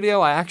 sprinkles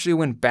video, I actually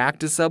went back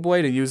to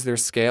Subway to use their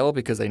scale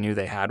because I knew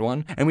they had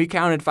one. And we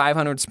counted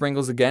 500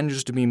 sprinkles again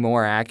just to be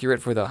more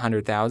accurate for the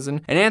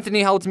 100,000. And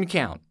Anthony helped me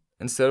count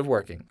instead of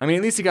working. I mean,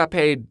 at least he got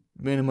paid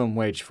minimum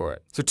wage for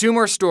it. So 2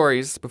 more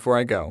stories before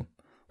I go.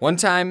 One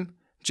time,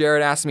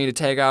 Jared asked me to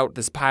take out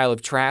this pile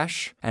of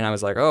trash, and I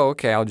was like, oh,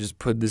 okay, I'll just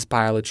put this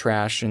pile of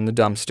trash in the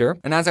dumpster.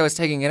 And as I was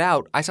taking it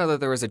out, I saw that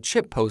there was a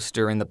chip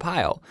poster in the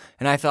pile,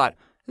 and I thought,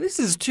 this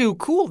is too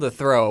cool to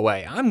throw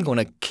away. I'm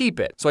gonna keep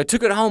it. So I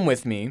took it home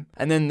with me,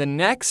 and then the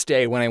next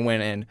day when I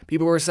went in,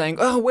 people were saying,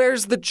 oh,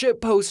 where's the chip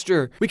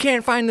poster? We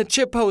can't find the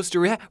chip poster.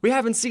 We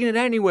haven't seen it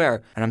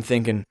anywhere. And I'm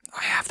thinking,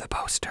 I have the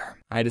poster.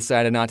 I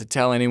decided not to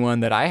tell anyone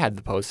that I had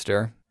the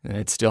poster. And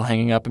it's still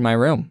hanging up in my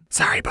room.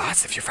 Sorry,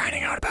 boss, if you're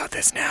finding out about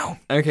this now.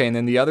 Okay, and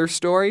then the other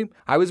story,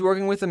 I was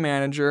working with a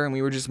manager and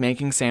we were just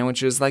making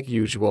sandwiches like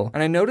usual.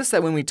 And I noticed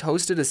that when we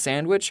toasted a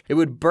sandwich, it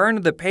would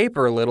burn the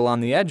paper a little on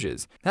the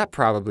edges. That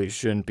probably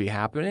shouldn't be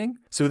happening.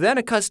 So then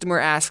a customer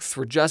asks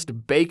for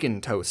just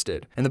bacon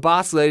toasted. And the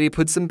boss lady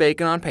puts some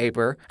bacon on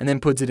paper and then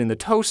puts it in the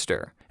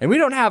toaster. And we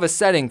don't have a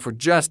setting for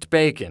just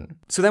bacon.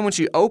 So then when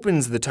she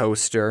opens the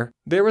toaster,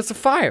 there was a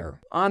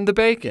fire on the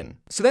bacon.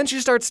 So then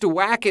she starts to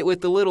whack it with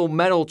the little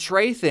metal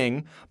tray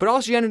thing, but all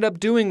she ended up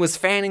doing was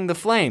fanning the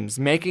flames,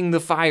 making the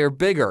fire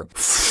bigger.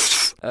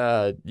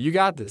 You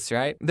got this,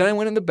 right? Then I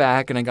went in the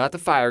back and I got the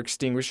fire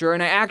extinguisher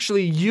and I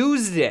actually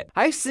used it.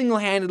 I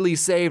single-handedly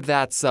saved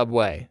that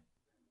Subway.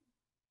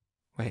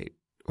 Wait,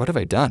 what have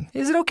I done?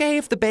 Is it okay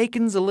if the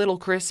bacon's a little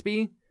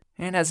crispy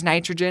and has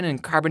nitrogen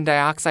and carbon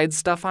dioxide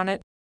stuff on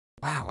it?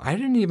 Wow, I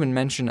didn't even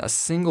mention a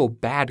single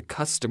bad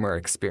customer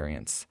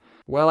experience.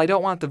 Well, I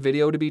don't want the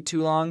video to be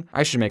too long.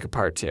 I should make a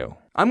part 2.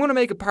 I'm gonna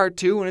make a part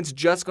 2 and it's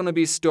just gonna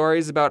be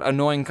stories about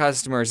annoying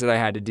customers that I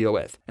had to deal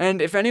with.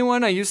 And if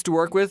anyone I used to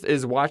work with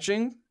is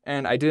watching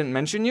and I didn't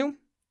mention you,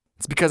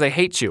 it's because I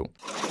hate you.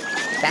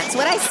 That's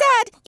what I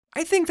said.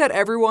 I think that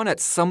everyone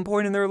at some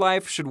point in their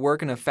life should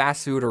work in a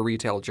fast food or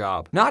retail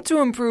job. Not to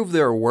improve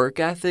their work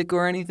ethic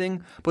or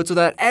anything, but so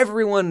that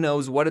everyone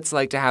knows what it's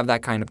like to have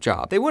that kind of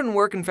job. They wouldn't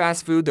work in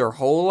fast food their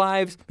whole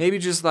lives, maybe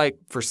just like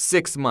for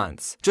 6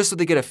 months, just so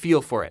they get a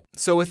feel for it.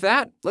 So with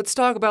that, let's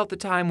talk about the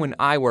time when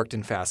I worked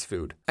in fast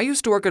food. I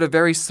used to work at a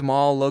very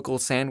small local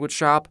sandwich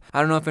shop.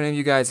 I don't know if any of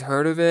you guys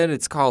heard of it.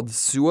 It's called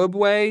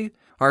Subway.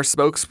 Our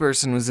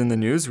spokesperson was in the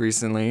news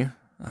recently.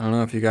 I don't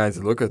know if you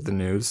guys look at the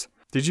news.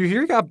 Did you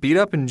hear he got beat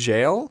up in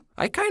jail?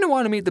 I kind of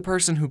want to meet the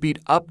person who beat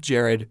up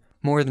Jared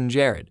more than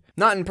Jared.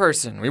 Not in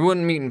person. We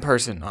wouldn't meet in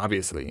person,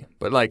 obviously.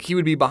 But like, he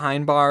would be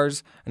behind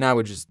bars, and I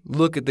would just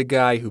look at the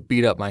guy who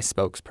beat up my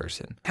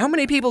spokesperson. How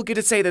many people get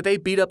to say that they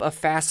beat up a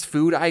fast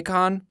food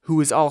icon who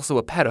is also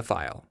a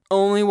pedophile?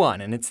 Only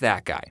one, and it's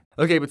that guy.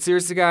 Okay, but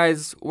seriously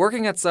guys,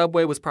 working at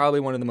Subway was probably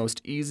one of the most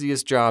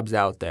easiest jobs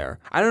out there.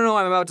 I don't know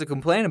why I'm about to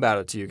complain about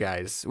it to you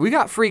guys. We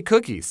got free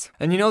cookies.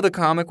 And you know the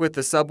comic with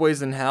the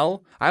Subways in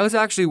Hell? I was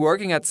actually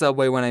working at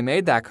Subway when I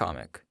made that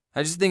comic.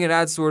 I just think it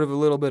adds sort of a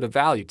little bit of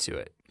value to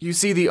it. You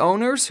see, the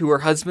owners, who are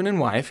husband and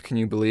wife, can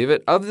you believe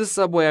it, of the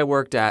Subway I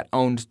worked at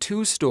owned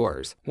 2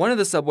 stores. One of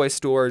the Subway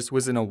stores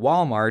was in a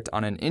Walmart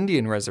on an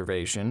Indian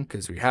reservation,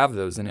 because we have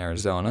those in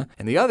Arizona,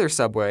 and the other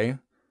Subway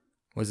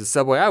was the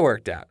Subway I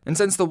worked at. And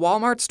since the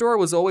Walmart store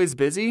was always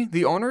busy,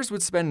 the owners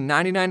would spend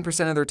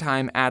 99% of their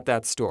time at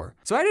that store.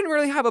 So I didn't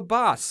really have a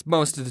boss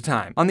most of the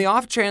time. On the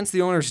off chance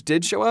the owners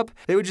did show up,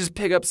 they would just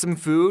pick up some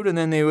food and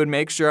then they would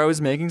make sure I was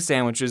making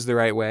sandwiches the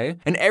right way.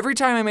 And every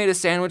time I made a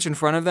sandwich in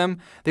front of them,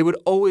 they would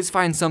always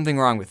find something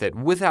wrong with it,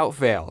 without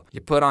fail.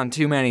 You put on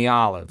too many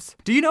olives.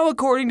 Do you know,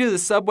 according to the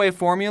Subway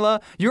formula,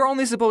 you're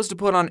only supposed to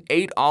put on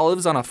 8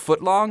 olives on a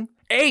foot long?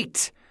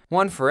 8!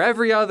 1 for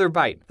every other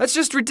bite. That's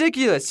just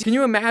ridiculous. Can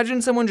you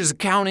imagine someone just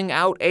counting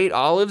out 8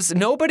 olives?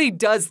 Nobody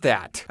does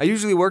that. I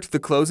usually worked the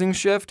closing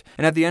shift,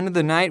 and at the end of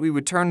the night, we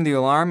would turn the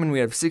alarm and we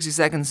had 60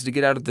 seconds to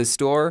get out of the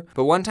store.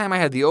 But one time I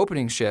had the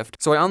opening shift,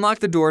 so I unlocked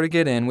the door to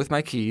get in with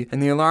my key,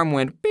 and the alarm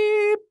went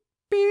beep,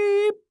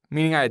 beep,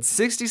 meaning I had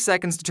 60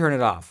 seconds to turn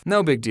it off.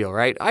 No big deal,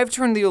 right? I've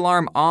turned the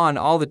alarm on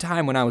all the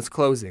time when I was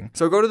closing.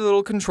 So I go to the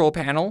little control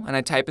panel and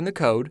I type in the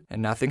code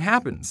and nothing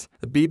happens.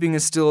 The beeping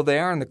is still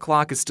there and the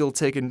clock is still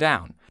ticking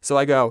down. So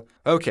I go,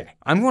 okay,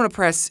 I'm going to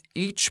press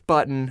each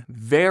button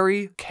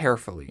very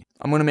carefully.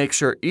 I'm going to make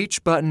sure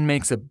each button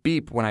makes a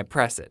beep when I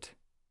press it.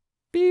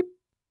 Beep,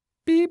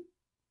 beep,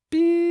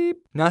 beep.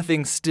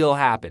 Nothing still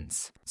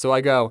happens. So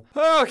I go,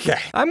 okay,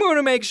 I'm going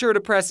to make sure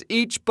to press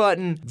each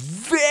button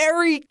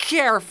very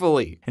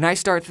carefully. And I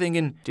start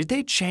thinking, did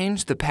they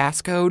change the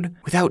passcode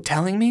without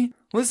telling me?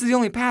 Well, this is the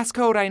only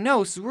passcode I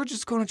know, so we're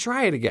just going to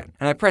try it again.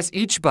 And I press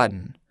each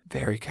button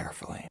very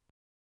carefully.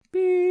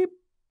 Beep,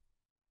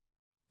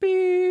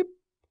 beep,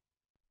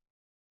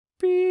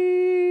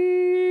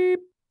 beep.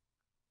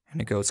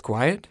 And it goes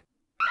quiet.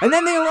 And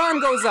then the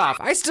alarm goes off.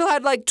 I still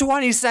had like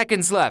 20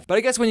 seconds left. But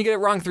I guess when you get it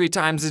wrong 3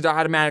 times, it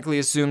automatically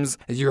assumes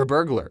that you're a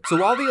burglar.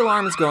 So while the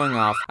alarm is going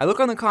off, I look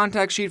on the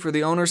contact sheet for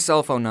the owner's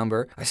cell phone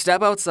number. I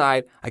step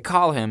outside, I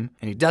call him,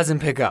 and he doesn't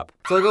pick up.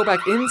 So I go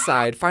back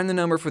inside, find the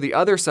number for the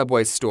other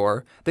Subway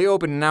store. They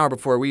open an hour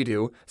before we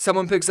do.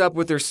 Someone picks up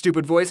with their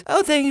stupid voice.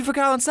 Oh, thank you for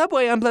calling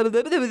Subway. I'm blah, blah,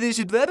 blah, blah,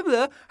 blah, blah, blah,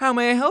 blah. How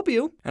may I help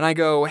you? And I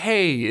go,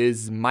 hey,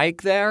 is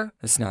Mike there?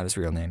 That's not his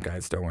real name,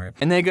 guys, don't worry.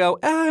 And they go,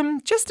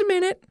 just a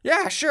minute.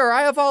 Yeah, sure,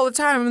 I have all the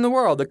time in the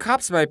world. The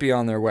cops might be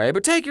on their way,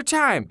 but take your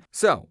time.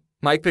 So,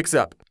 Mike picks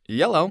up.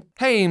 Yellow.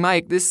 Hey,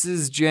 Mike, this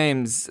is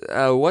James.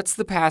 What's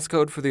the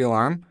passcode for the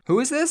alarm? Who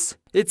is this?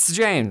 It's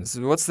James.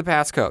 What's the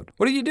passcode?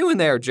 What are you doing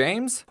there,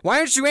 James? Why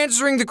aren't you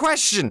answering the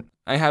question?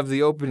 I have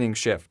the opening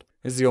shift.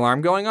 Is the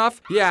alarm going off?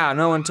 Yeah,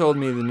 no one told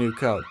me the new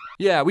code.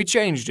 Yeah, we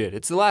changed it.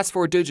 It's the last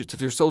 4 digits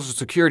of your social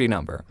security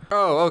number.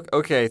 Oh,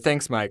 okay,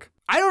 thanks, Mike.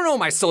 I don't know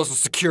my social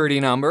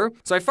security number.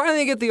 So I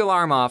finally get the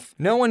alarm off.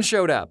 No one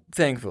showed up,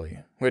 thankfully.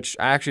 Which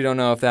I actually don't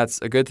know if that's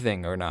a good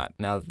thing or not,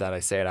 now that I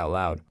say it out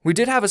loud. We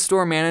did have a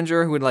store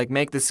manager who would like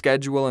make the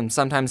schedule and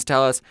sometimes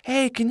tell us,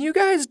 hey, can you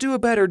guys do a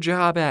better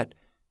job at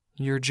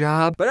your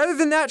job? But other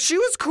than that, she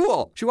was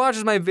cool. She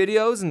watches my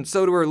videos and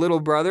so do her little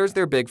brothers.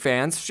 They're big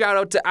fans. Shout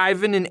out to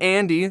Ivan and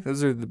Andy.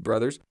 Those are the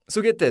brothers.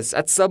 So get this,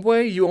 at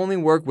Subway, you only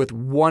work with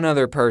one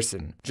other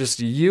person. Just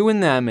you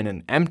and them in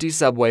an empty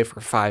Subway for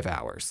 5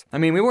 hours. I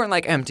mean, we weren't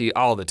like empty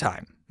all the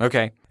time.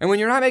 Okay? And when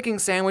you're not making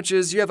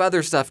sandwiches, you have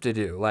other stuff to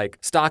do, like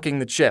stocking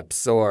the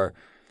chips, or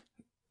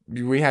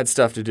we had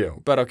stuff to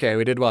do. But okay,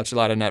 we did watch a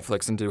lot of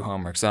Netflix and do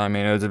homework, so I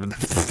mean, it was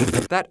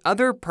that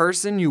other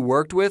person you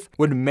worked with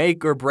would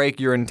make or break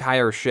your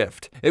entire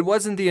shift. It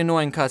wasn't the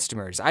annoying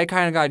customers. I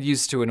kind of got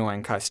used to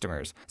annoying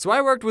customers. So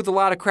I worked with a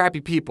lot of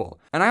crappy people.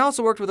 And I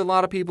also worked with a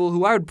lot of people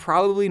who I would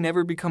probably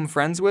never become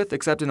friends with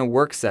except in a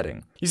work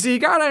setting. You see, you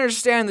gotta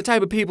understand the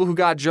type of people who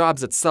got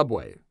jobs at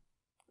Subway.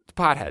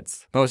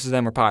 Potheads. Most of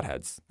them are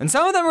potheads. And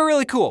some of them are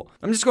really cool.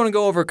 I'm just going to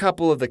go over a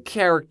couple of the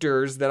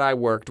characters that I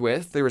worked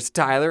with. There was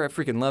Tyler. I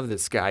freaking love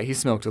this guy. He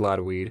smoked a lot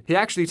of weed. He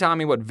actually taught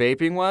me what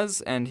vaping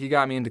was, and he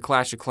got me into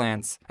Clash of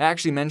Clans. I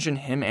actually mentioned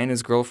him and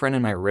his girlfriend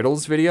in my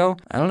riddles video.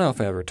 I don't know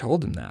if I ever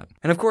told him that.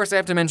 And of course, I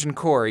have to mention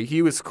Corey.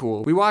 He was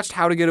cool. We watched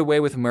How to Get Away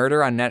with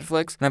Murder on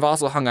Netflix, and I've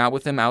also hung out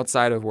with him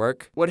outside of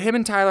work. What him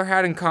and Tyler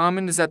had in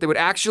common is that they would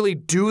actually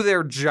do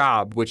their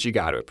job, which you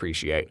gotta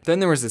appreciate. Then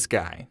there was this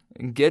guy.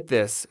 And get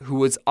this, who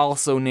was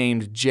also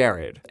named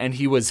Jared, and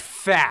he was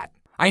fat.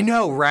 I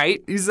know,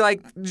 right? He's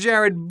like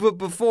Jared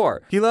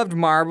before. He loved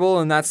marble,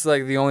 and that's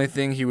like the only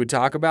thing he would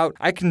talk about.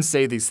 I can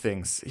say these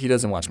things. He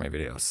doesn't watch my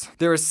videos.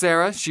 There was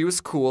Sarah. She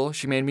was cool.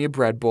 She made me a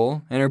bread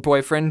bowl. And her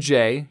boyfriend,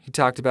 Jay. He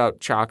talked about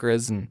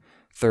chakras and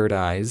third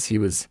eyes. He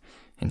was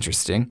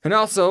interesting. And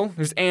also,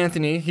 there's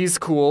Anthony. He's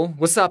cool.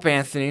 What's up,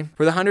 Anthony?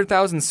 For the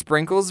 100,000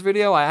 sprinkles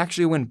video, I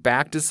actually went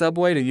back to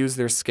Subway to use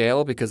their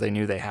scale because I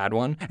knew they had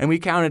one. And we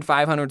counted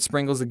 500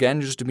 sprinkles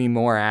again just to be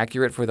more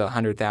accurate for the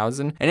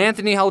 100,000. And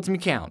Anthony helped me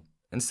count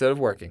instead of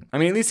working. I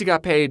mean, at least he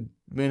got paid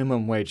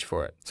minimum wage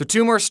for it. So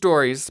 2 more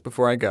stories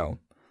before I go.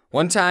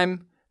 One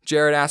time,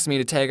 Jared asked me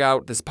to take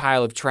out this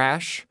pile of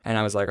trash, and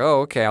I was like,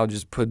 oh, okay, I'll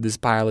just put this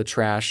pile of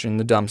trash in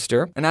the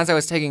dumpster. And as I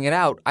was taking it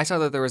out, I saw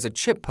that there was a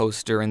chip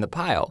poster in the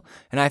pile,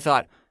 and I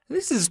thought,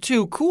 this is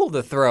too cool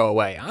to throw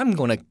away. I'm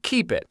gonna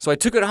keep it. So I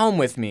took it home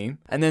with me,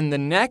 and then the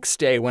next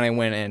day when I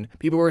went in,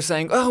 people were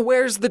saying, oh,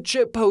 where's the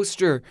chip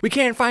poster? We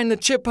can't find the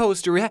chip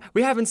poster.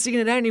 We haven't seen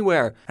it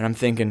anywhere. And I'm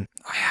thinking,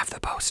 I have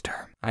the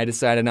poster. I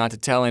decided not to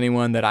tell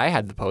anyone that I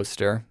had the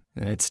poster.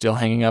 And it's still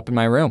hanging up in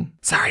my room.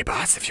 Sorry,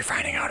 boss, if you're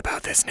finding out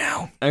about this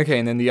now. Okay,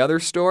 and then the other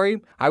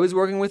story, I was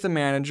working with a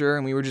manager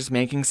and we were just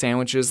making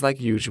sandwiches like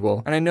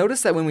usual. And I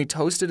noticed that when we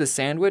toasted a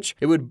sandwich,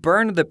 it would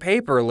burn the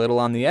paper a little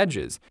on the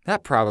edges.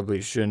 That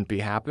probably shouldn't be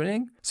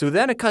happening. So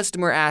then a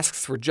customer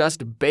asks for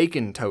just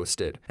bacon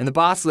toasted. And the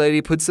boss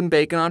lady puts some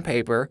bacon on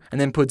paper and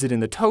then puts it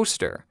in the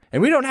toaster.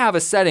 And we don't have a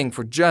setting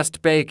for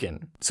just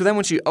bacon. So then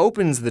when she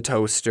opens the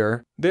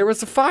toaster, there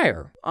was a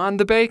fire on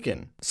the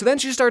bacon. So then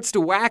she starts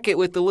to whack it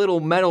with the little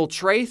metal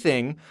tray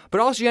thing,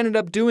 but all she ended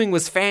up doing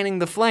was fanning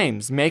the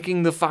flames,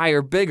 making the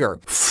fire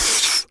bigger.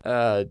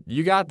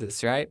 You got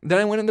this, right? Then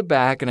I went in the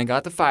back and I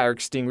got the fire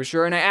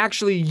extinguisher and I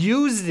actually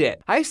used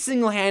it. I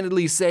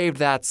single-handedly saved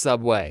that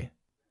Subway.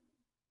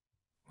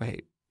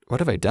 Wait, what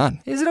have I done?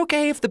 Is it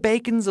okay if the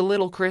bacon's a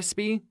little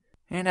crispy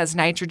and has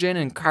nitrogen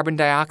and carbon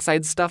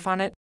dioxide stuff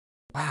on it?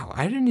 Wow,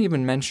 I didn't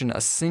even mention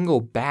a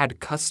single bad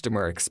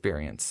customer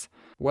experience.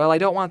 Well, I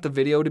don't want the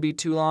video to be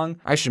too long.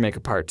 I should make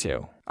a part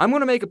 2. I'm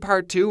gonna make a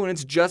part 2 and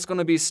it's just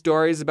gonna be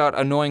stories about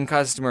annoying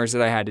customers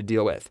that I had to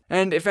deal with.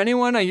 And if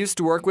anyone I used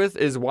to work with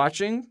is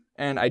watching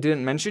and I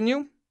didn't mention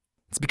you,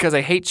 it's because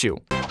I hate you.